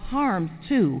of harms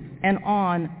to and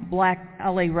on Black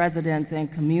LA residents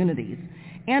and communities,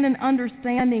 and an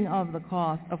understanding of the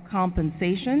cost of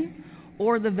compensation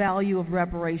or the value of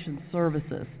reparations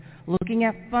services, looking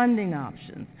at funding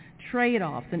options,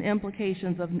 trade-offs, and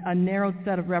implications of a narrowed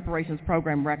set of reparations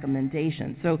program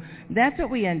recommendations. So that's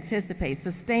what we anticipate,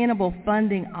 sustainable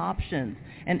funding options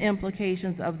and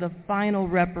implications of the final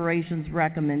reparations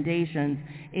recommendations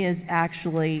is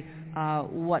actually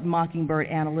what Mockingbird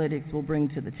Analytics will bring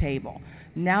to the table.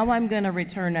 Now I'm going to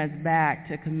return us back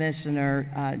to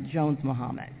Commissioner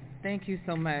Jones-Mohammed. Thank you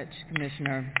so much,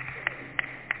 Commissioner.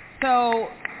 So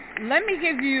let me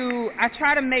give you, I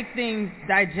try to make things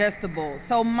digestible.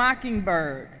 So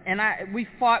Mockingbird, and we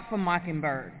fought for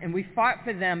Mockingbird, and we fought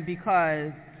for them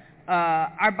because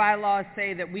our bylaws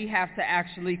say that we have to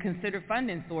actually consider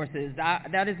funding sources.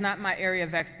 That is not my area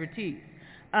of expertise.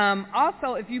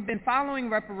 Also, if you've been following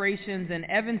reparations in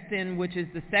Evanston, which is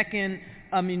the second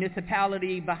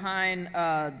municipality behind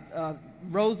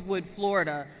Rosewood,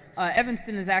 Florida,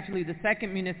 Evanston is actually the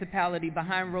second municipality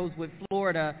behind Rosewood,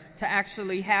 Florida, to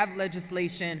actually have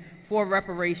legislation for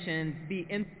reparations be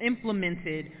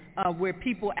implemented where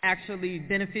people actually,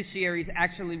 beneficiaries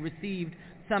actually received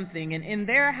something. And in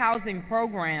their housing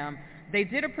program, they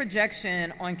did a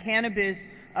projection on cannabis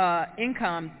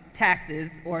income taxes,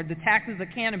 or the taxes of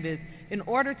cannabis, in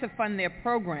order to fund their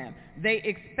program. They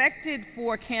expected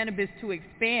for cannabis to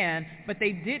expand, but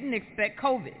they didn't expect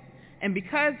COVID. And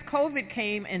because COVID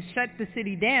came and shut the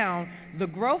city down, the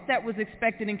growth that was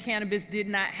expected in cannabis did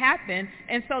not happen,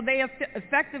 and so they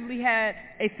effectively had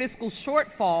a fiscal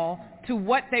shortfall to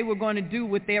what they were going to do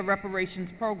with their reparations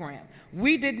program.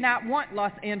 We did not want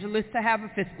Los Angeles to have a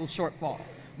fiscal shortfall.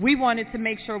 We wanted to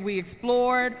make sure we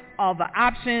explored all the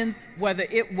options, whether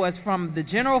it was from the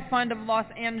general fund of Los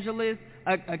Angeles,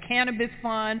 a cannabis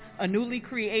fund, a newly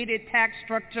created tax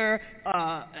structure,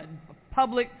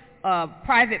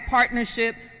 public-private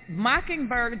partnership.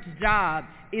 Mockingbird's job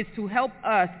is to help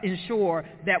us ensure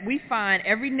that we find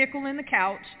every nickel in the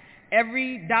couch,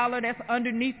 every dollar that's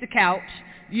underneath the couch,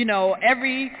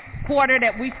 every quarter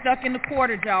that we stuck in the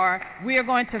quarter jar. We are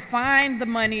going to find the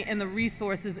money and the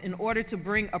resources in order to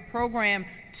bring a program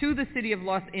to the city of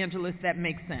Los Angeles that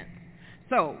makes sense.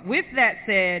 So with that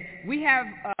said, we have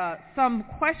some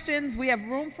questions. We have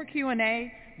room for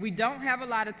Q&A. We don't have a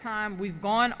lot of time. We've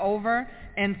gone over.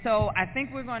 And so I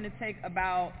think we're going to take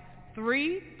about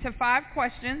 3 to 5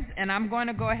 questions. And I'm going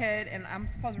to go ahead and I'm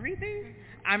supposed to read these?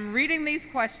 I'm reading these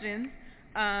questions.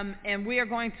 And we are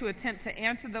going to attempt to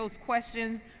answer those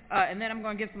questions. And then I'm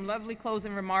going to give some lovely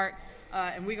closing remarks.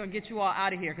 And we're going to get you all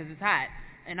out of here because it's hot.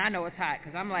 And I know it's hot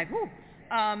because I'm like, whoo.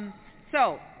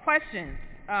 So questions.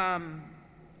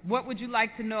 What would you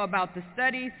like to know about the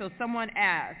study? So someone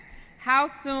asked, how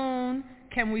soon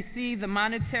can we see the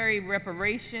monetary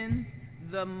reparations,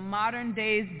 the modern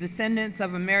day's descendants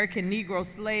of American Negro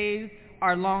slaves,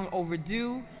 are long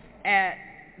overdue. At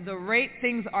the rate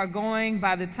things are going,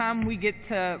 by the time we get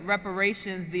to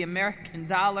reparations, the American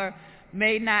dollar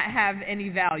may not have any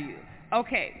value.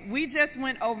 Okay, we just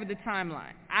went over the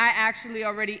timeline. I actually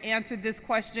already answered this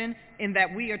question in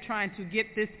that we are trying to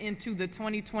get this into the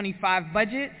 2025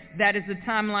 budget. That is the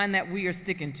timeline that we are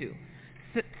sticking to.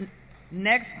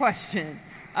 Next question.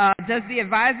 Does the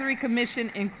advisory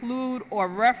commission include or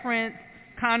reference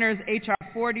Connor's HR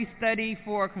 40 study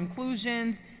for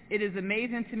conclusions? It is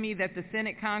amazing to me that the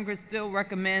Senate Congress still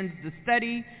recommends the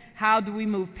study. How do we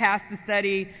move past the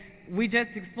study? We just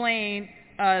explained,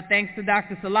 thanks to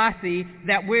Dr. Selassie,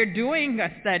 that we're doing a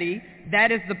study.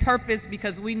 That is the purpose,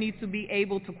 because we need to be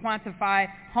able to quantify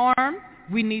harm.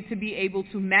 We need to be able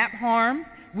to map harm.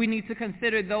 We need to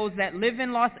consider those that live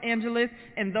in Los Angeles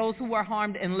and those who are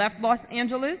harmed and left Los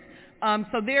Angeles.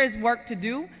 So there is work to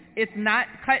do. It's not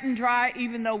cut and dry,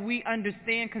 even though we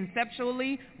understand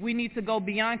conceptually. We need to go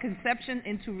beyond conception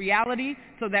into reality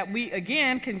so that we,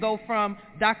 again, can go from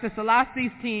Dr.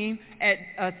 Selassie's team at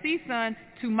CSUN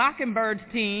to Mockingbird's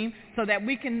team so that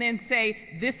we can then say,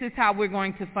 this is how we're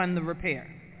going to fund the repair.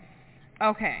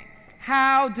 Okay.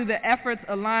 How do the efforts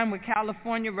align with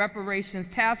California Reparations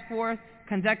Task Force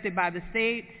conducted by the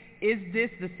state? Is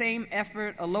this the same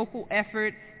effort, a local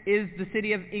effort? Is the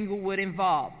city of Inglewood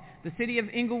involved? The city of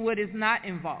Inglewood is not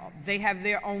involved. They have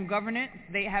their own governance.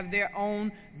 They have their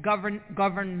own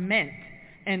government.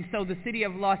 And so the city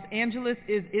of Los Angeles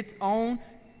is its own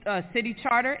city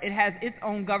charter. It has its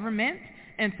own government.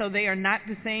 And so they are not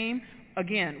the same.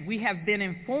 Again, we have been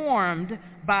informed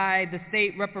by the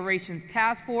State Reparations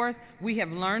Task Force. We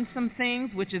have learned some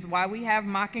things, which is why we have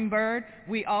Mockingbird.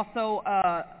 We also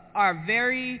are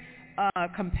very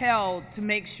compelled to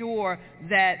make sure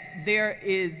that there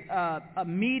is a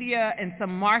media and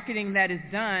some marketing that is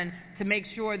done to make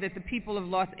sure that the people of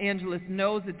Los Angeles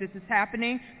knows that this is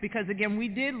happening, because again, we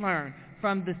did learn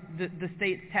from the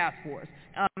state's task force.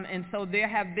 And so there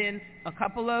have been a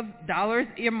couple of dollars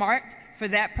earmarked for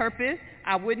that purpose.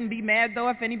 I wouldn't be mad, though,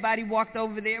 if anybody walked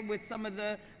over there with some of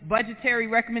the budgetary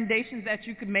recommendations that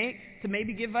you could make to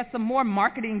maybe give us some more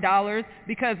marketing dollars,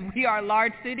 because we are a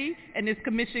large city and this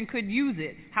commission could use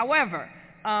it. However,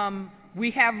 we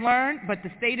have learned, but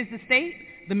the state is the state,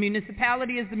 the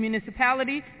municipality is the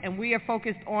municipality, and we are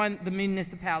focused on the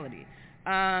municipality.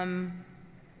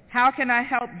 How can I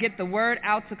help get the word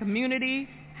out to community?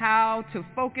 How to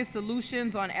focus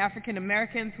solutions on African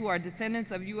Americans who are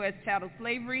descendants of U.S. chattel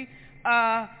slavery.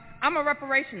 I'm a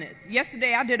reparationist.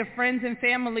 Yesterday I did a friends and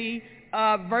family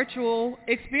virtual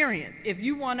experience. If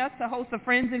you want us to host a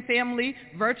friends and family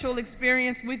virtual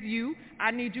experience with you, I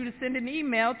need you to send an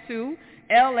email to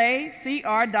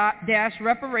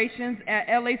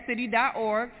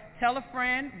lacr-reparations@lacity.org. Tell a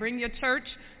friend, bring your church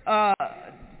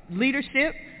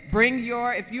leadership, bring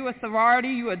your, if you're a sorority,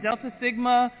 you're a Delta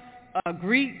Sigma,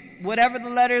 Greek, whatever the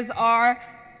letters are,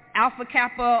 Alpha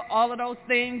Kappa, all of those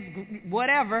things,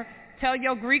 whatever. Tell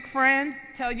your Greek friends,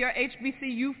 tell your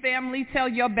HBCU family, tell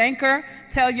your banker,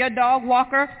 tell your dog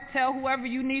walker, tell whoever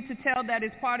you need to tell that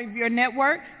is part of your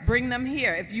network. Bring them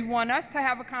here. If you want us to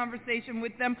have a conversation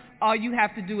with them, all you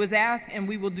have to do is ask, and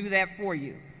we will do that for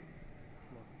you.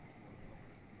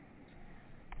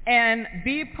 And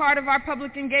be part of our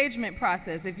public engagement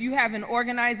process. If you have an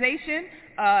organization,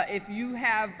 if you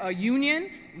have a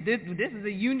union, this is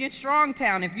a union strong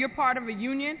town. If you're part of a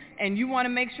union and you want to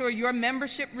make sure your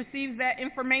membership receives that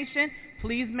information,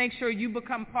 please make sure you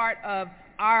become part of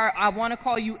our, I want to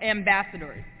call you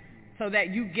ambassadors, so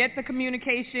that you get the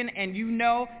communication and you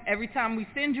know every time we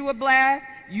send you a blast,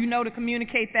 you know to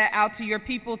communicate that out to your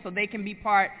people so they can be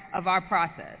part of our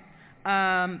process.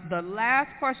 The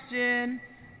last question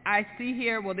I see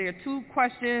here, well, there are two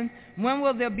questions. When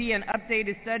will there be an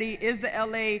updated study? Is the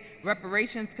LA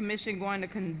Reparations Commission going to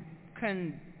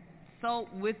consult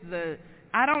with the,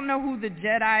 I don't know who the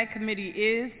JEDI committee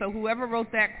is, so whoever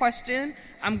wrote that question,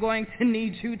 I'm going to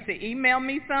need you to email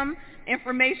me some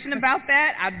information about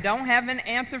that. I don't have an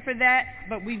answer for that,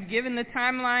 but we've given the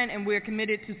timeline and we're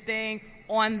committed to staying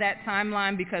on that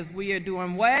timeline because we are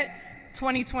doing what?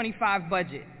 2025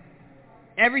 budget.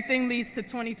 Everything leads to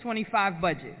 2025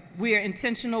 budget. We are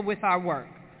intentional with our work.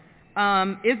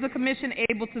 Is the commission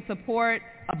able to support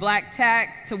a black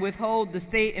tax to withhold the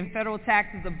state and federal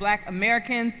taxes of black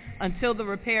Americans until the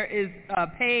repair is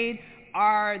paid?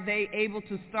 Are they able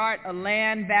to start a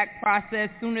land back process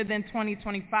sooner than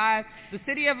 2025? The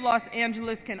city of Los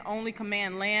Angeles can only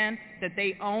command land that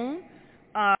they own.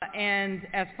 And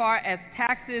as far as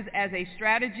taxes as a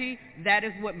strategy, that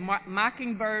is what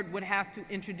Mockingbird would have to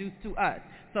introduce to us.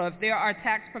 So if there are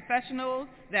tax professionals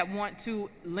that want to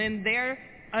lend their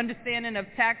understanding of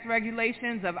tax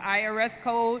regulations, of IRS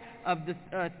code, of the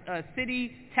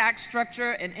city tax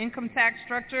structure and income tax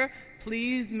structure,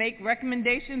 please make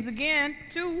recommendations again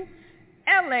to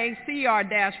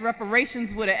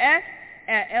LACR-reparations with an S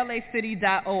at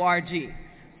lacity.org.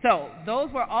 So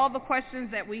those were all the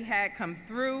questions that we had come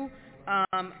through.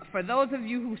 For those of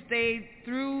you who stayed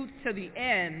through to the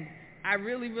end, I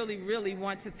really, really, really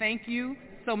want to thank you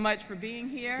so much for being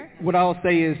here. What I'll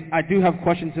say is I do have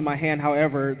questions in my hand.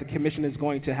 However, the commission is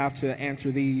going to have to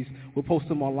answer these. We'll post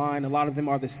them online. A lot of them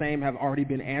are the same, have already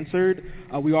been answered.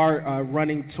 We are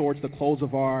running towards the close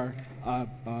of our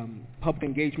public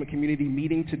engagement community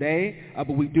meeting today,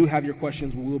 but we do have your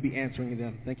questions. We will be answering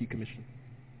them. Thank you, Commissioner.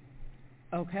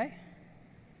 Okay.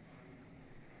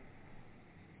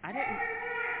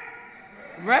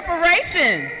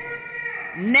 Reparations.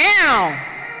 Now.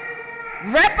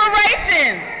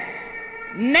 Reparations.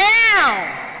 Now.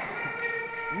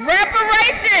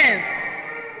 Reparations.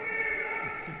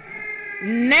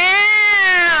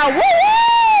 Now.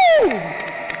 Woo-hoo!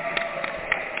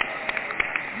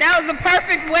 That was a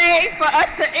perfect way for us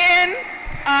to end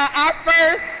our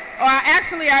first, or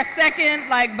actually our second,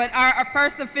 but our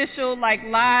first official,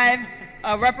 live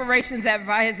Reparations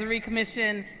Advisory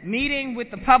Commission meeting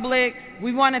with the public.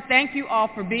 We want to thank you all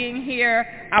for being here.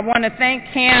 I want to thank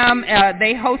CAM.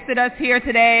 They hosted us here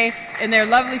today in their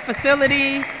lovely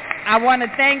facility. I want to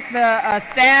thank the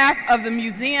staff of the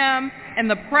museum and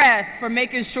the press for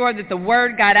making sure that the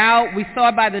word got out. We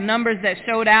saw by the numbers that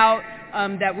showed out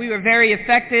that we were very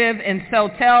effective, and so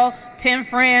tell 10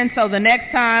 friends, so the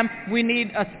next time we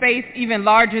need a space even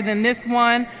larger than this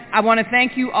one. I want to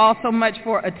thank you all so much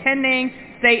for attending.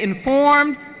 Stay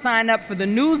informed. Sign up for the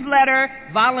newsletter.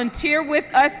 Volunteer with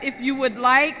us if you would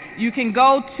like. You can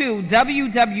go to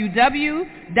www.civil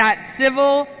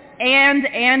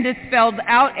and is spelled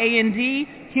out, A-N-D,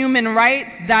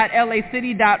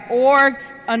 humanrights.lacity.org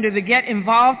under the Get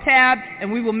Involved tab,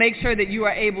 and we will make sure that you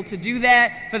are able to do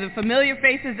that. For the familiar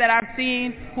faces that I've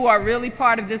seen who are really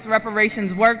part of this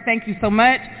reparations work, thank you so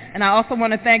much. And I also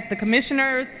want to thank the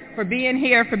commissioners for being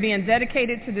here, for being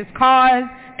dedicated to this cause,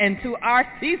 and to our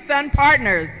CSUN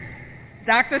partners,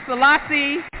 Dr.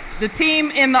 Selassie, the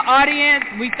team in the audience.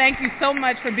 We thank you so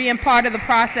much for being part of the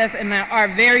process and are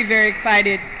very, very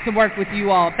excited to work with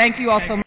you all. Thank you all so much.